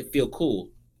your kid to feel cool.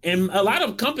 And a lot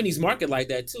of companies market like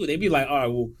that too. They be like, all right,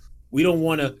 well, you don't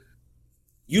want to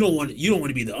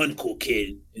be the uncool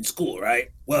kid in school, right?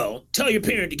 Well, tell your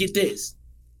parent to get this.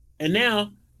 And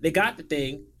now they got the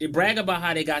thing. They brag about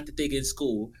how they got the thing in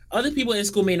school. Other people in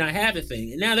school may not have the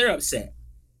thing. And now they're upset.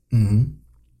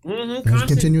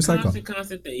 Continuous cycle.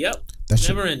 Constant thing. Yep. That's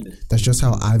never ending. That's just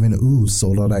how Ivan Ooze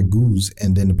sold all that goose.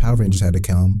 And then the Power Rangers had to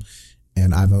come.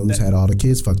 And Ivan Ooze had all the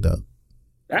kids fucked up.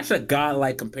 That's a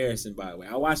godlike comparison, by the way.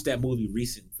 I watched that movie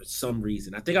recent for some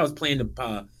reason. I think I was playing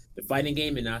the fighting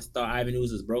game, and I thought Ivan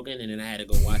Ooze was broken, and then I had to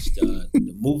go watch the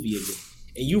movie again.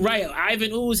 And you're right,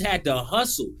 Ivan Ooze had to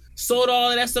hustle, sold all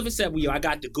of that stuff, and said, well, yo, I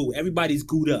got the goo. Everybody's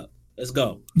gooed up. Let's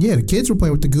go. Yeah, the kids were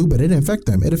playing with the goo, but it didn't affect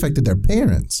them. It affected their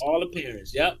parents. All the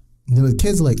parents, yep. The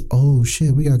kids are like, oh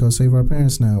shit, we gotta go save our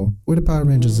parents now. Where the Power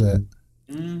Rangers at?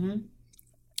 Mm-hmm.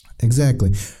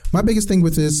 Exactly. My biggest thing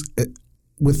with this,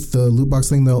 with the loot box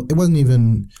thing though, it wasn't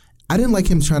even. I didn't like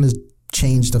him trying to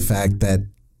change the fact that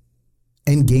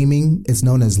in gaming it's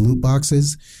known as loot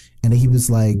boxes, and he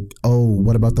was like, oh,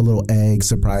 what about the little egg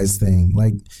surprise thing?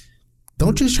 Like,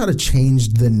 don't just try to change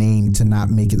the name to not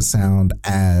make it sound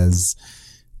as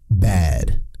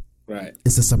bad. Right.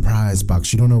 It's a surprise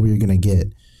box. You don't know what you're gonna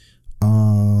get.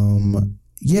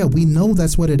 Yeah, we know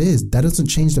that's what it is. That doesn't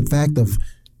change the fact of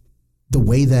the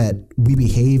way that we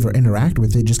behave or interact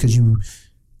with it just because you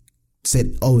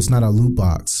said, oh, it's not a loot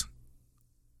box.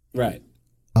 Right.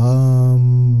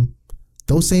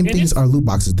 Those same things are loot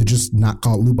boxes. They're just not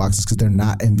called loot boxes because they're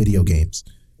not in video games.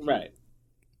 Right.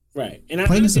 Right. And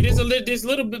honestly, there's a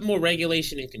little bit more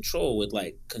regulation and control with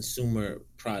like consumer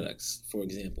products, for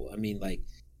example. I mean, like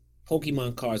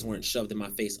Pokemon cards weren't shoved in my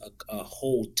face a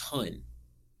whole ton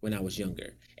when I was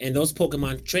younger. And those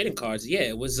Pokemon trading cards, yeah,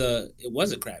 it was a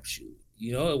crapshoot.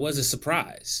 You know, it was a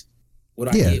surprise. What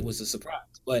I did was a surprise.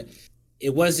 But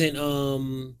it wasn't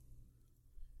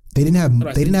they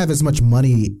didn't have as much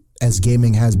money as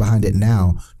gaming has behind it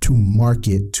now to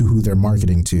market to who they're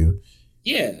marketing to.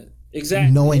 Yeah,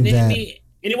 exactly. Knowing that, and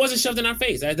it wasn't shoved in our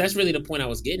face. That's really the point I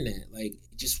was getting at. Like,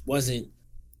 it just wasn't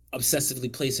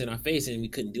obsessively placed in our face, and we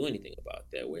couldn't do anything about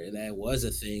that. Where that was a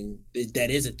thing,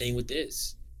 that is a thing with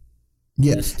this.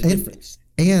 Yeah, that's the difference.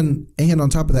 And on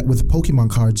top of that, with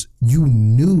Pokemon cards, you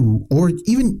knew, or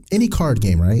even any card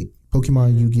game, right?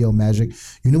 Pokemon, Yu-Gi-Oh, Magic.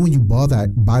 You know when you buy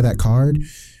that card.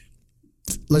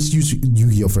 Let's use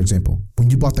Yu-Gi-Oh for example. When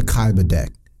you bought the Kaiba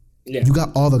deck, you got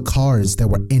all the cards that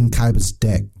were in Kaiba's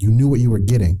deck. You knew what you were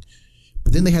getting.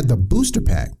 But then they had the booster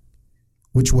pack,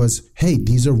 which was, hey,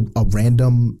 these are a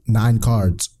random 9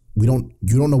 cards. You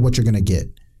don't know what you're gonna get.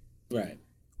 Right.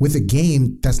 With a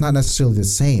game, that's not necessarily the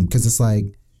same because it's like,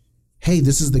 hey,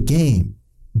 this is the game.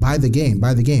 Buy the game.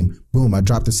 Boom, I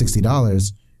dropped the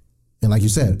 $60. And like you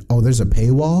said, oh, there's a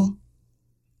paywall.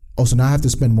 Oh, so now I have to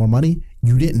spend more money?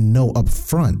 You didn't know up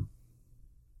front.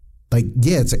 Like,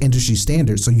 yeah, it's an industry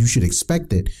standard, so you should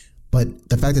expect it. But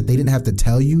the fact that they didn't have to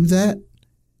tell you that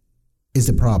is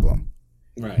the problem.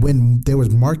 Right. When there was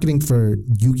marketing for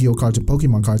Yu-Gi-Oh cards and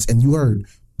Pokemon cards and you heard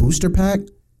booster pack,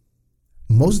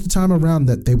 most of the time around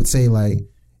that they would say like,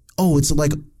 oh, it's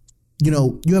like, you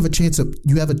know, you have a chance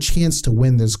to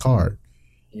win this card.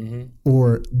 Mm-hmm.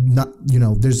 Or not, you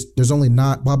know, there's only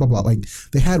not blah blah blah. Like,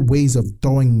 they had ways of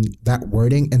throwing that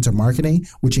wording into marketing,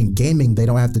 which in gaming they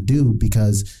don't have to do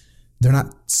because they're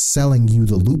not selling you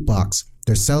the loot box.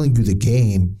 They're selling you the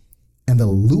game, and the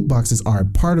loot boxes are a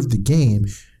part of the game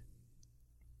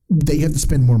that you have to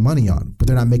spend more money on, but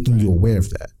they're not making you aware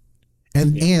of that.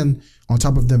 And on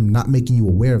top of them not making you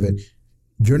aware of it,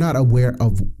 you're not aware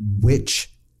of which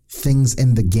things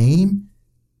in the game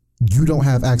you don't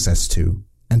have access to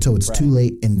until it's too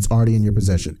late and it's already in your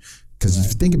possession. Because if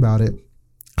you think about it,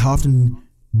 how often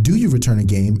do you return a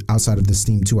game outside of the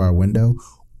Steam 2-hour window?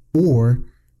 Or,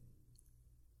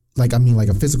 like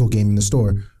a physical game in the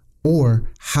store?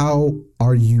 Or how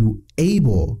are you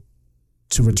able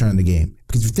to return the game?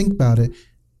 Because if you think about it,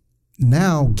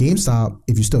 now GameStop,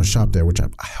 if you still shop there, which I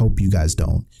hope you guys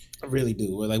don't. I really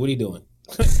do. We're like, what are you doing?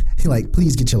 Like,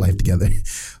 please get your life together.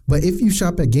 But if you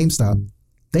shop at GameStop,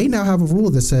 they now have a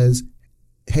rule that says,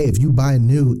 hey, if you buy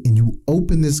new and you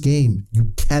open this game,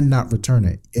 you cannot return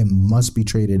it. It must be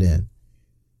traded in.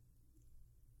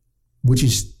 Which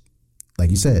is, like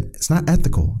you said, it's not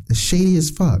ethical. It's shady as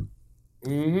fuck.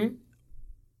 Mm-hmm.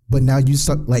 But now you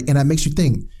suck, like, and that makes you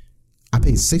think, I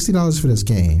paid $60 for this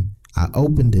game. I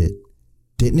opened it,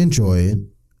 didn't enjoy it,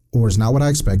 or it's not what I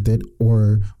expected,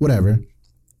 or whatever.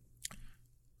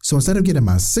 So instead of getting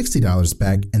my $60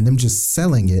 back and them just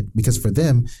selling it, because for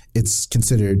them it's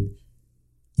considered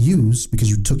used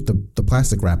because you took the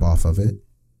plastic wrap off of it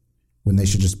when they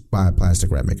should just buy a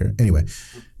plastic wrap maker. Anyway,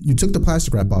 you took the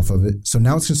plastic wrap off of it. So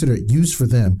now it's considered used for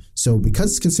them. So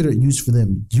because it's considered used for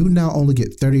them, you now only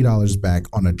get $30 back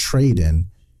on a trade-in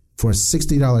for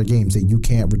 $60 games that you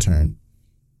can't return.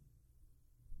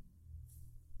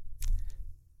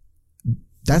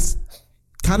 That's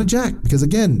kind of jacked because,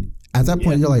 again, at that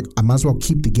point, you're like, I might as well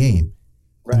keep the game.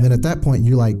 Right. And then at that point,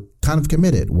 you're like kind of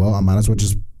committed. Well, I might as well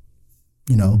just,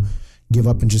 you know, give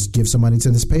up and just give some money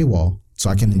to this paywall so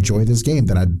I can enjoy this game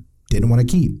that I didn't want to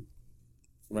keep.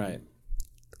 Right.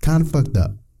 Kind of fucked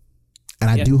up. And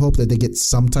I do hope that they get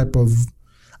some type of,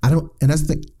 and that's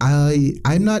the thing,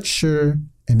 I'm not sure,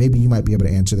 and maybe you might be able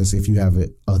to answer this if you have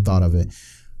a thought of it.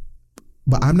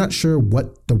 but I'm not sure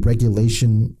what the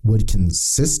regulation would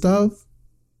consist of,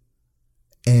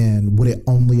 and would it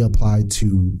only apply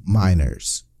to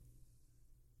minors?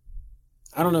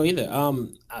 I don't know either.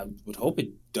 I would hope it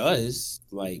does.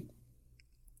 Like,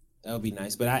 that would be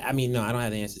nice. But I mean, no, I don't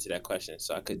have the answer to that question,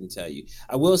 so I couldn't tell you.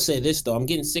 I will say this though: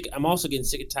 I'm also getting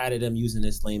sick and tired of them using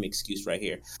this lame excuse right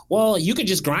here. Well, you could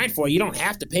just grind for it. You don't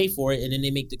have to pay for it, and then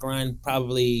they make the grind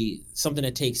probably something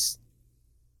that takes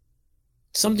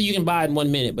something you can buy in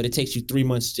 1 minute, but it takes you 3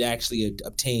 months to actually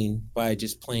obtain by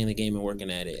just playing the game and working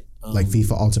at it. Like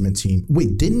FIFA Ultimate Team.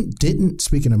 Wait, didn't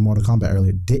speaking of Mortal Kombat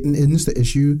earlier, isn't this the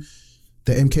issue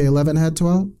the MK11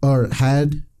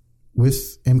 had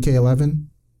with MK11?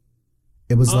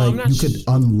 It was like you could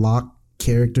unlock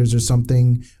characters or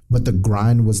something, but the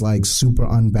grind was like super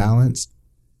unbalanced.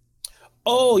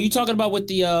 Oh, you talking about with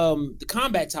the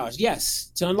combat towers?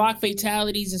 Yes, to unlock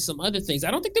fatalities and some other things.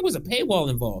 I don't think there was a paywall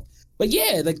involved, but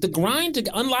yeah, like the grind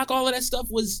to unlock all of that stuff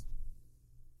was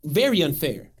very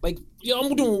unfair. Like,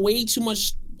 I'm doing way too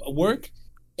much work,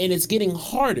 and it's getting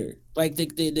harder. Like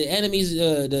the enemies,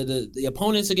 the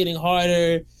opponents are getting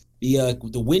harder.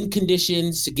 The wind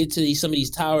conditions to get to some of these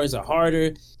towers are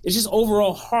harder. It's just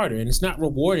overall harder, and it's not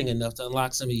rewarding enough to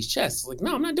unlock some of these chests. Like,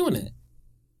 no, I'm not doing that.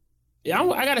 Yeah,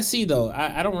 I gotta see though.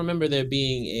 I don't remember there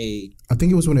being a. I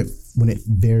think it was when it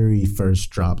very first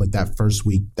dropped, like that first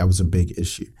week. That was a big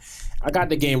issue. I got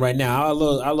the game right now. I'll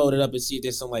load it up and see if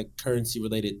there's some like currency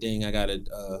related thing I gotta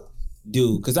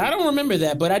do, because I don't remember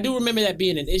that, but I do remember that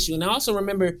being an issue. And I also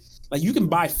remember like you can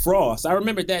buy Frost. I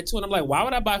remember that too, and I'm like, why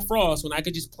would I buy Frost when I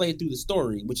could just play through the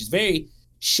story, which is very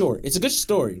short. It's a good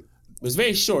story. It was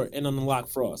very short and unlock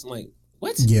Frost. I'm like,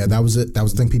 what? Yeah, that was it. That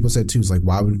was the thing people said too. Is like,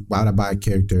 why would I buy a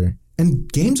character?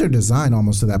 And games are designed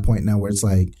almost to that point now where it's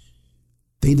like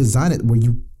they design it where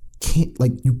you can't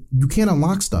you can't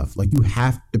unlock stuff. Like you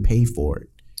have to pay for it.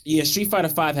 Yeah, Street Fighter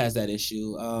V has that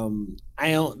issue.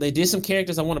 They did some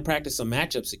characters I want to practice some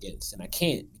matchups against, and I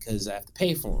can't because I have to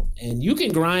pay for them. And you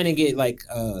can grind and get like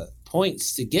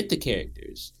points to get the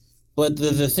characters, but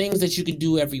the things that you can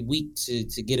do every week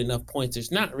to get enough points,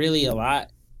 there's not really a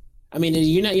lot. I mean,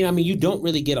 you don't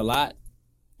really get a lot.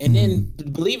 And then,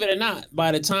 believe it or not,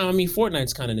 by the time,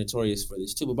 Fortnite's kind of notorious for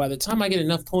this too, but by the time I get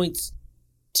enough points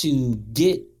to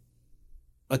get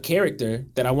a character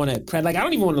that I want to, I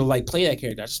don't even want to play that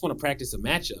character. I just want to practice a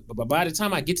matchup. But by the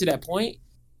time I get to that point,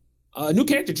 a new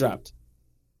character dropped.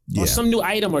 Yeah. Or some new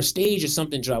item or stage or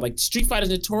something dropped. Like Street Fighter's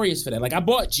notorious for that. Like I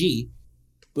bought G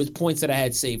with points that I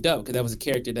had saved up because that was a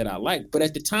character that I liked. But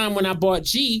at the time when I bought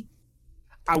G,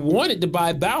 I wanted to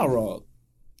buy Balrog.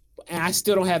 And I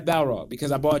still don't have Balrog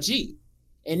because I bought G.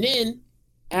 And then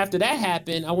after that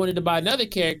happened, I wanted to buy another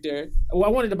character. Well, I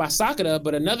wanted to buy Sakura,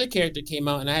 but another character came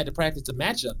out and I had to practice a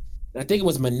matchup. And I think it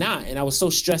was Menat. And I was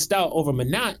so stressed out over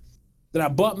Menat that I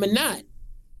bought Menat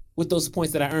with those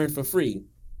points that I earned for free.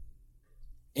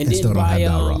 And then still don't have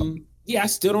Balrog. Yeah, I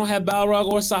still don't have Balrog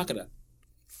or Sakura.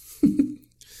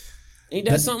 Ain't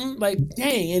that something? Like,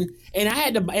 dang. And I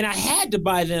had to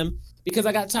buy them because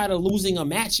I got tired of losing a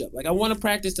matchup. Like, I want to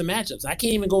practice the matchups. I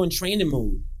can't even go in training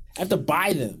mode. I have to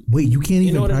buy them. Wait, you can't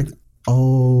even practice?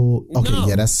 Oh, okay. No.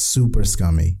 Yeah, that's super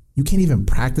scummy. You can't even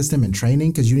practice them in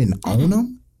training because you didn't own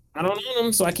them? I don't own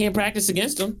them, so I can't practice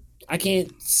against them. I can't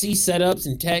see setups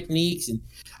and techniques, and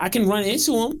I can run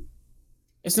into them.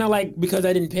 It's not like because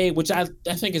I didn't pay, which I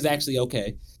think is actually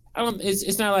okay.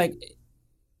 It's not like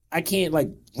I can't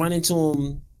run into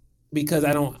them because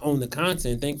I don't own the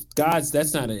content. Thank God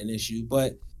that's not an issue.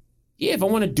 But yeah, if I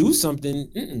want to do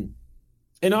something,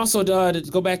 And also to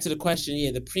go back to the question,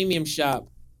 yeah, the premium shop.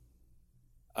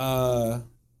 Let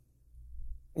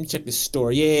me check the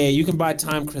store. Yeah, you can buy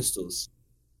time crystals.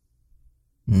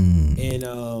 And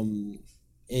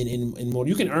more,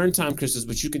 you can earn time crystals,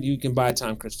 but you can buy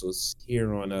time crystals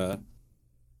here on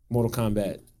Mortal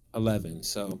Kombat 11.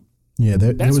 So yeah,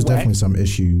 there was definitely some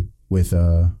issue with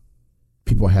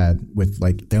people had with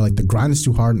they're like the grind is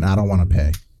too hard and I don't want to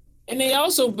pay. And they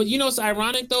also, but it's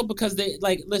ironic though because they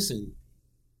listen.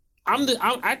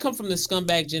 I come from the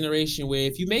scumbag generation where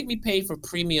if you make me pay for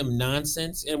premium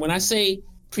nonsense, and when I say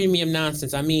premium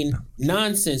nonsense, I mean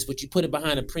nonsense, but you put it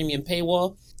behind a premium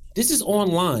paywall. This is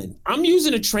online. I'm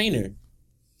using a trainer.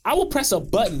 I will press a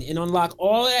button and unlock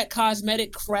all of that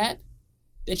cosmetic crap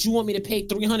that you want me to pay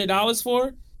 $300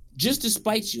 for just to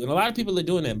spite you. And a lot of people are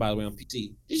doing that, by the way, on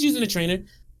PC. Just using a trainer.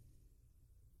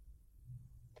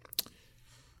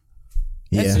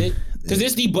 That's it. Because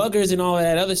there's debuggers and all of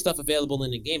that other stuff available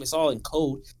in the game. It's all in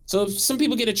code. So if some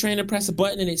people get a trainer, press a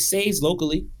button, and it saves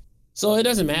locally. So it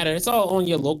doesn't matter. It's all on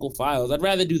your local files. I'd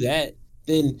rather do that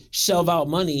than shell out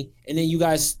money and then you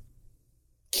guys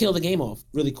kill the game off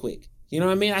really quick. You know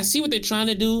what I mean? I see what they're trying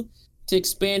to do to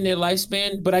expand their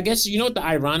lifespan, but I guess you know what the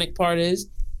ironic part is?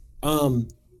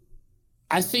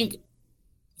 I think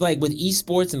like with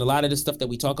esports and a lot of the stuff that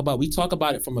we talk about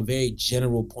it from a very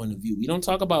general point of view. We don't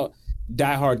talk about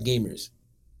diehard gamers.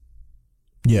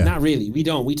 Yeah. Not really. We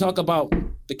don't. We talk about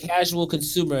the casual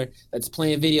consumer that's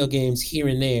playing video games here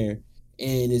and there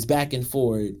and is back and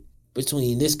forth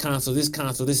between this console,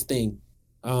 this thing.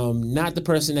 Not the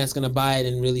person that's going to buy it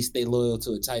and really stay loyal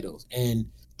to a title. And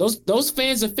those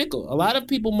fans are fickle. A lot of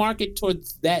people market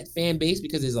towards that fan base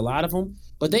because there's a lot of them,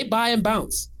 but they buy and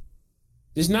bounce.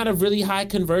 There's not a really high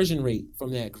conversion rate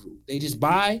from that group. They just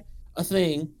buy a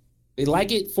thing, they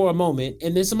like it for a moment,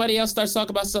 and then somebody else starts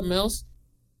talking about something else,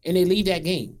 and they leave that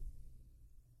game.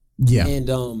 Yeah, and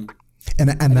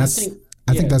that's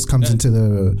I think that comes into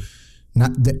the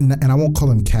and I won't call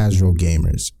them casual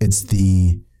gamers. It's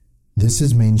this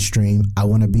is mainstream. I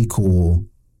want to be cool.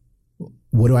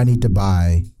 What do I need to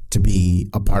buy to be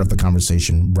a part of the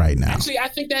conversation right now? Actually, I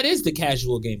think that is the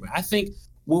casual gamer. I think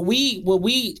what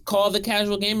we call the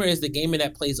casual gamer is the gamer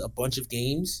that plays a bunch of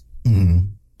games,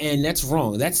 and that's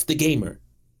wrong. That's the gamer.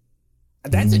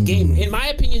 That's a gamer. In my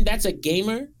opinion, that's a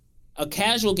gamer. A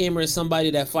casual gamer is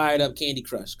somebody that fired up Candy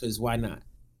Crush because why not?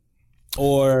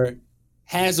 Or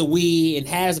has a Wii and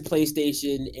has a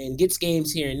PlayStation and gets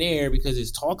games here and there because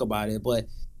there's talk about it, but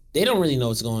they don't really know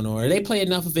what's going on. Or they play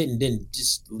enough of it and then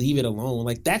just leave it alone.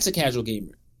 Like that's a casual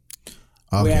gamer.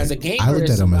 Okay. Whereas a gamer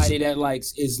is somebody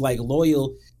that is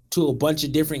loyal to a bunch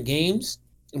of different games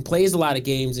and plays a lot of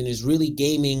games and is really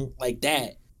gaming like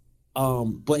that,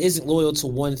 but isn't loyal to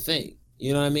one thing.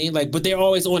 You know what I mean? But they're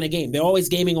always on a game. They're always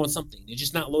gaming on something. They're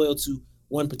just not loyal to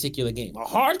one particular game. A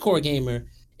hardcore gamer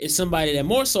is somebody that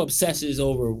more so obsesses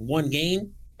over one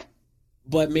game,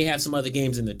 but may have some other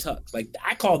games in the tuck.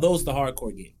 I call those the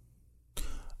hardcore game.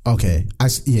 Okay,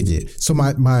 yeah. So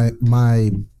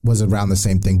my was around the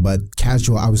same thing, but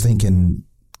casual. I was thinking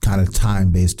kind of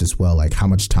time based as well. Like how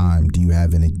much time do you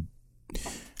have in it?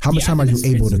 How much time are you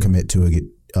able to commit to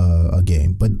a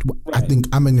game? But right. I think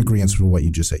I'm in agreement with what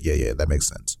you just said. Yeah, that makes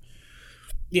sense.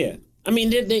 Yeah, I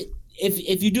mean,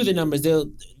 if you do the numbers,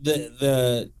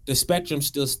 the spectrum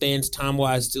still stands time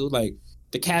wise too. Like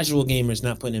the casual gamer is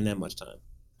not putting in that much time.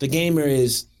 The gamer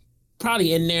is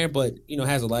probably in there, but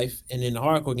has a life, and then the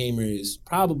hardcore gamer is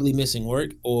probably missing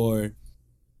work or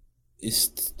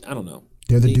is I don't know.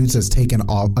 They're the dudes that's taken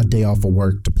a day off of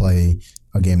work to play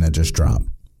a game that just dropped.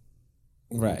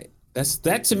 Right.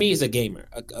 That to me is a gamer.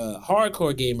 A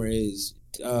hardcore gamer is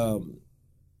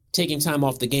taking time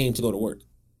off the game to go to work.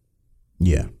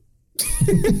 Yeah.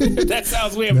 That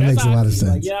sounds weird. That but makes a lot of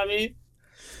sense. You know what I mean?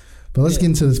 But let's get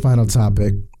into this final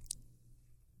topic.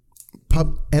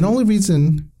 And only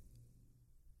reason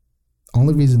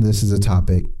this is a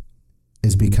topic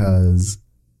is because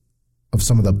of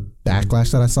some of the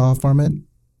backlash that I saw from it,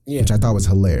 which I thought was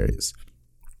hilarious.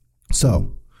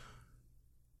 So,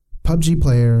 PUBG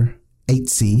player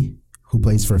 8C, who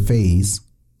plays for FaZe,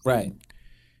 right?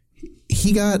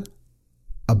 He got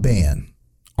a ban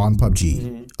on PUBG.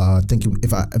 Mm-hmm. I think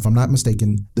if I'm not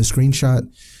mistaken, the screenshot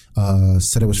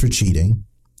said it was for cheating.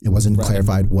 It wasn't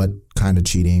clarified what kind of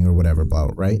cheating or whatever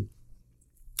about, right?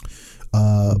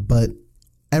 But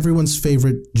everyone's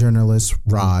favorite journalist,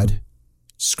 Rod,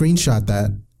 screenshot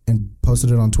that and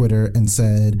posted it on Twitter and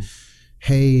said,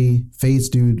 "Hey, FaZe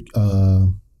dude,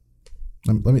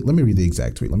 let me read the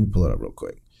exact tweet. Let me pull it up real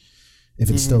quick.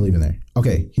 If it's still even there.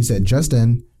 Okay, he said, just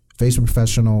in, FaZe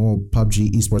professional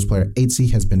PUBG esports player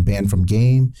 8C has been banned from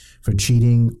game for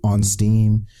cheating on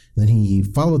Steam." Then he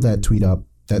followed that tweet up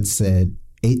that said,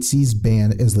 8C's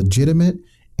ban is legitimate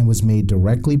and was made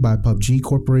directly by PUBG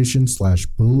Corporation /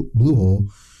 Bluehole.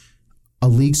 A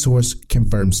leak source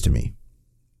confirms to me.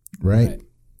 Right?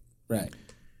 Right.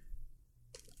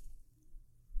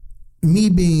 Me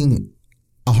being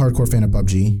a hardcore fan of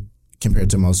PUBG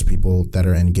compared to most people that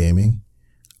are in gaming,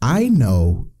 I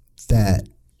know that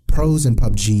pros in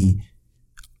PUBG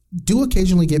do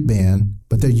occasionally get banned,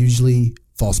 but they're usually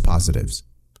false positives.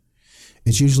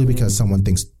 It's usually because someone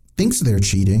thinks they're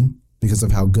cheating because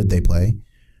of how good they play,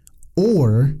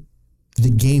 or the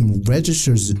game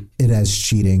registers it as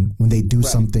cheating when they do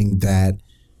something that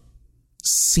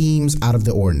seems out of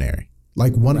the ordinary.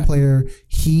 Like one player,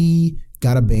 he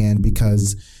got a ban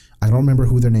because I don't remember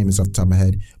who their name is off the top of my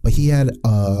head, but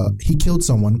he killed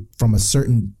someone from a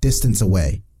certain distance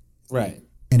away. Right.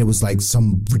 And it was like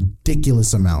some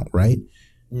ridiculous amount, right?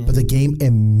 Mm-hmm. But the game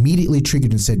immediately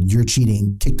triggered and said, "You're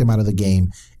cheating," kicked him out of the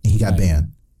game, and he got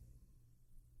banned.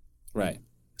 Right.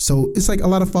 So it's like a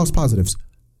lot of false positives.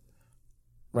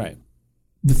 Right.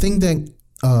 The thing that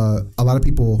a lot of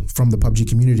people from the PUBG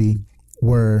community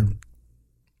were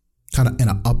kind of in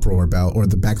an uproar about, or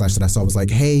the backlash that I saw was like,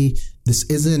 hey, this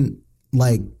isn't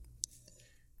like,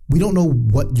 we don't know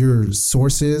what your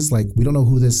source is. Like, we don't know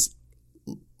who this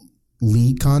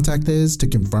league contact is to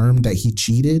confirm that he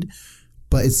cheated,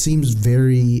 but it seems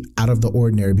very out of the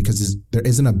ordinary because there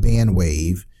isn't a ban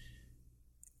wave,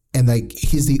 and like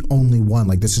he's the only one.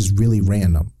 Like, this is really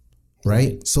random,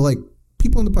 right? So like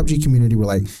people in the PUBG community were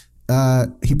like,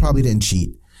 he probably didn't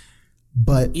cheat,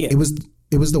 but it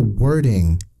was the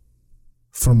wording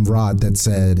from Rod that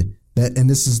said that, and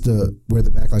this is where the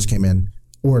backlash came in,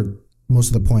 or most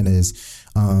of the point is,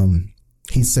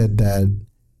 he said that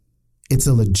it's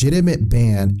a legitimate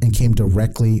ban and came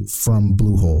directly from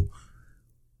Bluehole.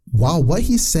 While what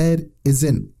he said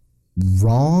isn't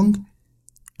wrong,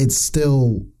 it's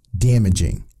still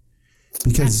damaging.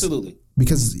 Absolutely.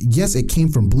 Because yes, it came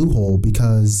from Bluehole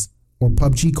or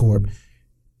PUBG Corp,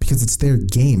 because it's their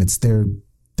game, it's their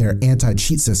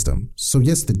anti-cheat system. So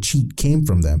yes, the cheat came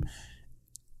from them.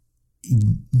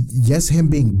 Yes, him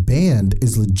being banned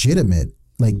is legitimate,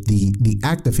 like the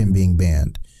act of him being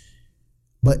banned.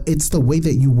 But it's the way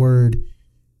that you word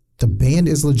the ban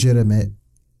is legitimate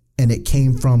and it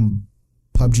came from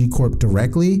PUBG Corp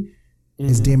directly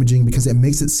is damaging, because it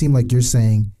makes it seem like you're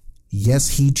saying,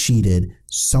 yes, he cheated.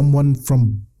 Someone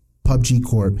from PUBG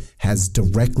Corp has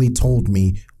directly told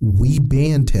me we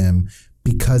banned him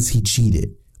because he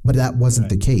cheated. But that wasn't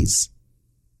the case,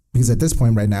 because at this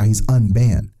point right now he's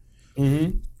unbanned.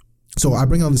 Mm-hmm. So I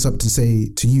bring all this up to say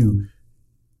to you,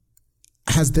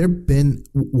 has there been,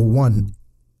 well, one,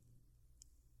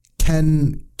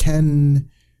 can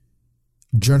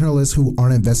journalists who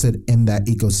aren't invested in that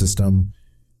ecosystem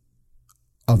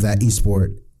of that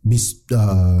esport be,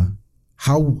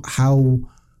 how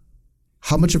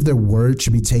much of their word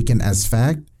should be taken as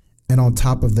fact? And on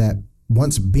top of that,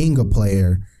 once being a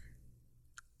player,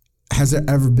 has there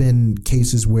ever been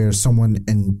cases where someone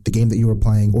in the game that you were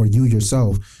playing, or you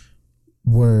yourself,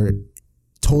 were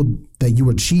told that you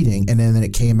were cheating, and then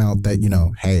it came out that, you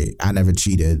know, hey, I never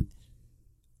cheated,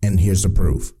 and here's the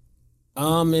proof?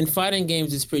 In fighting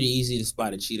games, it's pretty easy to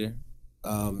spot a cheater,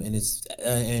 and it's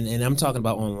and I'm talking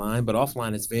about online, but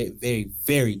offline, it's very, very,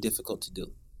 very difficult to do.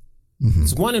 Mm-hmm.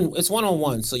 It's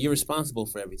one-on-one, so you're responsible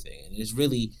for everything, and it's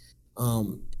really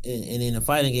and in a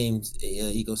fighting games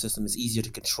ecosystem, it's easier to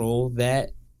control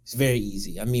that. It's very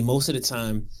easy. I mean, most of the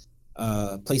time,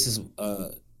 places,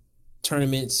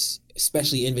 tournaments,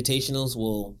 especially invitationals,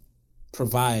 will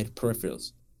provide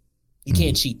peripherals. You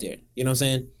can't cheat there. You know what I'm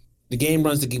saying? The game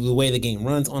runs the way the game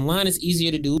runs. Online is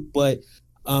easier to do, but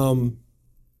a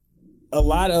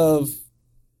lot of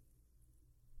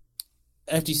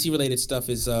FGC related stuff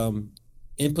is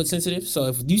input sensitive. So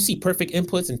if you see perfect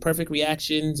inputs and perfect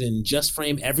reactions and just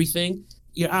frame everything,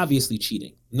 you're obviously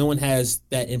cheating. No one has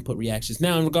that input reactions.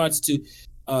 Now, in regards to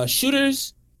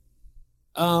shooters,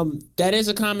 that is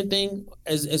a common thing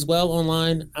as well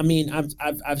online. I mean,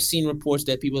 I've seen reports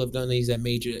that people have done these at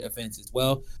major events as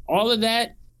well. All of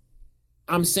that,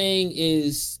 I'm saying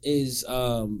is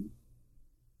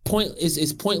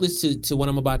pointless to what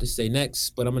I'm about to say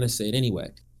next, but I'm going to say it anyway.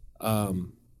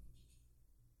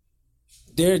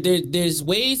 There's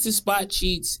ways to spot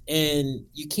cheats, and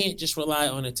you can't just rely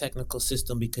on a technical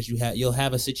system, because you'll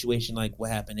have a situation like what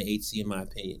happened to HC, in my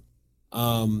opinion.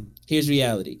 Here's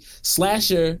reality.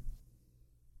 Slasher's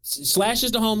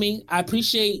the homie. I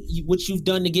appreciate what you've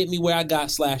done to get me where I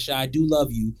got, Slasher. I do love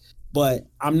you, but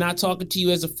I'm not talking to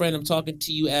you as a friend. I'm talking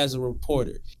to you as a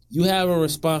reporter. You have a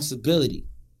responsibility.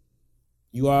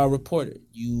 You are a reporter.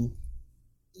 You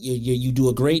do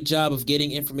a great job of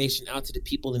getting information out to the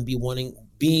people and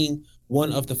being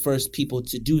one of the first people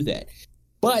to do that.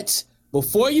 But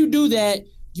before you do that,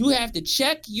 you have to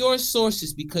check your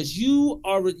sources, because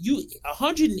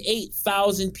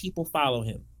 108,000 people follow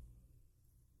him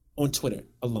on Twitter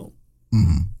alone.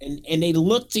 Mm-hmm. And they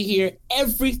look to hear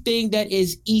everything that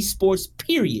is esports,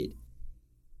 period.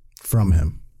 From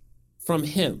him.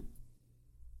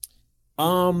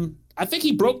 I think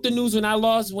he broke the news when I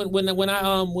lost when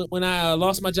I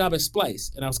lost my job at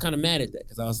Splice, and I was kind of mad at that,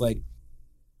 because I was like,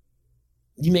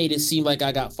 you made it seem like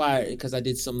I got fired because I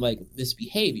did some like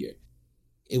misbehavior.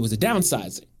 It was a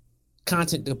downsizing.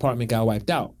 Content department got wiped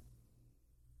out.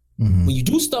 Mm-hmm. When you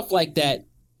do stuff like that,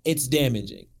 it's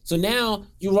damaging. So now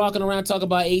you're walking around talking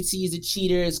about AT is a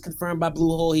cheater, it's confirmed by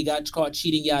Bluehole, he got caught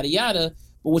cheating, yada yada.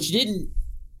 But what you didn't,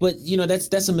 but you know,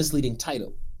 that's a misleading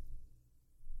title.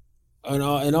 An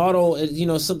auto, you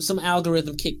know, some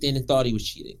algorithm kicked in and thought he was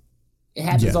cheating. It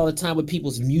happens all the time with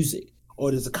people's music,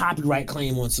 or there's a copyright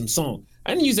claim on some song.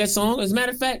 I didn't use that song, as a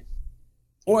matter of fact,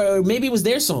 or maybe it was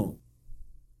their song,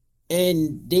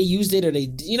 and they used it, or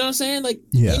they, you know what I'm saying? Like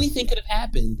anything could have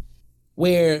happened,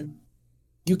 where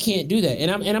you can't do that.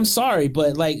 And I'm sorry,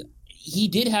 but like he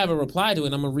did have a reply to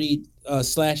it. I'm gonna read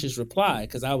Slash's reply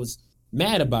because I was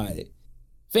mad about it.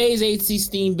 FaZe 8C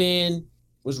Steam ban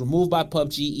was removed by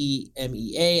PUBG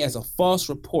EMEA as a false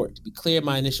report. To be clear,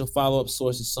 my initial follow-up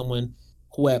source is someone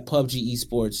who had PUBG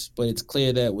Esports, but it's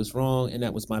clear that it was wrong and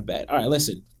that was my bad. All right,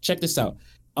 listen, check this out.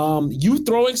 You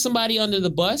throwing somebody under the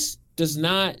bus does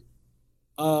not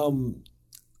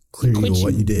clear you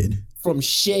what you did from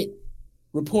shit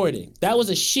reporting. That was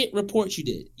a shit report you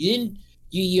did.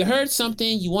 You heard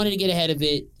something, you wanted to get ahead of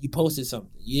it, you posted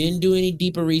something. You didn't do any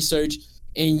deeper research,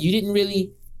 and you didn't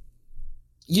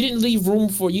leave room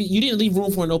for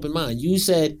an open mind. You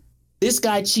said this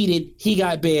guy cheated, he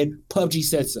got banned, PUBG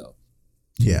said so.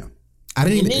 Yeah. I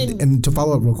didn't and to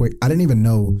follow up real quick, I didn't even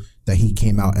know that he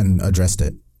came out and addressed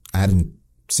it. I hadn't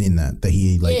seen that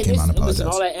he came out and apologized. Listen,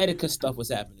 all that Etika stuff was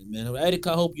happening, man. Etika,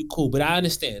 I hope you cool, but I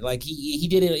understand. Like he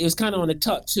did it. It was kind of on the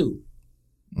tuck too.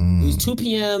 It was 2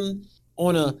 p.m.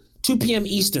 on a 2 p.m.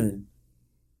 Eastern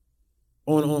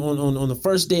on the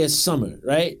first day of summer,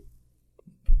 right?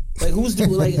 Like who's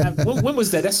doing when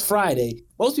was that? That's Friday.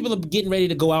 Most people are getting ready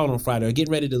to go out on Friday or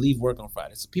getting ready to leave work on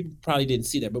Friday. So people probably didn't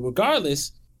see that. But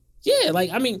regardless, yeah, like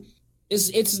I mean,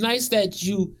 it's nice that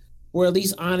you were at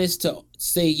least honest to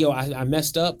say, yo, I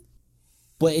messed up.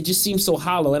 But it just seems so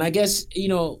hollow. And I guess,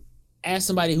 as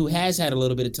somebody who has had a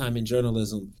little bit of time in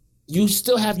journalism, you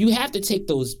have to take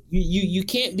those. You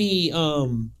can't be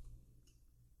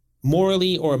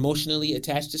morally or emotionally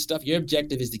attached to stuff. Your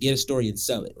objective is to get a story and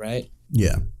sell it, right?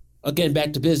 Yeah. Again,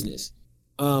 back to business.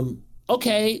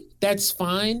 Okay, that's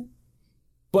fine.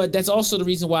 But that's also the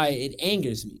reason why it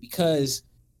angers me, because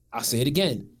I'll say it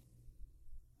again.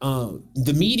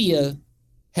 The media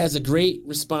has a great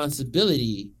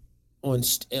responsibility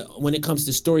when it comes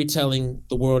to storytelling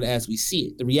the world as we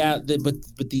see it.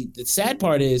 The sad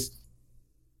part is,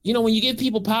 when you give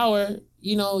people power,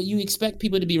 you expect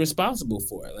people to be responsible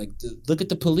for it. Like, look at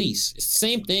the police. It's the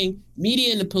same thing.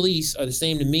 Media and the police are the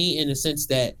same to me in the sense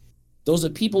that those are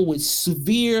people with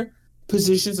severe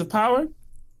positions of power,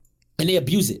 and they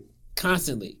abuse it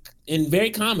constantly and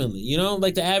very commonly.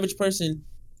 Like the average person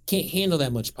can't handle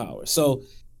that much power. So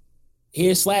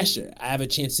here's Slasher. I have a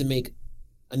chance to make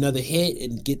another hit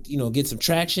and get some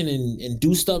traction and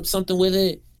do something with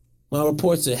it. My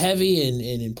reports are heavy and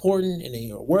important, and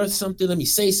they are worth something. Let me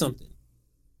say something.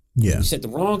 Yeah. You said the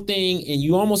wrong thing, and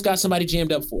you almost got somebody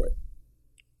jammed up for it.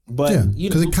 But yeah,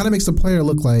 because it kind of makes the player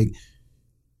look like,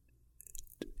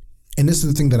 and this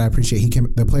is the thing that I appreciate.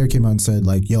 The player came out and said,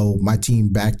 like, yo, my team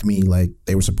backed me, like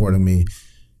they were supporting me,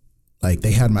 like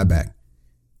they had my back.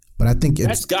 But I think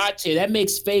that's gotcha. That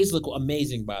makes FaZe look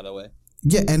amazing, by the way.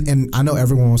 Yeah, and I know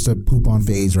everyone wants to poop on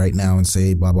FaZe right now and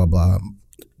say blah blah blah,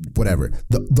 whatever.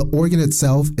 The organ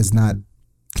itself is not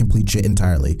complete shit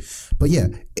entirely, but yeah,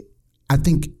 I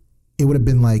think it would have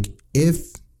been like if,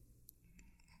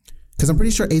 because I'm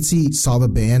pretty sure 8C saw the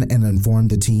ban and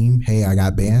informed the team, hey, I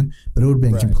got banned, but it would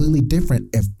have been completely different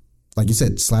if, like you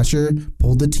said, Slasher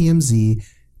pulled the TMZ,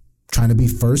 trying to be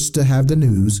first to have the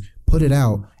news, put it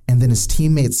out, and then his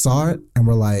teammates saw it and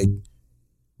were like,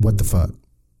 what the fuck?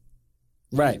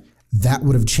 Right. That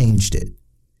would have changed it.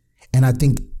 And I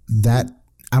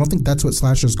don't think that's what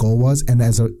Slasher's goal was. And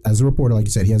as a reporter, like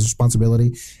you said, he has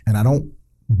responsibility, and I don't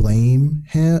blame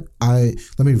him.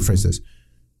 Let me rephrase this.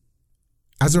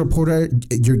 As a reporter,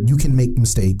 you can make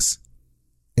mistakes.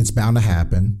 It's bound to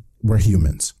happen. We're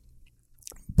humans.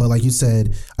 But like you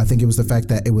said, I think it was the fact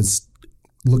that it was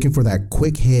looking for that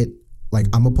quick hit. Like,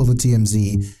 I'm going to pull the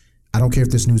TMZ. I don't care if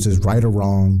this news is right or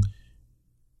wrong.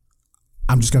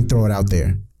 I'm just going to throw it out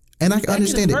there. And I can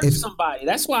understand it. If somebody,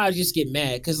 that's why I just get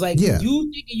mad. Because, like, you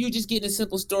thinking you just getting a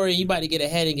simple story and you about to get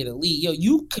ahead and get a lead. Yo,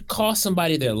 you could cost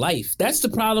somebody their life. That's the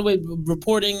problem with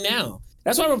reporting now.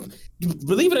 That's why,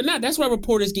 believe it or not, that's why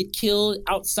reporters get killed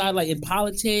outside, like in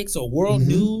politics or world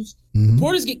news.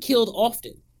 Reporters get killed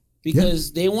often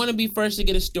because they want to be first to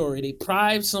get a story. They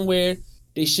pry somewhere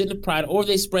they shouldn't have pried, or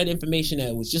they spread information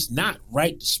that was just not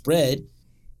right to spread.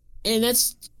 And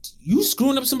that's you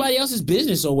screwing up somebody else's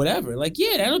business or whatever. Like,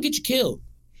 yeah, that'll get you killed.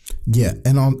 Yeah,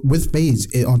 and with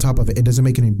FaZe, on top of it, it doesn't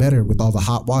make it any better with all the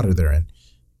hot water they're in.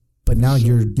 But now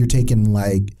you're taking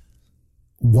like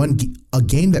a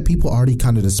game that people already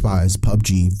kind of despise,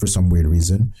 PUBG, for some weird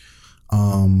reason,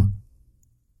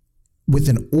 with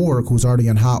an orc who's already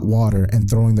in hot water and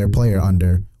throwing their player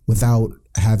under without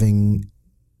having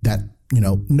that,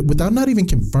 without not even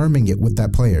confirming it with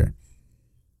that player,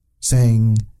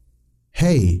 saying,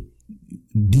 hey,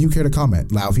 do you care to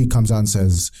comment? Now, if he comes out and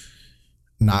says,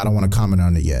 nah, I don't want to comment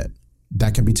on it yet,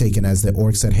 that can be taken as the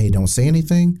orc said, hey, don't say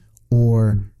anything,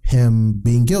 or him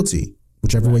being guilty.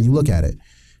 whichever way you look at it.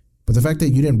 But the fact that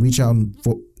you didn't reach out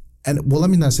let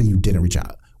me not say you didn't reach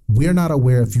out. We're not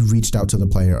aware if you reached out to the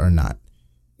player or not.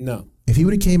 No. If he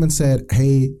would have came and said,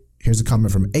 hey, here's a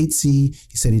comment from 8C.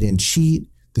 He said he didn't cheat.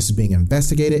 This is being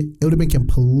investigated. It would have been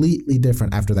completely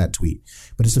different after that tweet.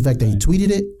 But it's the fact that he tweeted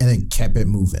it and then kept it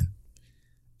moving.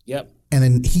 Yep. And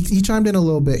then he chimed in a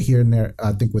little bit here and there,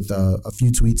 I think, with a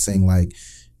few tweets saying like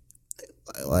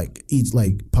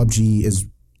PUBG is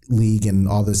league and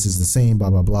all this is the same, blah,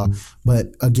 blah, blah.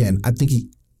 But again, I think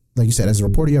he, like you said, as a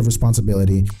reporter, you have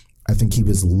responsibility. I think he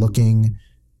was looking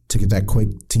to get that quick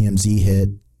TMZ hit,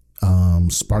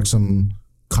 spark some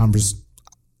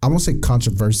I won't say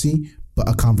controversy, but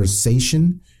a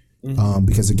conversation.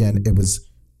 Because again, it was,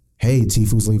 hey,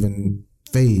 Tfue's leaving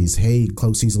FaZe. Hey,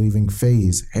 Cloakzy's leaving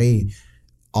FaZe. Hey,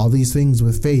 all these things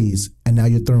with FaZe. And now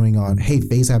you're throwing on, hey,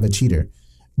 FaZe have a cheater.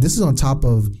 This is on top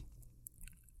of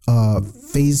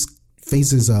FaZe's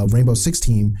Rainbow Six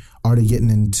team already getting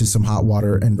into some hot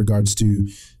water in regards to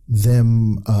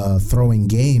them throwing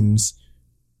games,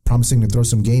 promising to throw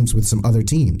some games with some other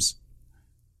teams.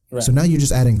 Right. So now you're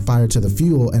just adding fire to the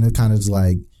fuel, and it kind of is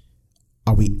like,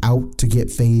 are we out to get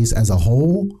FaZe as a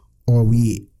whole, or are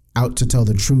we out to tell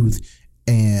the truth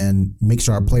and make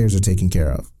sure our players are taken care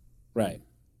of? Right.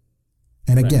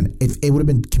 And again, if it would have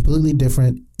been completely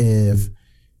different if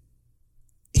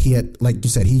he had, like you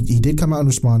said, he did come out and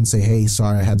respond and say, hey,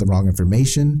 sorry, I had the wrong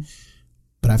information.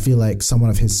 But I feel like someone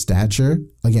of his stature,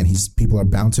 again, people are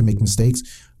bound to make mistakes,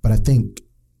 but I think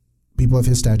people of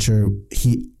his stature,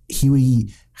 he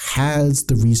has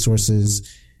the resources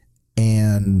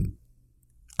and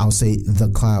I'll say the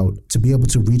clout to be able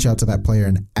to reach out to that player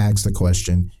and ask the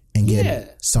question and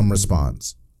get some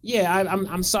response. Yeah,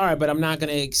 I'm sorry, but I'm not going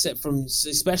to accept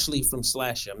especially from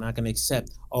Slasher. I'm not going to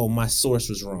accept, oh, my source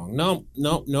was wrong. No.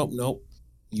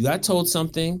 You got told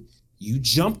something, you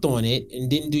jumped on it and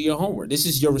didn't do your homework. This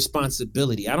is your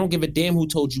responsibility. I don't give a damn who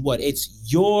told you what. It's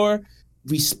your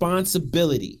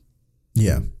responsibility.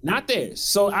 Yeah. Not theirs.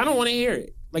 So I don't want to hear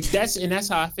it. Like that's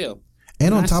how I feel.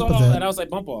 And on top of that, I was like,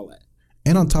 bump all that.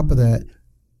 And on top of that,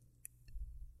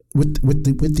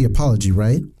 with the apology,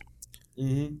 right?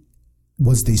 Mm-hmm.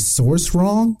 Was the source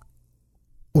wrong?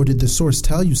 Or did the source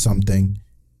tell you something,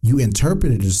 you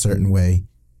interpreted it a certain way,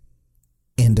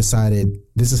 and decided,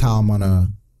 this is how I'm going to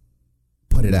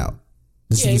put it out?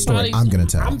 This is the story I'm going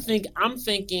to tell. I'm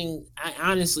thinking, I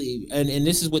honestly, and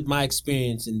this is with my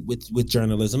experience and with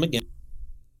journalism again.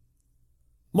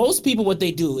 Most people, what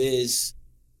they do is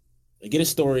they get a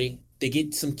story, they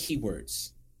get some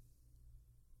keywords.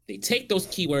 They take those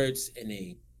keywords and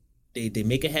they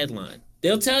make a headline.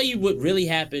 They'll tell you what really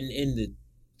happened in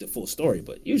the full story,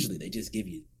 but usually they just give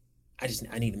you, I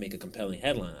need to make a compelling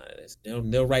headline out of this.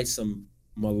 They'll write some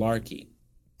malarkey.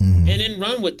 Mm-hmm. And then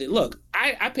run with it. Look,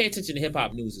 I pay attention to hip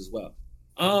hop news as well.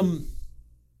 I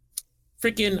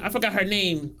forgot her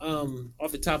name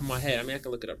off the top of my head. I mean, I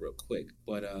can look it up real quick,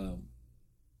 but I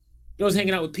was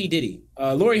hanging out with P. Diddy,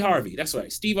 Lori Harvey. That's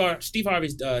right, Steve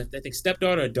Harvey's I think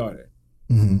stepdaughter or daughter.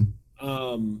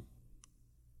 Mm-hmm.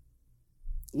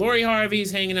 Lori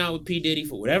Harvey's hanging out with P. Diddy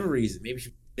for whatever reason. Maybe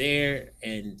she's there,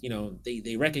 and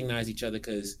they recognize each other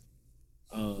because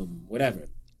whatever.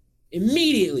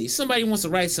 Immediately, somebody wants to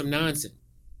write some nonsense.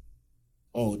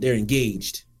 Oh, they're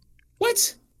engaged.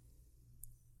 What?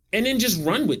 And then just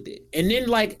run with it. And then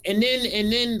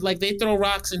they throw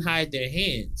rocks and hide their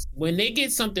hands. When they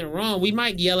get something wrong, we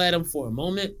might yell at them for a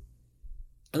moment.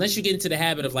 Unless you get into the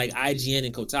habit of like IGN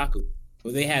and Kotaku,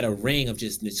 where they had a ring of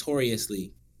just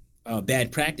notoriously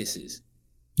bad practices.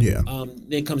 Yeah. Then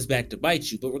it comes back to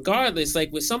bite you. But regardless,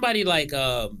 like with somebody like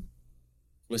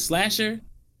with Slasher,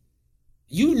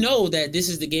 you know that this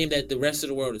is the game that the rest of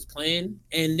the world is playing,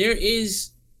 and there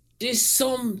is a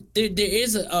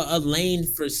lane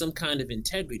for some kind of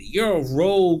integrity. You're a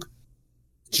rogue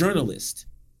journalist.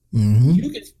 Mm-hmm. You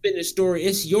can spin a story.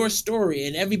 It's your story,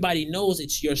 and everybody knows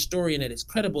it's your story and that it's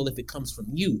credible if it comes from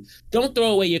you. Don't throw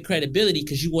away your credibility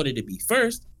because you wanted to be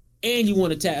first, and you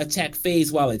want to attack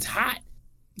FaZe while it's hot.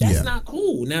 That's not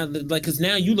cool. Now, because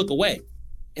now you look away,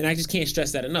 and I just can't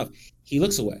stress that enough. He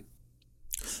looks away.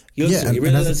 He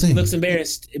looks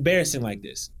embarrassing like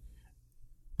this.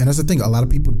 And that's the thing. A lot of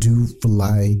people do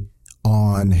rely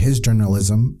on his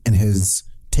journalism and his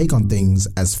take on things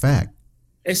as fact.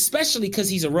 Especially because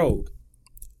he's a rogue.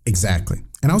 Exactly.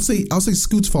 And I'll say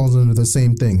Scoots falls under the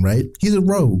same thing, right? He's a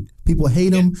rogue. People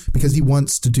hate him because he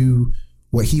wants to do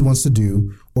what he wants to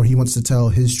do, or he wants to tell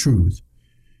his truth.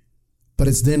 But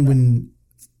it's then when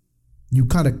you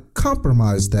kind of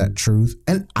compromise that truth.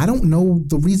 And I don't know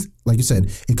the reason. Like you said,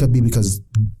 it could be because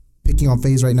picking on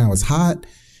FaZe right now is hot.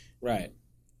 Right.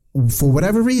 For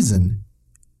whatever reason,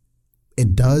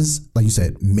 it does, like you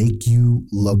said, make you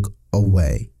look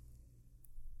away.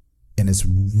 And it's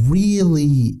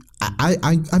really,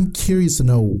 I'm curious to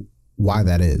know why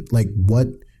that is. Like, what?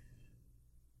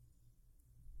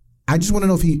 I just want to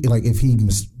know if he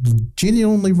was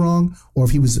genuinely wrong or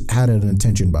if he had an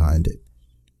intention behind it.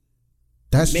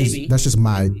 That's just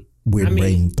my weird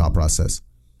brain thought process.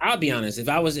 I'll be honest. If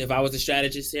I was a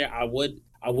strategist here, I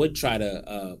would try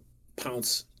to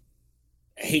pounce.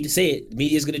 I hate to say it,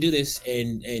 media's going to do this,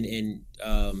 and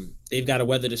they've got to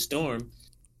weather the storm.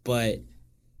 But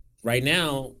right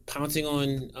now, pouncing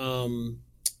on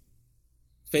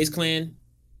FaZe Clan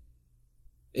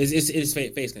is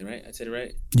FaZe Clan, right? I said it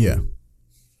right? Yeah.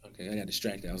 Okay, I got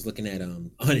distracted. I was looking at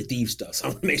 100 Thieves stuff, so I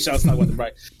want to make sure I was talking about the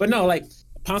right. But no, like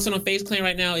pouncing on FaZe Clan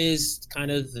right now is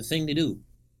kind of the thing to do.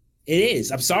 It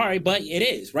is. I'm sorry, but it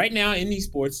is. Right now in these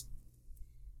sports,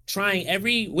 trying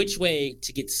every which way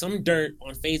to get some dirt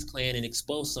on FaZe Clan and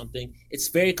expose something, it's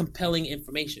very compelling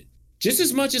information. Just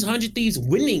as much as 100 Thieves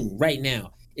winning right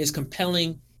now is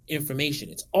compelling information.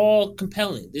 It's all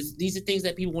compelling. These are things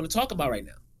that people want to talk about right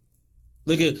now.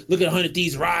 Look at 100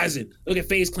 Thieves rising. Look at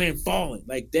FaZe Clan falling.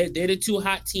 Like they're the two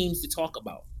hot teams to talk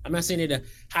about. I'm not saying they're the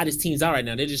hottest teams out right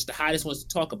now. They're just the hottest ones to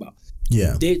talk about.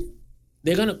 Yeah.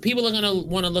 People are gonna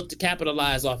want to look to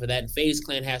capitalize off of that, and FaZe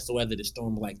Clan has to weather the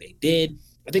storm like they did.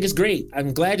 I think it's great.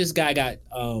 I'm glad this guy got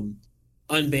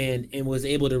unbanned and was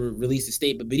able to release a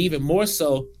statement. But even more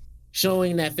so,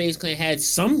 showing that FaZe Clan had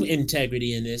some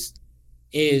integrity in this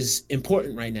is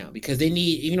important right now because they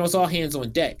need, it's all hands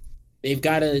on deck. They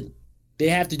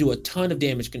have to do a ton of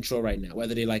damage control right now,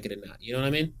 whether they like it or not. You know what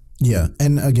I mean? Yeah.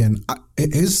 And again,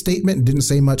 his statement didn't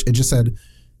say much. It just said,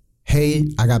 hey,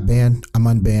 I got banned. I'm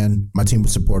unbanned. My team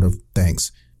was supportive.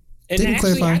 Thanks. And didn't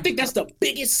actually, clarify. I think that's the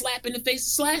biggest slap in the face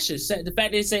of slashers. The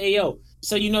fact they say, hey, yo,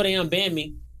 so they unbanned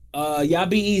me. Y'all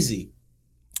be easy.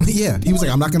 Yeah. He was like,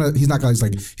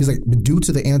 he's like, due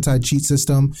to the anti-cheat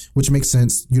system, which makes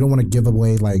sense. You don't want to give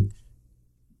away like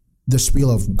the spiel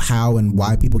of how and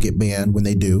why people get banned when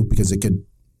they do, because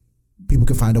people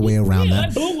could find a way around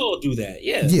that. Blue will do that.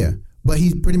 Yeah. Yeah. But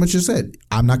he pretty much just said,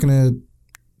 I'm not going to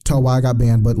tell why I got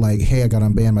banned, but like, hey, I got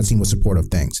unbanned. My team was supportive.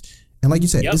 Thanks. And like you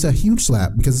said, It's a huge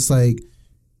slap because it's like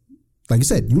you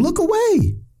said, you look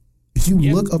away.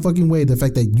 You look a fucking way. The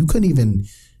fact that you couldn't even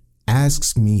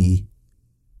ask me,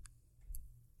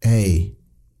 hey,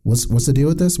 what's the deal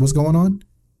with this? What's going on?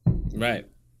 Right.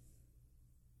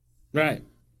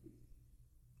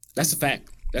 That's a fact.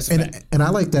 And I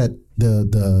like that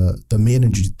the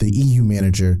manager, the EU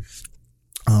manager.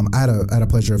 I had a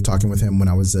pleasure of talking with him when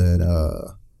I was at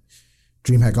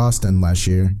DreamHack Austin last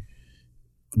year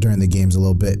during the games a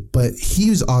little bit. But he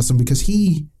was awesome because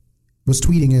he was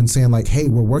tweeting and saying like, hey,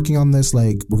 we're working on this.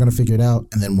 Like, we're going to figure it out.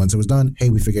 And then once it was done, hey,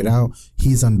 we figured it out.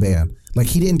 He's unbanned. Like,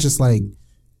 he didn't just like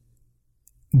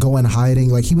go in hiding.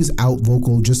 Like, he was out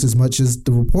vocal just as much as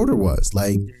the reporter was.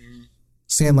 Like,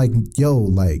 saying like, yo,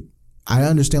 like, I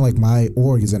understand like my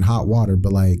org is in hot water,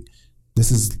 but like, this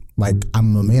is like,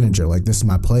 I'm a manager. Like, this is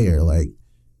my player. Like,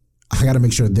 I got to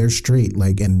make sure they're straight.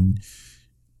 Like, and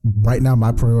right now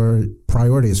my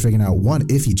priority is figuring out, one,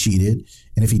 if he cheated,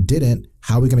 and if he didn't,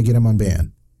 how are we going to get him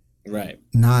unbanned? Right.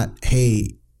 Not,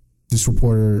 hey, this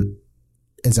reporter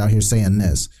is out here saying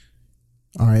this.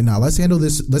 All right, now let's handle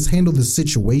this. Let's handle this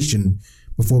situation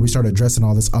before we start addressing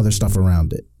all this other stuff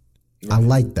around it. Right. I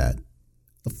like that.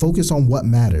 Focus on what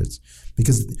matters,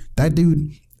 because that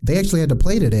dude, they actually had to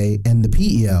play today, and the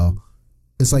PEL,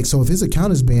 it's like, so if his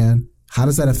account is banned, how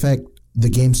does that affect the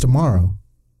games tomorrow?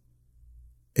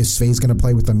 Is FaZe going to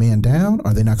play with a man down?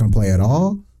 Are they not going to play at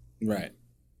all? Right.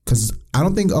 Because I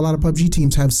don't think a lot of PUBG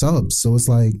teams have subs. So it's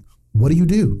like, what do you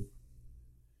do?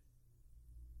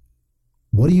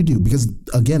 What do you do? Because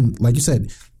again, like you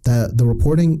said, the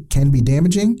reporting can be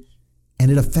damaging, and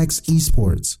it affects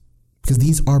esports because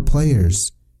these are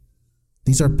players.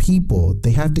 These are people.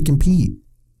 They have to compete.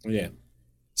 Yeah.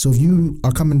 So if you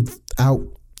are coming out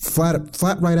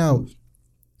flat right out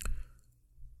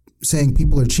saying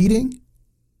people are cheating,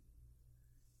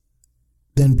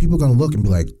 then people are going to look and be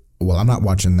like, well, I'm not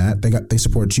watching that. They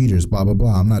support cheaters, blah, blah,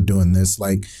 blah. I'm not doing this.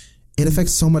 Like, it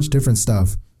affects so much different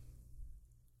stuff.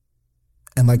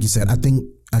 And like you said, I think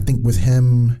with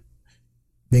him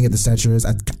being at the Setchers,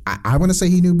 I want to say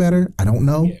he knew better. I don't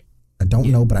know. Yeah. I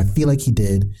don't know, but I feel like he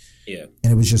did. Yeah.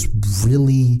 And it was just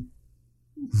really,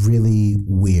 really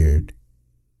weird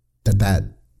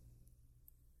that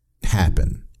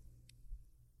happened.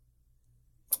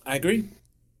 I agree.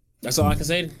 That's all I can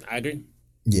say. I agree.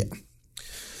 Yeah.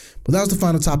 But that was the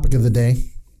final topic of the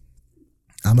day.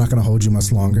 I'm not going to hold you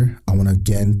much longer. I want to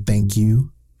again thank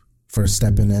you for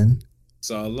stepping in. It's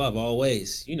all love,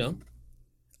 always.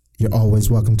 You're always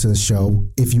welcome to the show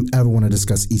if you ever want to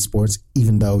discuss esports,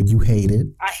 even though you hate it.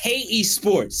 I hate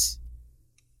esports.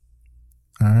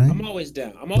 All right. I'm always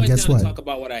down. I'm always down to talk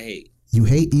about what I hate. You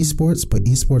hate esports, but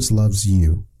esports loves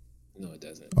you. No, it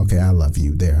doesn't. Okay, I love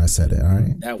you. There, I said it. All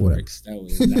right. That works. I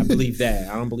believe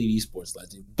that. I don't believe esports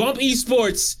loves you. Bump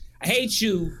esports. I hate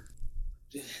you.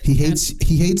 He hates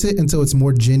it until it's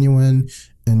more genuine,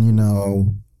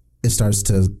 and it starts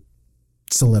to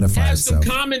solidify Have itself. some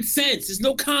common sense. There's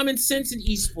no common sense in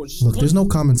esports. Look, there's no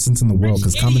common sense in the world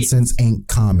because common sense ain't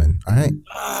common. All right.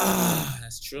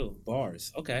 That's true.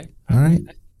 Bars. Okay. All right.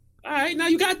 All right. Now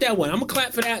you got that one. I'm gonna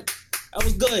clap for that. That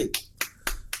was good.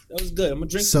 I'm gonna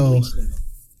drink. So,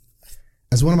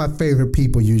 as one of my favorite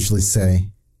people usually say,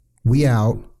 we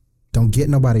out. Don't get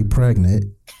nobody pregnant.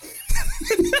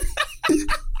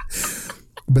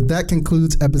 But that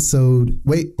concludes episode.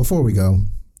 Wait, before we go,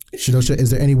 Shadosha,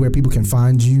 is there anywhere people can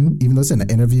find you? Even though it's in an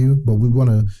interview, but we want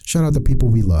to shout out the people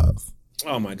we love.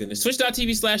 Oh my goodness.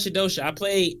 Twitch.tv/Shadosha. I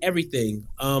play everything.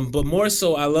 But more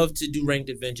so, I love to do ranked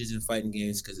adventures and fighting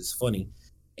games because it's funny.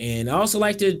 And I also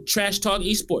like to trash talk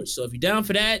esports. So if you're down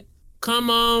for that, come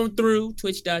on through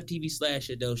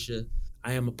Twitch.tv/Shadosha.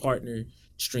 I am a partner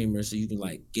streamer, so you can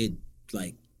get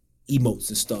emotes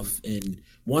and stuff. And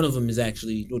one of them is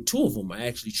two of them are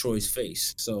actually Troy's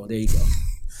face. So there you go.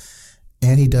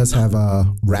 And he does have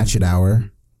a Ratchet Hour.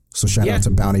 So shout out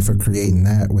to Bounty for creating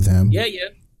that with him. Yeah.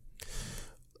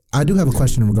 I do have a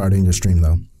question regarding your stream,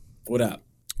 though. What up?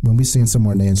 When we seeing some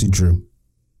more Nancy Drew?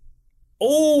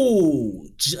 Oh,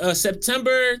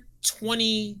 September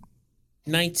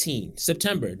 2019.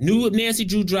 September. New Nancy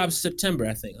Drew drops September,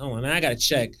 I think. Oh, and I got to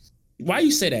check. Why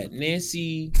you say that?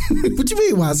 Nancy? What you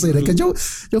mean why I say that?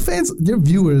 Because your fans, your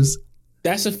viewers.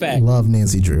 That's a fact. Love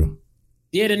Nancy Drew.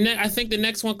 Yeah, I think the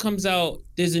next one comes out.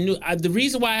 There's a new. The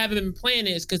reason why I haven't been playing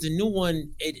it is because the new one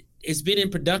it's been in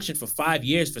production for 5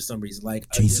 years for some reason. Like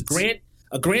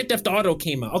a Grand Theft Auto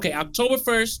came out. Okay, October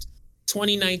 1st,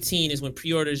 2019 is when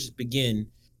pre-orders begin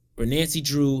for Nancy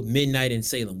Drew Midnight in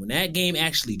Salem. When that game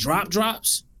actually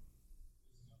drops,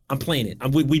 I'm playing it.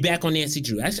 We back on Nancy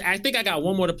Drew. I think I got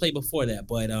one more to play before that,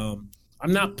 but I'm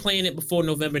not playing it before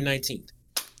November 19th.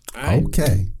 All right?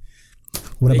 Okay.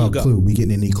 What about Clue? We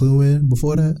getting any Clue in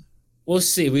before that? We'll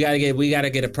see. We gotta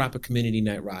get a proper community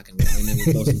night rocking, and then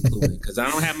we'll throw some Clue in because I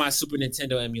don't have my Super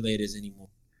Nintendo emulators anymore.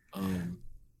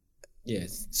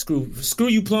 Screw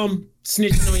you, Plum,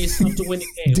 snitching on yourself to win the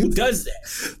game. Dude, who does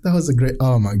that? That was a great.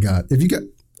 Oh my god! If you got,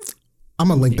 I'm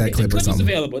gonna link that clip or something.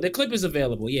 The clip is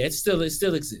available. Yeah, it still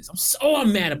exists.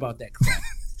 I'm mad about that crap.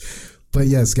 But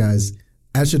yes, guys,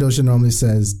 as Shadosha normally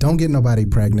says, don't get nobody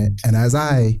pregnant. And as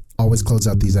I always close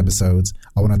out these episodes,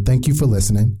 I want to thank you for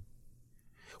listening.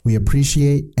 We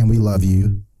appreciate and we love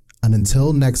you. And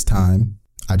until next time,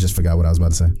 I just forgot what I was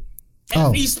about to say.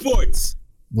 Esports.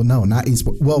 Well, no, not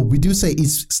esports. Well, we do say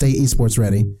stay esports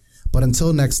ready. But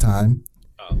until next time.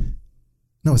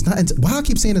 No, it's not. Why do I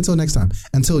keep saying until next time?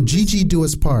 Until GG do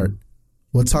us part.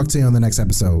 We'll talk to you on the next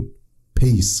episode.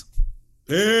 Peace.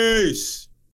 Peace.